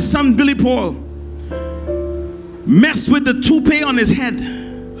time and his son Billy Paul messed with the toupee on his head.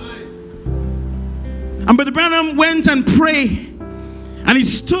 And Brother Branham went and prayed, and he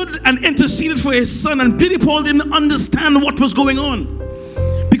stood and interceded for his son, and Billy Paul didn't understand what was going on,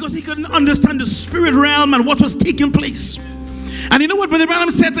 because he couldn't understand the spirit realm and what was taking place. And you know what Brother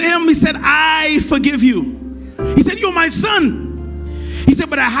Branham said to him? He said, I forgive you. He said, you're my son. He said,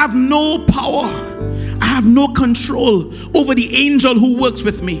 but I have no power, I have no control over the angel who works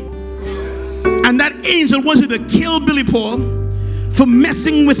with me. And that angel wanted to kill Billy Paul for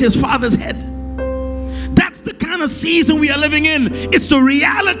messing with his father's head. That's the kind of season we are living in. It's the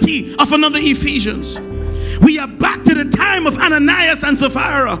reality of another Ephesians. We are back to the time of Ananias and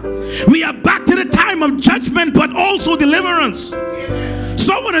Sapphira. We are back to the time of judgment, but also deliverance.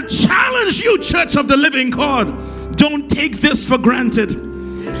 So I want to challenge you, Church of the Living God. Don't take this for granted.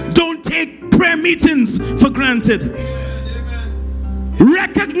 Don't take prayer meetings for granted.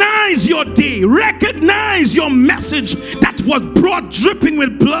 Recognize your day. Recognize your message that was brought dripping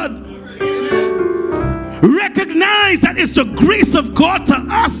with blood. Recognize that it's the grace of God to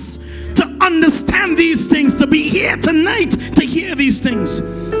us to understand these things, to be here tonight to hear these things,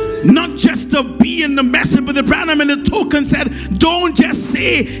 not just to be in the message. But the Branham in the token said, don't just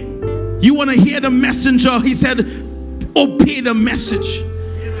say you want to hear the messenger. He said, obey the message.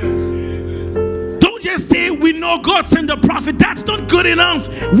 Don't just say we know God sent the prophet. That's not good enough.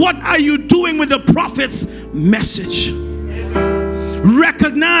 What are you doing with the prophet's message?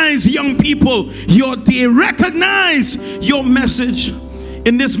 Recognize, young people, your day. Recognize your message.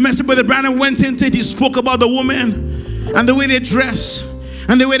 In this message, Brother Branham went into it. He spoke about the women and the way they dress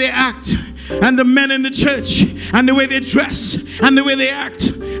and the way they act, and the men in the church and the way they dress and the way they act.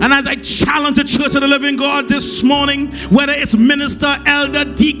 And as I challenge the church of the living God this morning, whether it's minister, elder,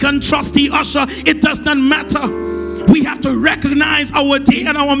 deacon, trustee, usher, it does not matter. We have to recognize our day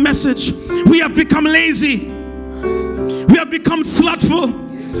and our message. We have become lazy. We have become slothful.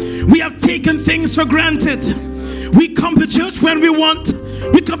 We have taken things for granted. We come to church when we want.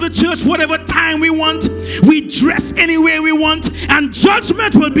 We come to church whatever time we want. We dress any way we want. And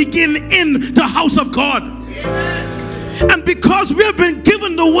judgment will begin in the house of God. And because we have been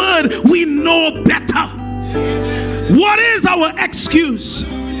given the word, we know better. What is our excuse?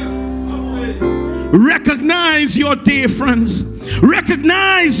 Recognize your day, friends.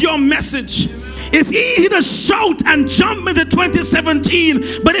 Recognize your message. It's easy to shout and jump into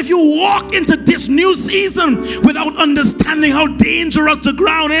 2017, but if you walk into this new season without understanding how dangerous the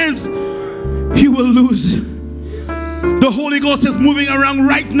ground is, you will lose. The Holy Ghost is moving around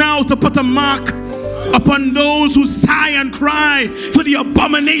right now to put a mark upon those who sigh and cry for the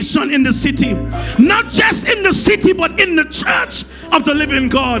abomination in the city. Not just in the city, but in the church of the living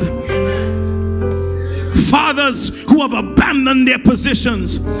God. Fathers who have abandoned their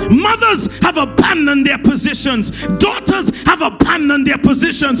positions. Mothers have abandoned their positions. Daughters have abandoned their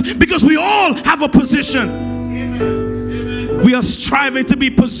positions, because we all have a position. We are striving to be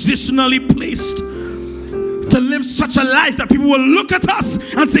positionally placed, to live such a life that people will look at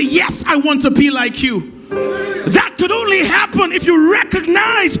us and say, yes, I want to be like you. That could only happen if you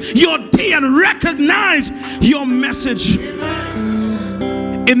recognize your day and recognize your message.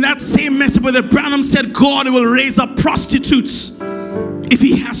 In that same message, Brother Branham said God will raise up prostitutes if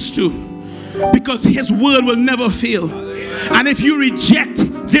he has to, because his word will never fail. And if you reject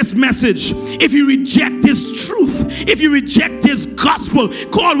this message, if you reject this truth, if you reject this gospel,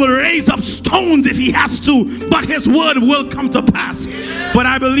 God will raise up stones if he has to, but his word will come to pass. But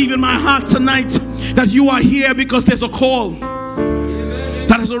I believe in my heart tonight that you are here because there's a call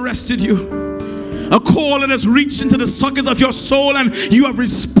that has arrested you. A call that has reached into the sockets of your soul, and you have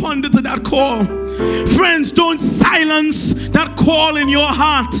responded to that call. Friends, don't silence that call in your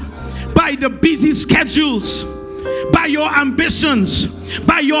heart by the busy schedules, by your ambitions,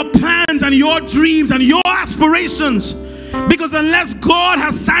 by your plans and your dreams and your aspirations. Because unless God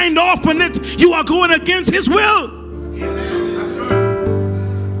has signed off on it, you are going against his will.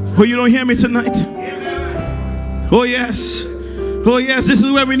 Oh, you don't hear me tonight? Oh yes. Oh yes, this is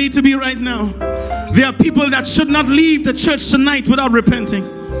where we need to be right now. There are people that should not leave the church tonight without repenting.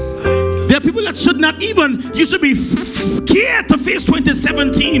 There are people that should not even, you should be scared to face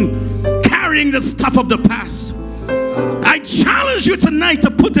 2017 carrying the stuff of the past. I challenge you tonight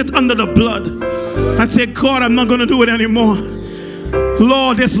to put it under the blood and say, God, I'm not going to do it anymore.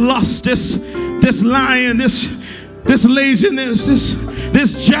 Lord, this lust, this lying, this laziness,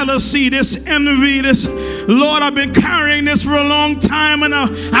 this jealousy, this envy, this, Lord, I've been carrying this for a long time, and I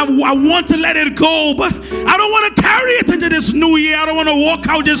want to let it go, but I don't want to carry it into this new year. I don't want to walk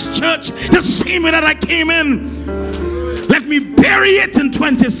out this church the same way that I came in. Let me bury it in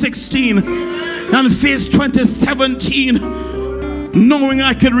 2016 and face 2017 knowing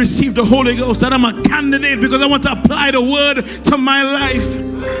I could receive the Holy Ghost, that I'm a candidate because I want to apply the word to my life.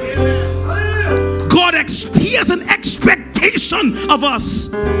 God he has an expectation of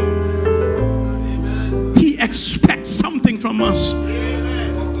us. He expects something from us.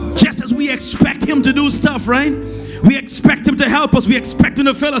 Just as we expect him to do stuff, right? We expect him to help us. We expect him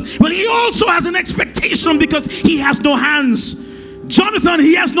to fill us. But he also has an expectation because he has no hands. Jonathan,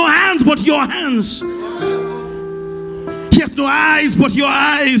 he has no hands but your hands. He has no eyes but your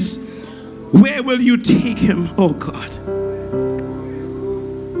eyes. Where will you take him, oh God?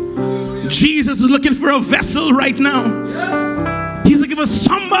 Jesus is looking for a vessel right now. He's looking for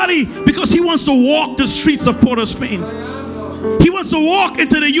somebody because he wants to walk the streets of Port of Spain. He wants to walk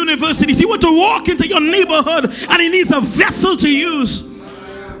into the universities. He wants to walk into your neighborhood, and he needs a vessel to use.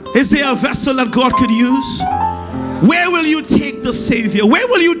 Is there a vessel that God could use? Where will you take the Savior? Where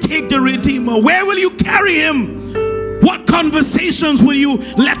will you take the Redeemer? Where will you carry him? What conversations will you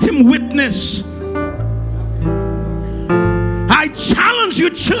let him witness? I challenge you,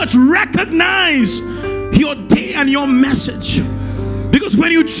 church, recognize your day and your message. Because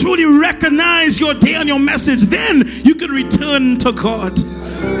when you truly recognize your day and your message, then you can return to God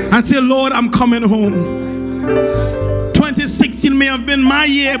and say, Lord, I'm coming home. 2016 may have been my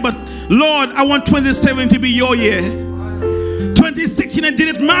year, but Lord, I want 2017 to be your year. 2016 I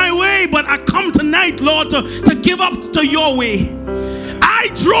did it my way, but I come tonight, Lord, to give up to your way. I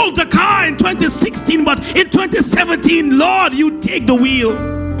drove the car in 2016, but in 2017, Lord, you take the wheel.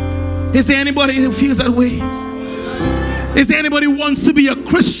 Is there anybody who feels that way? Is there anybody who wants to be a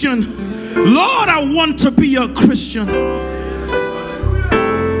Christian? Lord, I want to be a Christian.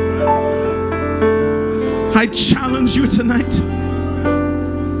 I challenge you tonight.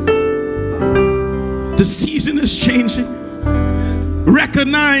 The season is changing.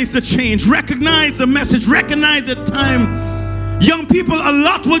 Recognize the change. Recognize the message. Recognize the time. Young people, a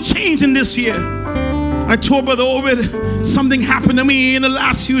lot will change in this year. I told Brother Ovid, something happened to me in the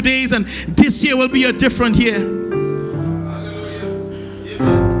last few days, and this year will be a different year.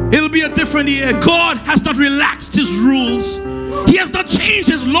 It'll be a different year. God has not relaxed his rules. He has not changed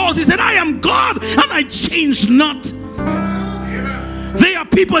his laws. He said, I am God and I change not. There are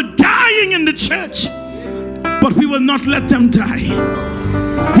people dying in the church, but we will not let them die.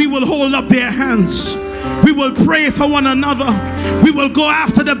 We will hold up their hands. We will pray for one another. We will go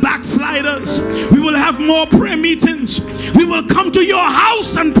after the backsliders. We will have more prayer meetings. We will come to your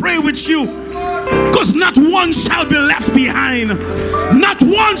house and pray with you, because not one shall be left behind. Not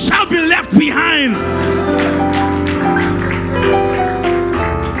one shall be left behind.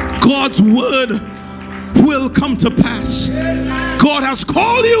 God's word will come to pass. God has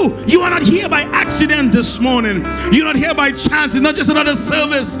called you. You are not here by accident this morning. You're not here by chance. It's not just another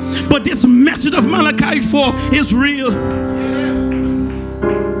service, but this message of Malachi 4 is real.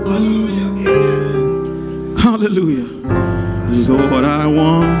 Hallelujah. Lord, I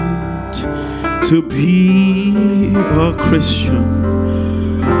want to be a Christian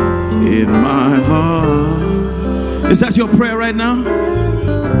in my heart. Is that your prayer right now?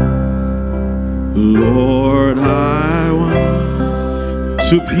 Lord, I want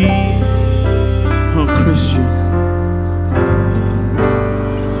to be a Christian.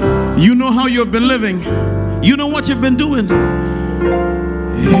 You know how you've been living. You know what you've been doing.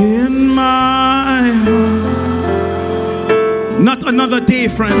 In my heart. Not another day,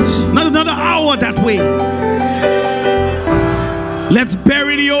 friends. Not another hour that way. Let's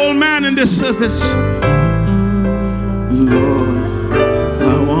bury the old man in this service. Lord,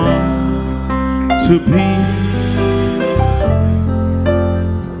 I want to be.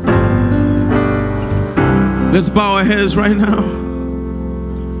 Let's bow our heads right now.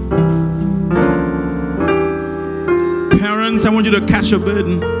 Parents, I want you to catch a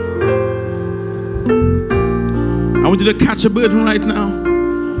burden. I want you to catch a burden right now.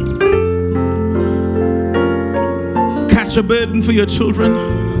 Catch a burden for your children.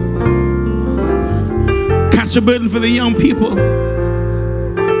 Catch a burden for the young people.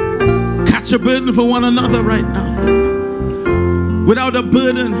 Catch a burden for one another right now. Without a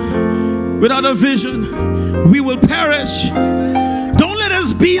burden, without a vision, we will perish. Don't let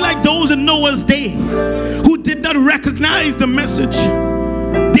us be like those in Noah's day who did not recognize the message.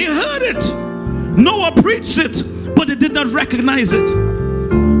 They heard it. Noah preached it, but they did not recognize it.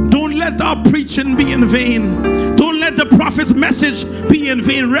 Don't let our preaching be in vain. Don't let the prophet's message be in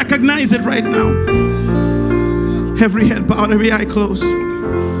vain. Recognize it right now. Every head bowed, every eye closed.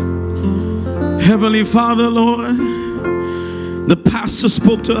 Heavenly Father, Lord, the pastor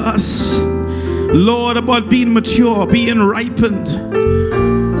spoke to us, Lord, about being mature, being ripened.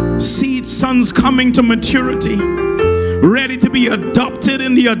 Seed sons coming to maturity, ready to be adopted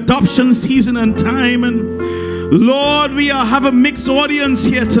in the adoption season and time. And Lord, we have a mixed audience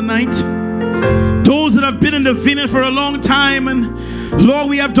here tonight. Those that have been in the vineyard for a long time, and Lord,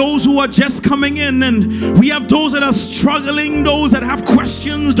 we have those who are just coming in, and we have those that are struggling, those that have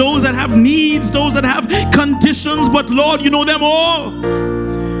questions, those that have needs, those that have conditions, but Lord, you know them all.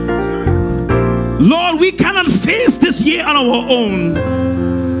 Lord, we cannot face this year on our own.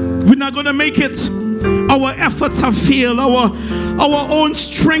 We're not going to make it. Our efforts have failed. Our own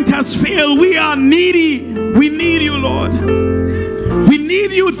strength has failed. We are needy. We need you, Lord. We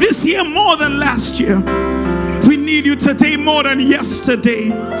need you this year more than last year. We need you today more than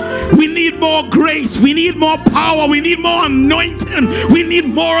yesterday. We need more grace. We need more power. We need more anointing. We need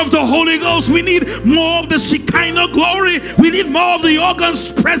more of the Holy Ghost. We need more of the Shekinah glory. We need more of the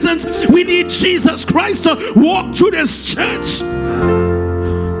organ's presence. We need Jesus Christ to walk through this church.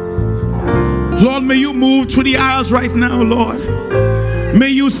 Lord, may you move through the aisles right now, Lord. May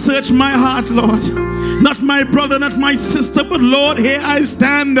you search my heart, Lord. Not my brother, not my sister, but Lord, here I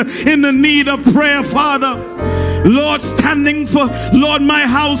stand in the need of prayer, Father. Lord, standing for, Lord, my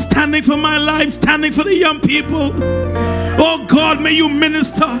house, standing for my life, standing for the young people. Oh God, may you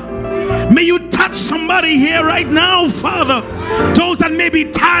minister. May you touch touch somebody here right now, Father. Those that may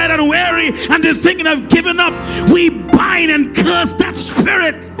be tired and weary and they're thinking of giving up, we bind and curse that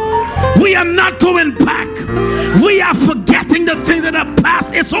spirit. We are not going back. We are forgetting the things that are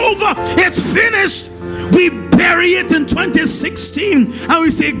past. It's over. It's finished. We bury it in 2016 and we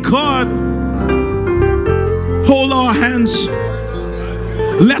say, God, hold our hands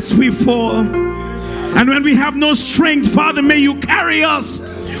lest we fall. And when we have no strength, Father, may you carry us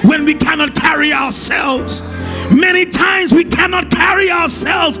when we cannot carry ourselves. Many times we cannot carry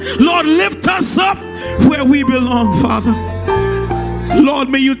ourselves. Lord, lift us up where we belong, Father. Lord,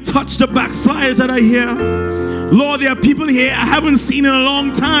 may you touch the backsliders that are here. Lord, there are people here I haven't seen in a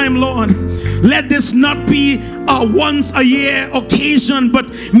long time, Lord. Let this not be a once a year occasion,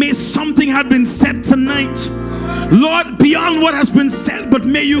 but may something have been said tonight, Lord, beyond what has been said, but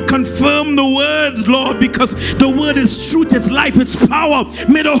may you confirm the word, Lord, because the word is truth, it's life, it's power.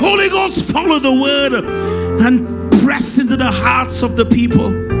 May the Holy Ghost follow the word and press into the hearts of the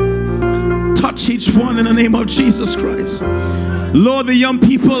people. Touch each one in the name of Jesus Christ. Lord, the young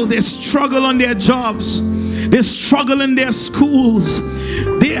people, they struggle on their jobs. They struggle in their schools.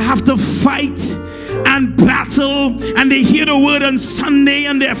 They have to fight and battle, and they hear the word on Sunday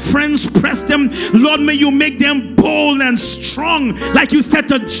and their friends press them. Lord, may you make them bold and strong, like you said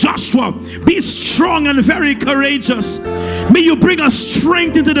to Joshua. Be strong and very courageous. May you bring a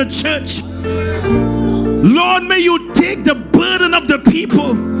strength into the church. Lord, may you take the burden of the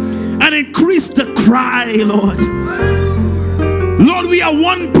people and increase the cry, Lord. Lord, we are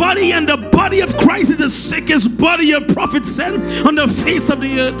one body, and the body of Christ is the sickest body, your prophet said, on the face of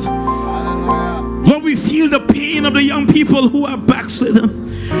the earth. Lord, we feel the pain of the young people who are backslidden.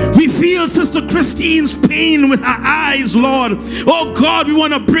 We feel Sister Christine's pain with her eyes, Lord. Oh God, we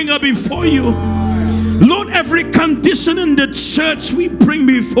want to bring her before you. Lord, every condition in the church we bring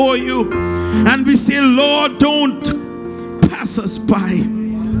before you. And we say, Lord, don't pass us by.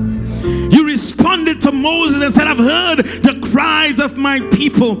 You responded to Moses and said, I've heard the cries of my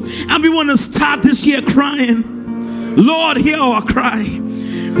people. And we want to start this year crying. Lord, hear our cry.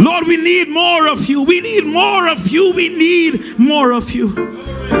 Lord, we need more of you. We need more of you. We need more of you.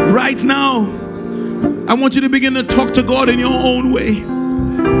 Right now, I want you to begin to talk to God in your own way.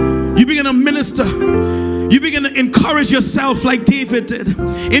 You begin to minister. You begin to encourage yourself like David did.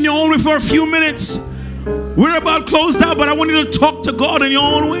 In your own way for a few minutes. We're about closed out, but I want you to talk to God in your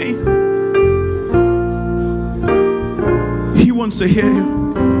own way. He wants to hear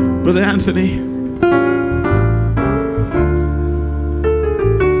you, Brother Anthony.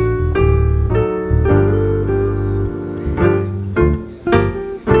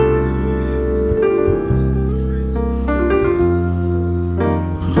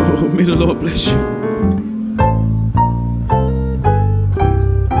 Oh, may the Lord bless you.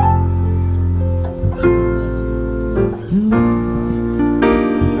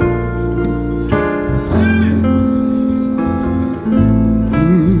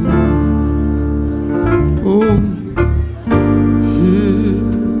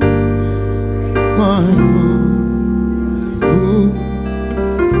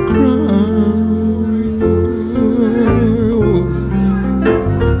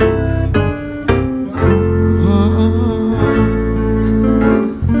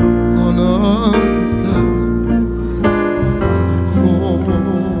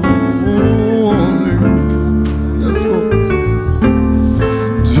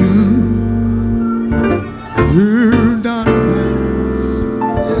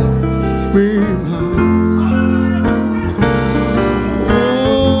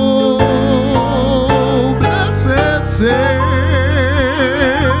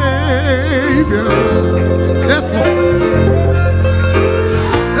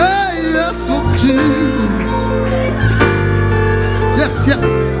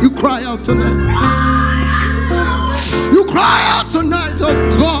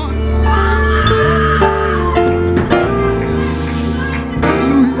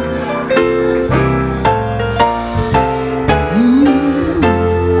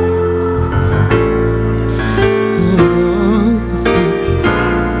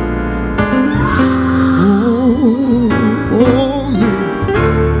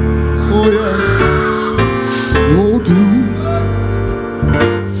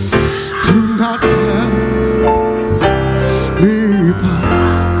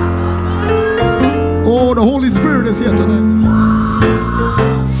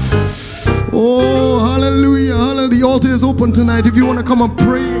 Tonight, if you want to come and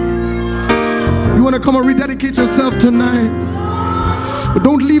pray, you want to come and rededicate yourself tonight, but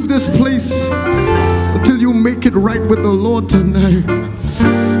don't leave this place until you make it right with the Lord tonight.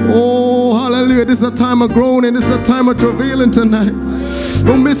 Oh, Oh, hallelujah. This is a time of groaning. This is a time of travailing tonight.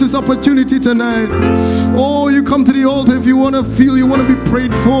 Don't miss this opportunity tonight. Oh, you come to the altar if you want to feel, you want to be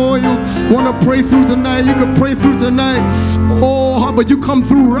prayed for, you want to pray through tonight, you can pray through tonight. Oh, but you come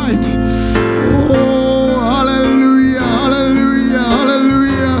through right. Oh, hallelujah, hallelujah,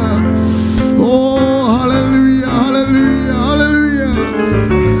 hallelujah. Oh, hallelujah, hallelujah, hallelujah.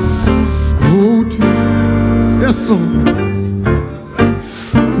 Oh, yes, Lord.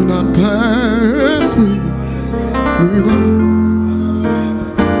 Do not pass me by.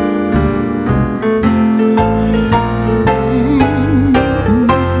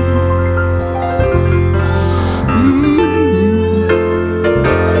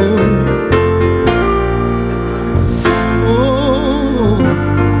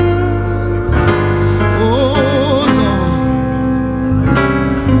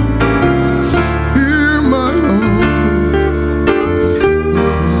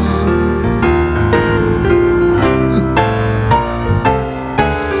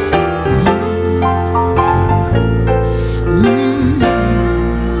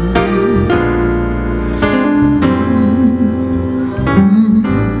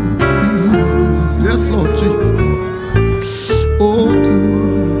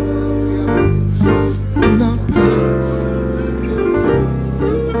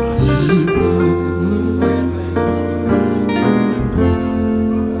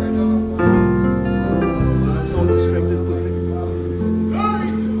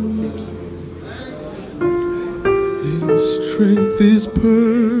 Strength is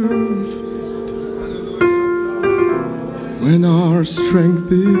perfect when our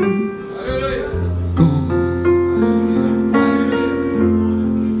strength is gone.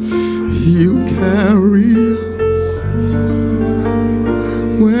 He'll carry us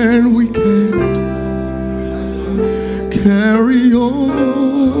when we can't carry on.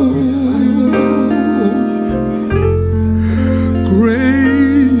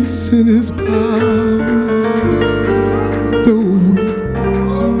 Grace in His power.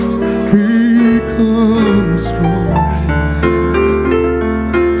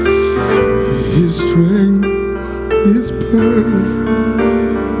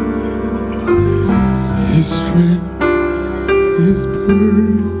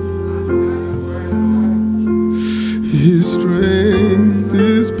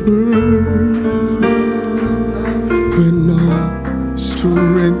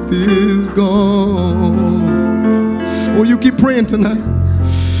 Praying tonight.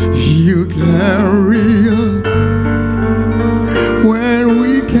 You carry us when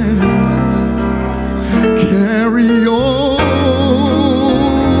we can't carry on.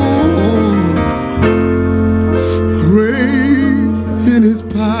 Great in His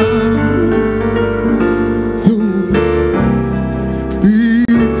power, though we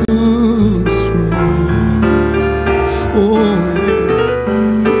become strong. Oh yes,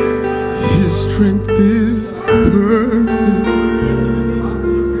 His strength is perfect.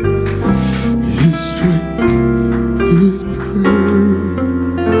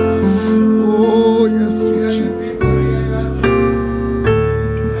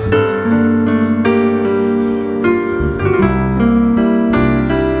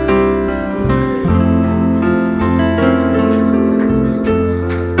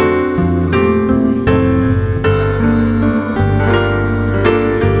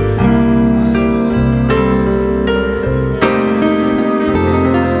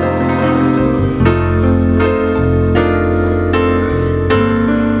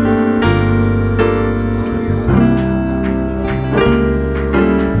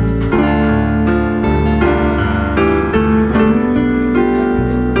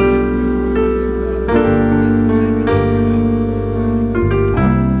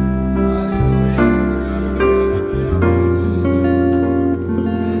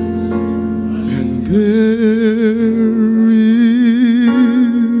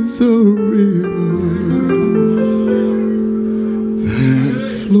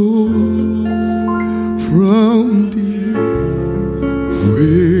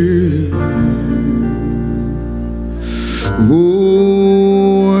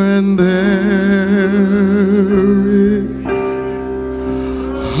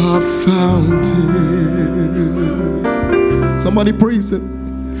 Somebody praise Him.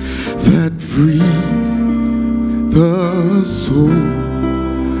 That frees the soul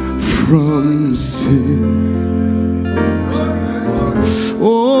from sin.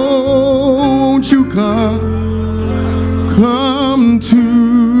 Oh, won't you come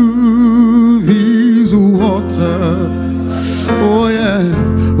to these waters? Oh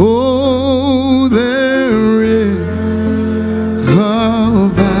yes. Oh, there is a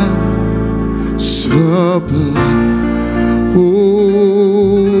vast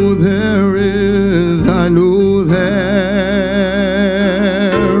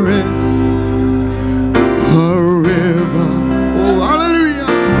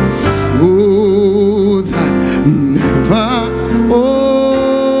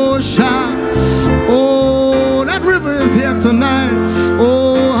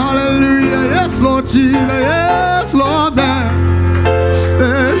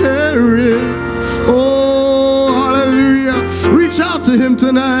him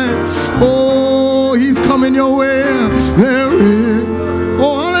tonight. Oh, he's coming your way. There is.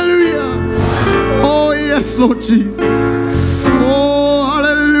 Oh, hallelujah. Oh, yes, Lord Jesus. Oh,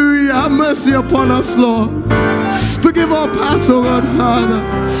 hallelujah. Have mercy upon us, Lord. Forgive our past, oh God, Father.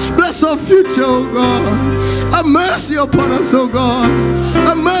 Bless our future, oh God. Have mercy upon us, oh God.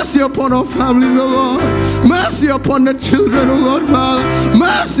 Have mercy upon our families, oh God. Mercy upon the children, oh God, Father.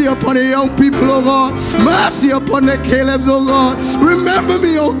 Mercy upon the young people, oh God. Mercy upon the Calebs, oh God. Remember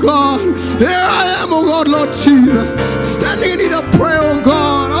me, oh God. Here I am, oh God, Lord Jesus. Standing in need of prayer, oh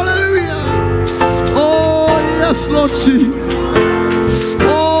God. Hallelujah. Oh, yes, Lord Jesus.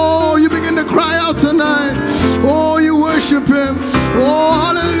 Oh, you begin to cry out tonight. Oh, you worship him. Oh,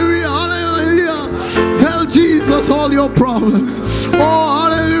 hallelujah, hallelujah. Tell Jesus all your problems. Oh,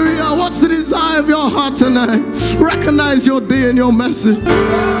 hallelujah. What's the desire of your heart tonight? Recognize your day and your message.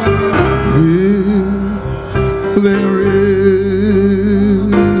 There is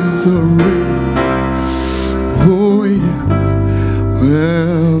a ring. Oh, yes.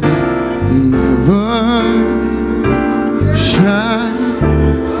 Well, that never shall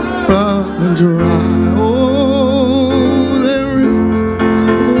run dry. Oh, there is.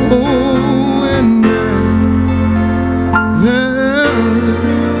 Oh, and there is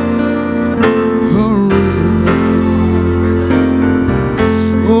a river.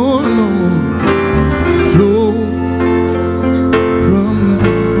 Oh, Lord, flow from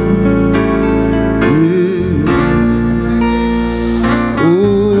deep.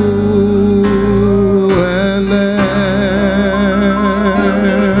 Oh, and there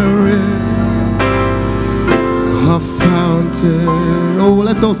is a fountain. Oh,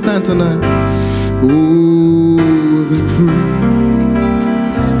 let's all stand tonight. Oh, that brings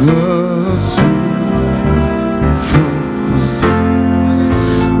the soul from sea.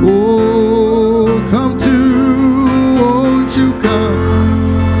 Oh, come to, won't you come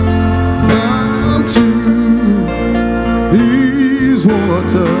to these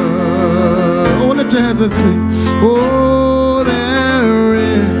waters. Oh, lift your hands and sing. Oh, there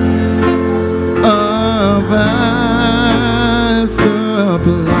is a vast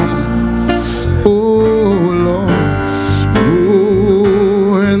supply. Oh, Lord.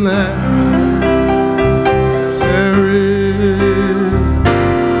 Oh, and there is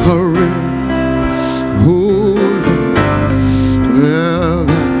a river. Oh, Lord. Well,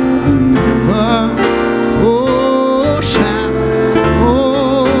 that never, oh, shall.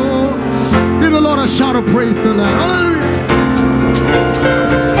 Oh, give the Lord a shout of praise tonight. Hallelujah.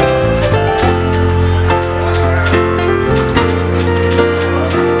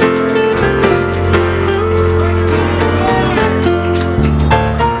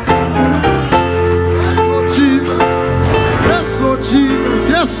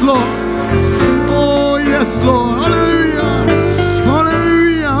 Yes, Lord. Oh, yes, Lord. Hallelujah.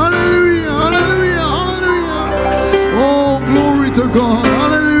 Hallelujah. Hallelujah. Hallelujah. Hallelujah. Oh, glory to God.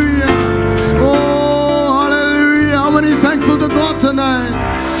 Hallelujah. Oh, hallelujah. How many thankful to God tonight?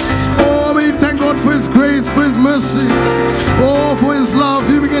 Oh, how many thank God for his grace, for his mercy. Oh, for his love.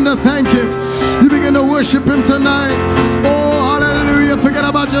 You begin to thank him. You begin to worship him tonight. Oh, hallelujah. Forget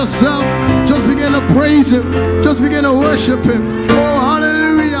about yourself. Just begin to praise him. Just begin to worship him. Oh,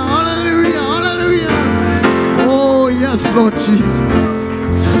 hallelujah, hallelujah, hallelujah. Oh, yes, Lord Jesus.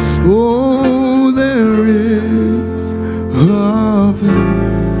 Oh, there is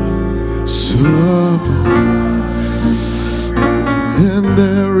harvest supper, and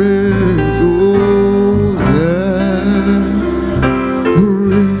there is, oh, there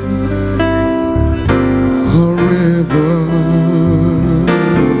is a river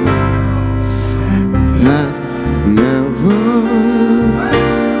that never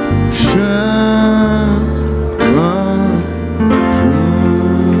shall run dry.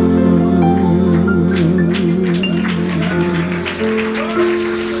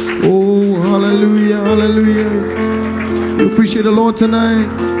 Oh, hallelujah, hallelujah. You appreciate the Lord tonight?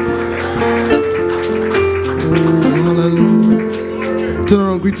 Oh, hallelujah. Turn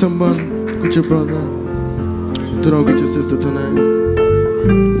around, greet someone. Greet your brother. Turn around, greet your sister tonight.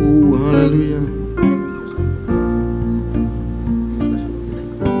 Oh, hallelujah.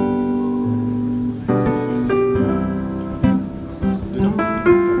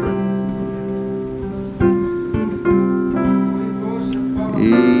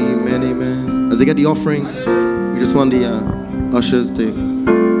 Amen, amen. As they get the offering, we just want the ushers to,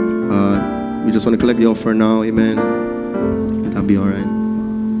 we just want to collect the offering now, amen. That'll be all right.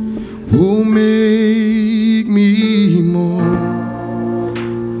 Oh, make me more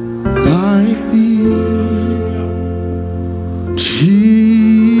like thee,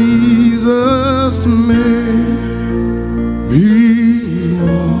 Jesus, make me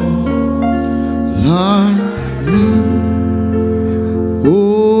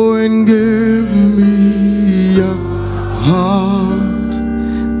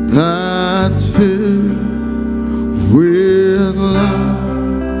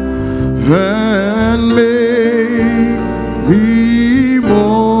and make me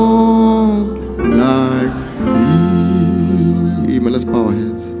more like thee. Amen. Let's bow our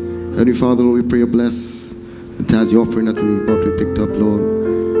heads. Heavenly Father, Lord, we pray you bless the tithes, the offering that we picked up, Lord.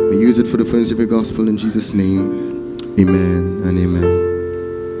 We use it for the furtherance of your gospel in Jesus' name. Amen and amen.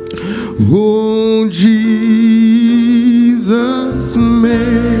 Oh, Jesus,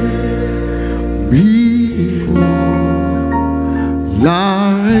 make me more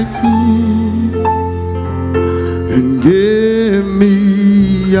like me and give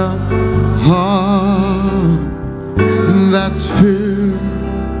me a heart that's filled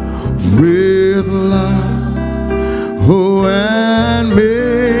with love. Oh, and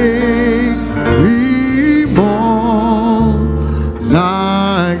make me more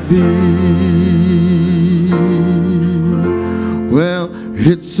like thee. Well,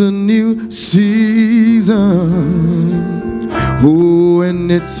 it's a new season. Oh,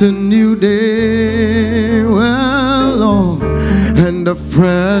 and it's a new day. Well, Lord, and a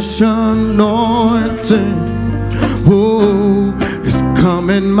fresh anointing, oh, is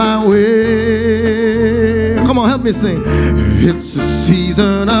coming my way. Come on, help me sing. It's a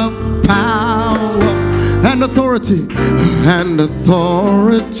season of power and authority,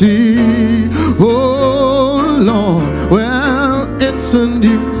 oh Lord. Well, it's a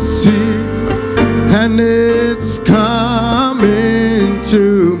new season and it's coming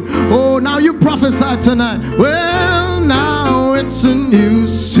to. Oh, now you prophesy tonight. Well, now it's a new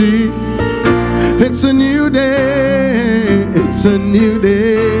season. It's a new day. It's a new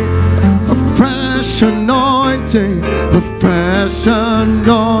day. A fresh anointing. A fresh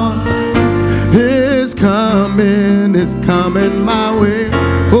anointing is coming my way.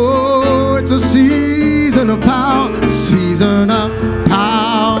 Oh, it's a season of power, season of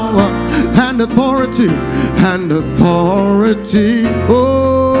power and authority,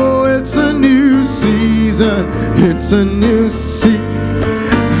 oh, it's a new season, it's a new season,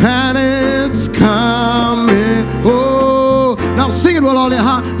 and it's coming. Oh, now sing it with all your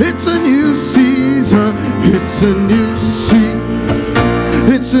heart. It's a new season, it's a new season,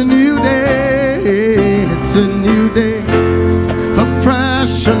 it's a new day, it's a new day. A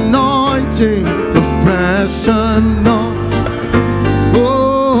fresh anointing, a fresh anointing.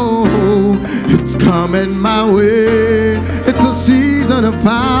 Oh, it's coming my way. It's a season of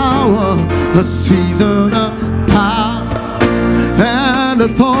power, a season of power and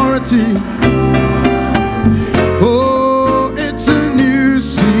authority. Oh, it's a new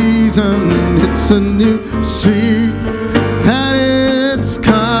season, it's a new season, and it's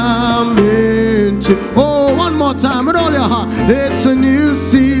coming to. Oh, one more time with all your heart. It's a new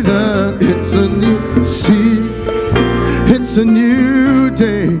season, it's a new season, it's a new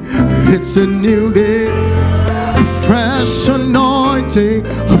day, it's a new day. A fresh anointing,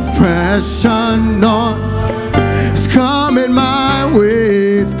 a fresh anointing. It's coming my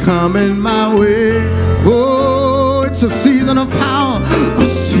way, it's coming my way. Oh, it's a season of power, a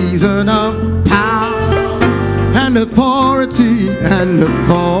season of power and authority,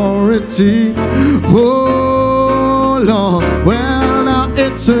 oh Lord. Well, now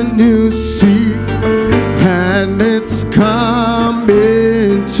it's a new season and it's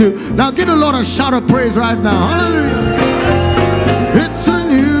coming to. Now give the Lord a shout of praise right now. Hallelujah. It's a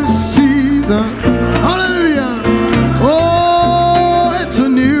new season. Hallelujah. Oh, it's a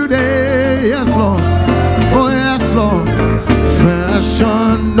new day. Yes, Lord. Oh, yes, Lord. Fresh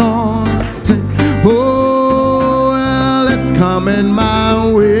anointing. Oh, well, it's coming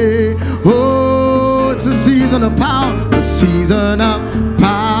my way. Oh, it's a season of power, a season of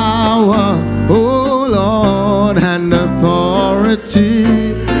power, oh Lord, and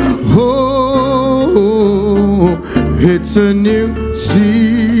authority. Oh, it's a new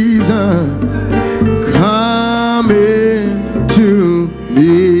season coming to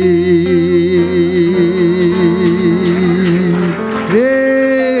me.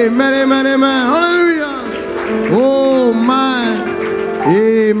 Amen, amen, amen. Hallelujah. Oh my.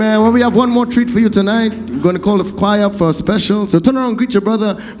 Amen. Well, we have one more treat for you tonight. We're going to call the choir up for a special. So turn around, greet your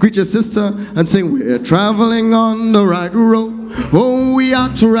brother, greet your sister, and sing, we're traveling on the right road. Oh, we are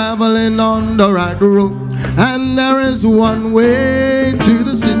traveling on the right road. And there is one way to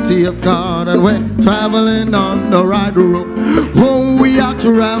the city of God. And we're traveling on the right road. Oh, we are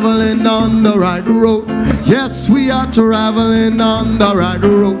traveling on the right road. Yes, we are traveling on the right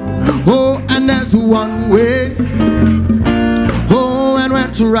road. Oh, and there's one way. Oh, and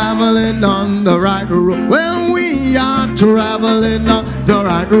we're traveling on the right road. Well, we are traveling on the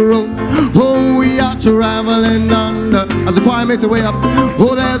right road. Oh, we are traveling on the. As the choir makes its way up.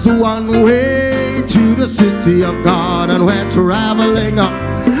 Oh, there's one way to the city of God, and we're traveling up.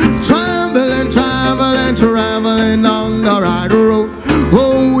 traveling on the right road.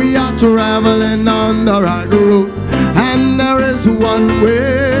 Oh, we are traveling on the right road. And there is one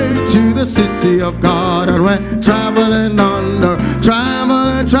way to the city of God. And we're traveling on the,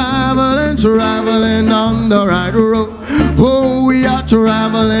 traveling on the right road. Oh, we are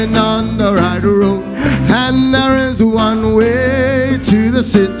traveling on the right road. And there is one way to the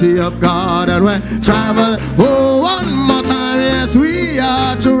city of God. And we're traveling, oh, one more time, yes, we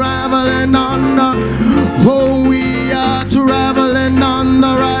are traveling on the, oh, we are traveling on the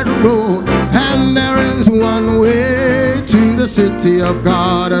right road. And there is one way to the city of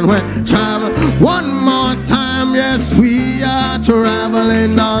God. And we're traveling, one more time, yes, we are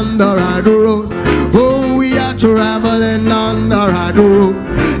traveling on the right road. Oh, we are traveling on the right road.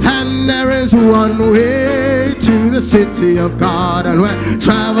 And there is one way to the city of God. And we're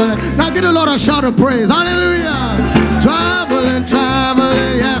traveling. Now give the Lord a shout of praise. Hallelujah. Traveling,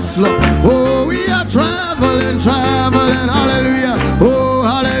 traveling, yes, Lord. Oh, we are traveling, traveling. Hallelujah. Oh,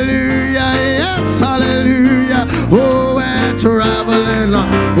 hallelujah. Yes, hallelujah. Oh, we're traveling.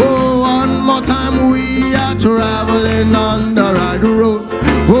 Oh, one more time. We are traveling on the right road.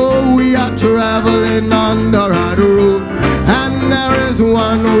 Oh, we are traveling on the right road. And there is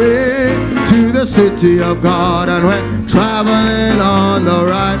one way to the city of God. And we're traveling on the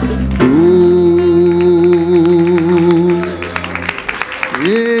right road.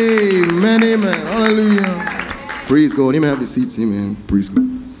 Amen, amen. Hallelujah. Praise God. Amen. Have your seats. Amen. Praise God.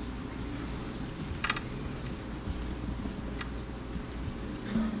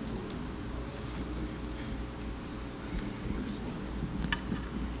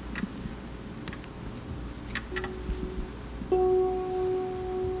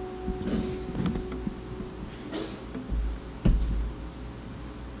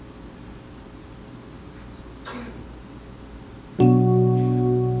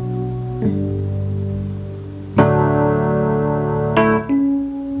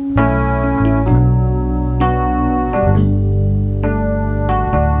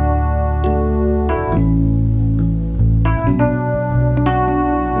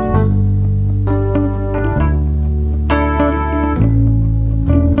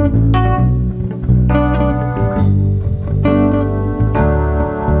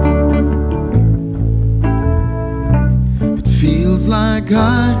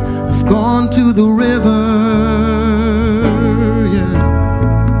 I've gone to the river,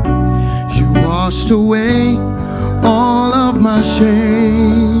 yeah. You washed away all of my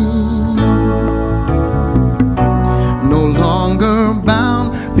shame. No longer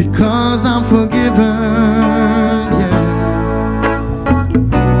bound because I'm forgiven, yeah.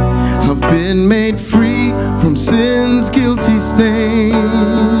 I've been made free from sin's guilty stain.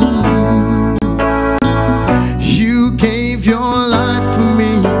 You gave your life for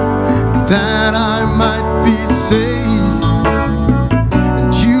me that I might be saved,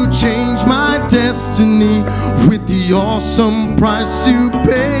 and you changed my destiny with the awesome price you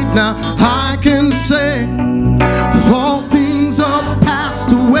paid. Now I can say all things are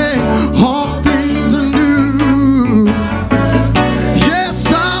passed away, all things are new. Yes,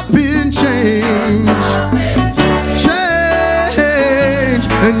 I've been changed,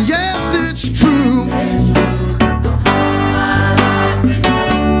 and yes, it's true.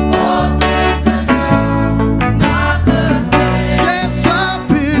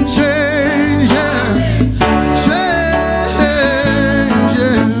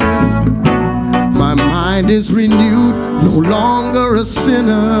 Is renewed, no longer a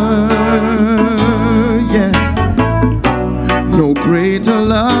sinner, yeah. No greater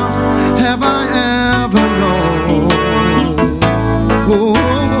love have I ever known. Oh,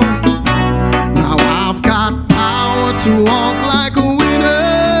 now I've got power to walk like a winner.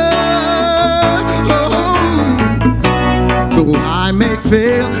 Oh, though I may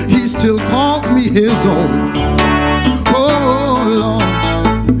fail, he still calls me his own. Oh, Lord,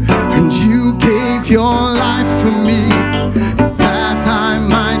 and you gave your life for me that I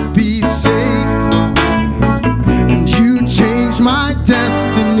might be saved, and you changed my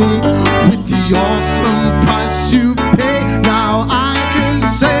destiny with the awesome price you paid. Now I can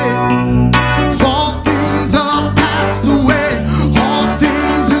say all things are passed away, all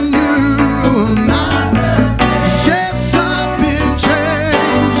things are new. Now, yes, I've been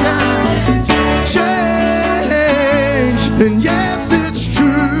changed, changed.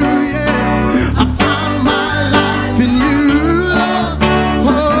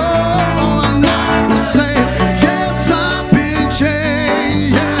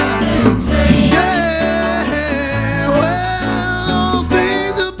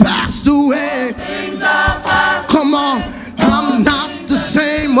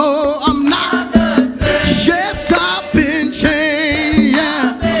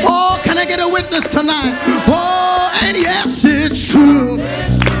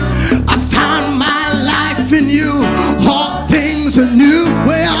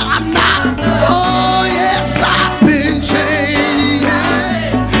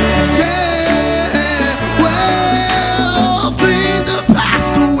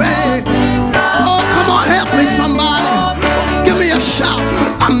 shout,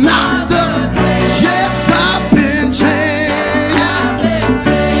 I'm not the same. Yes, I've been changed.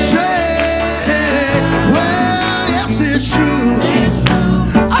 Changed. Well, yes, it's true.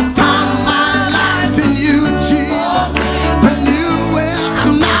 I found my life in you, Jesus. I knew where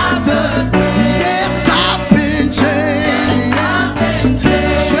I'm not the same. Yes, I've been changed.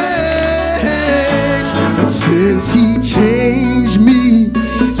 Changed. And since He changed me,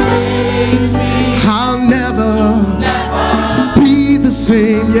 I'll never be the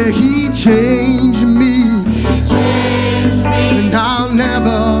same. Yeah, He changed me, and I'll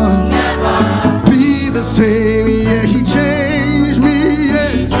never be the same. Yeah, He changed me,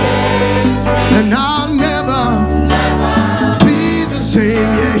 yeah, and I'll never be the same.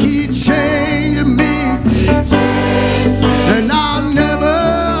 Yeah, He changed me, and I'll never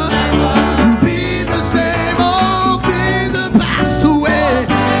be the same. All things have passed away.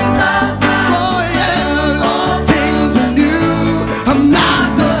 Oh yeah, all things are new. I'm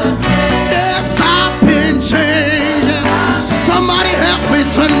not the same. Yes, I've been changed. Somebody help me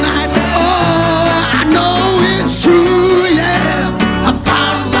tonight. Oh, I know it's true. Yeah, I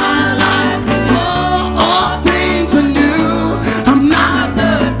found my life. Oh, all things are new. I'm not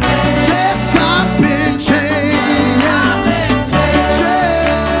the same. Yes, I've been changed.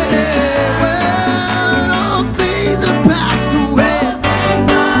 Changed. Well, all things have passed away.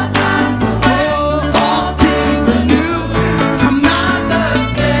 Oh, all things are new. I'm not the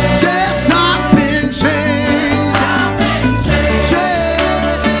same. Yes, I've been changed.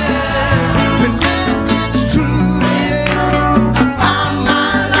 Changed. And yes, it's true. Yeah, I found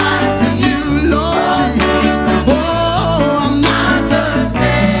my life in you, Lord Jesus. Oh, I'm not the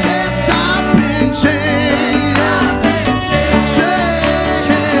same. Yes, I've been changed.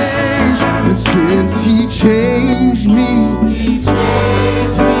 Changed. And since He changed me,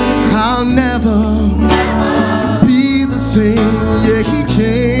 I'll never be the same. Yeah, He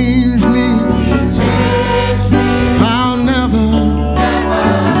changed me. I'll never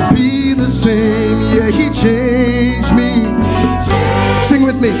be the same. Yeah, He changed me. Sing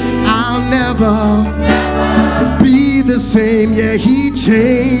with me. I'll never be the same. Yeah, He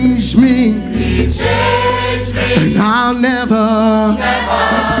changed me. And I'll never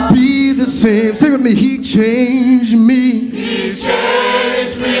be the same. Sing with me. He changed me.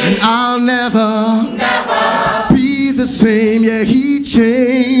 And I'll never be the same. Yeah, He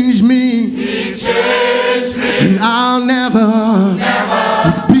changed me. And I'll never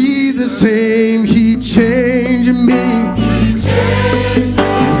be the same. He changed me.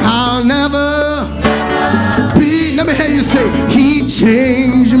 And I'll never be. Let me hear you say, He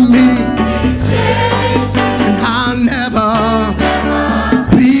changed me. And I'll never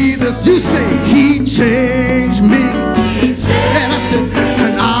be this. You say, He changed me. Yeah, that's it.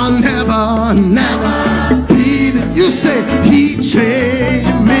 And I'll never be the. You say, He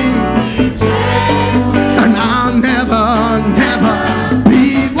changed me. And I'll never be.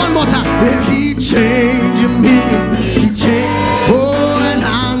 One more time. Yeah, He changed me. He changed. Oh, and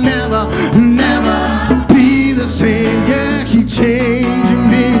I'll never be the same. Yeah, He changed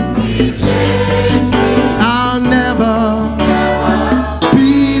me. I'll never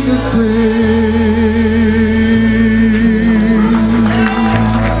be the same.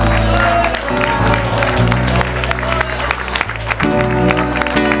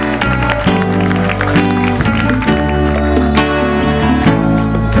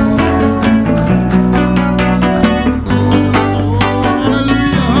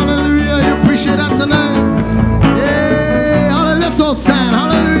 Hallelujah, hallelujah. You appreciate that tonight? Yeah, hallelujah. Let's all stand.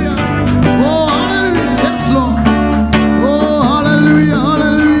 Hallelujah. Oh, hallelujah. Yes, Lord. Oh, hallelujah,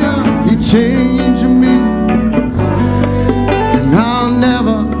 hallelujah. He changed me. And I'll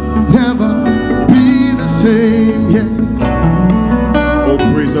never be the same. Yeah. Oh,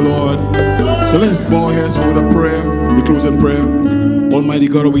 praise the Lord. So let's bow our heads for the prayer. We close in prayer. Almighty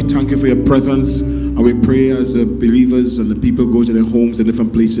God, we thank you for your presence. And we pray as the believers and the people go to their homes and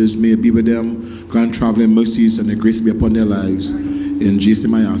different places, may it be with them. Grant traveling mercies and the grace be upon their lives. In Jesus'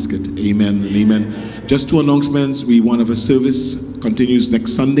 name I ask it. Amen and amen. Just two announcements. We have a service continues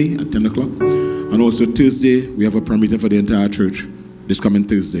next Sunday at 10 o'clock. And also Thursday, we have a prayer meeting for the entire church this coming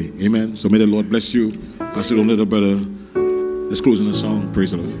Thursday. Amen. So may the Lord bless you. Pastor, little brother. Let's close in a song.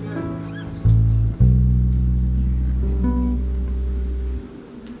 Praise the Lord.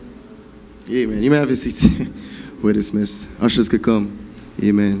 Amen. You may have a seat. We're dismissed. Ushers could come.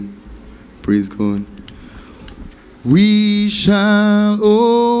 Amen. Praise God. We shall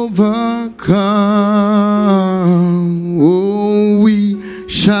overcome. Oh, we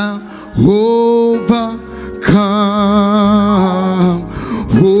shall overcome.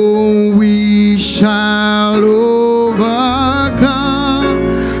 Oh, we shall overcome.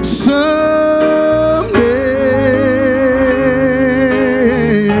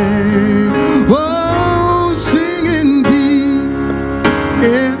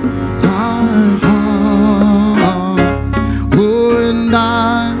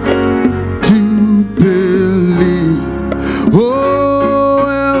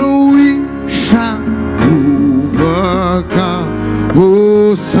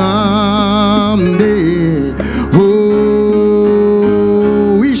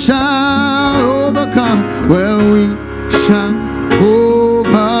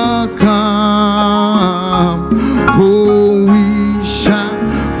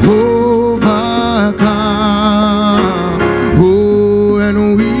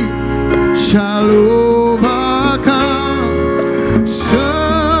 my Lord.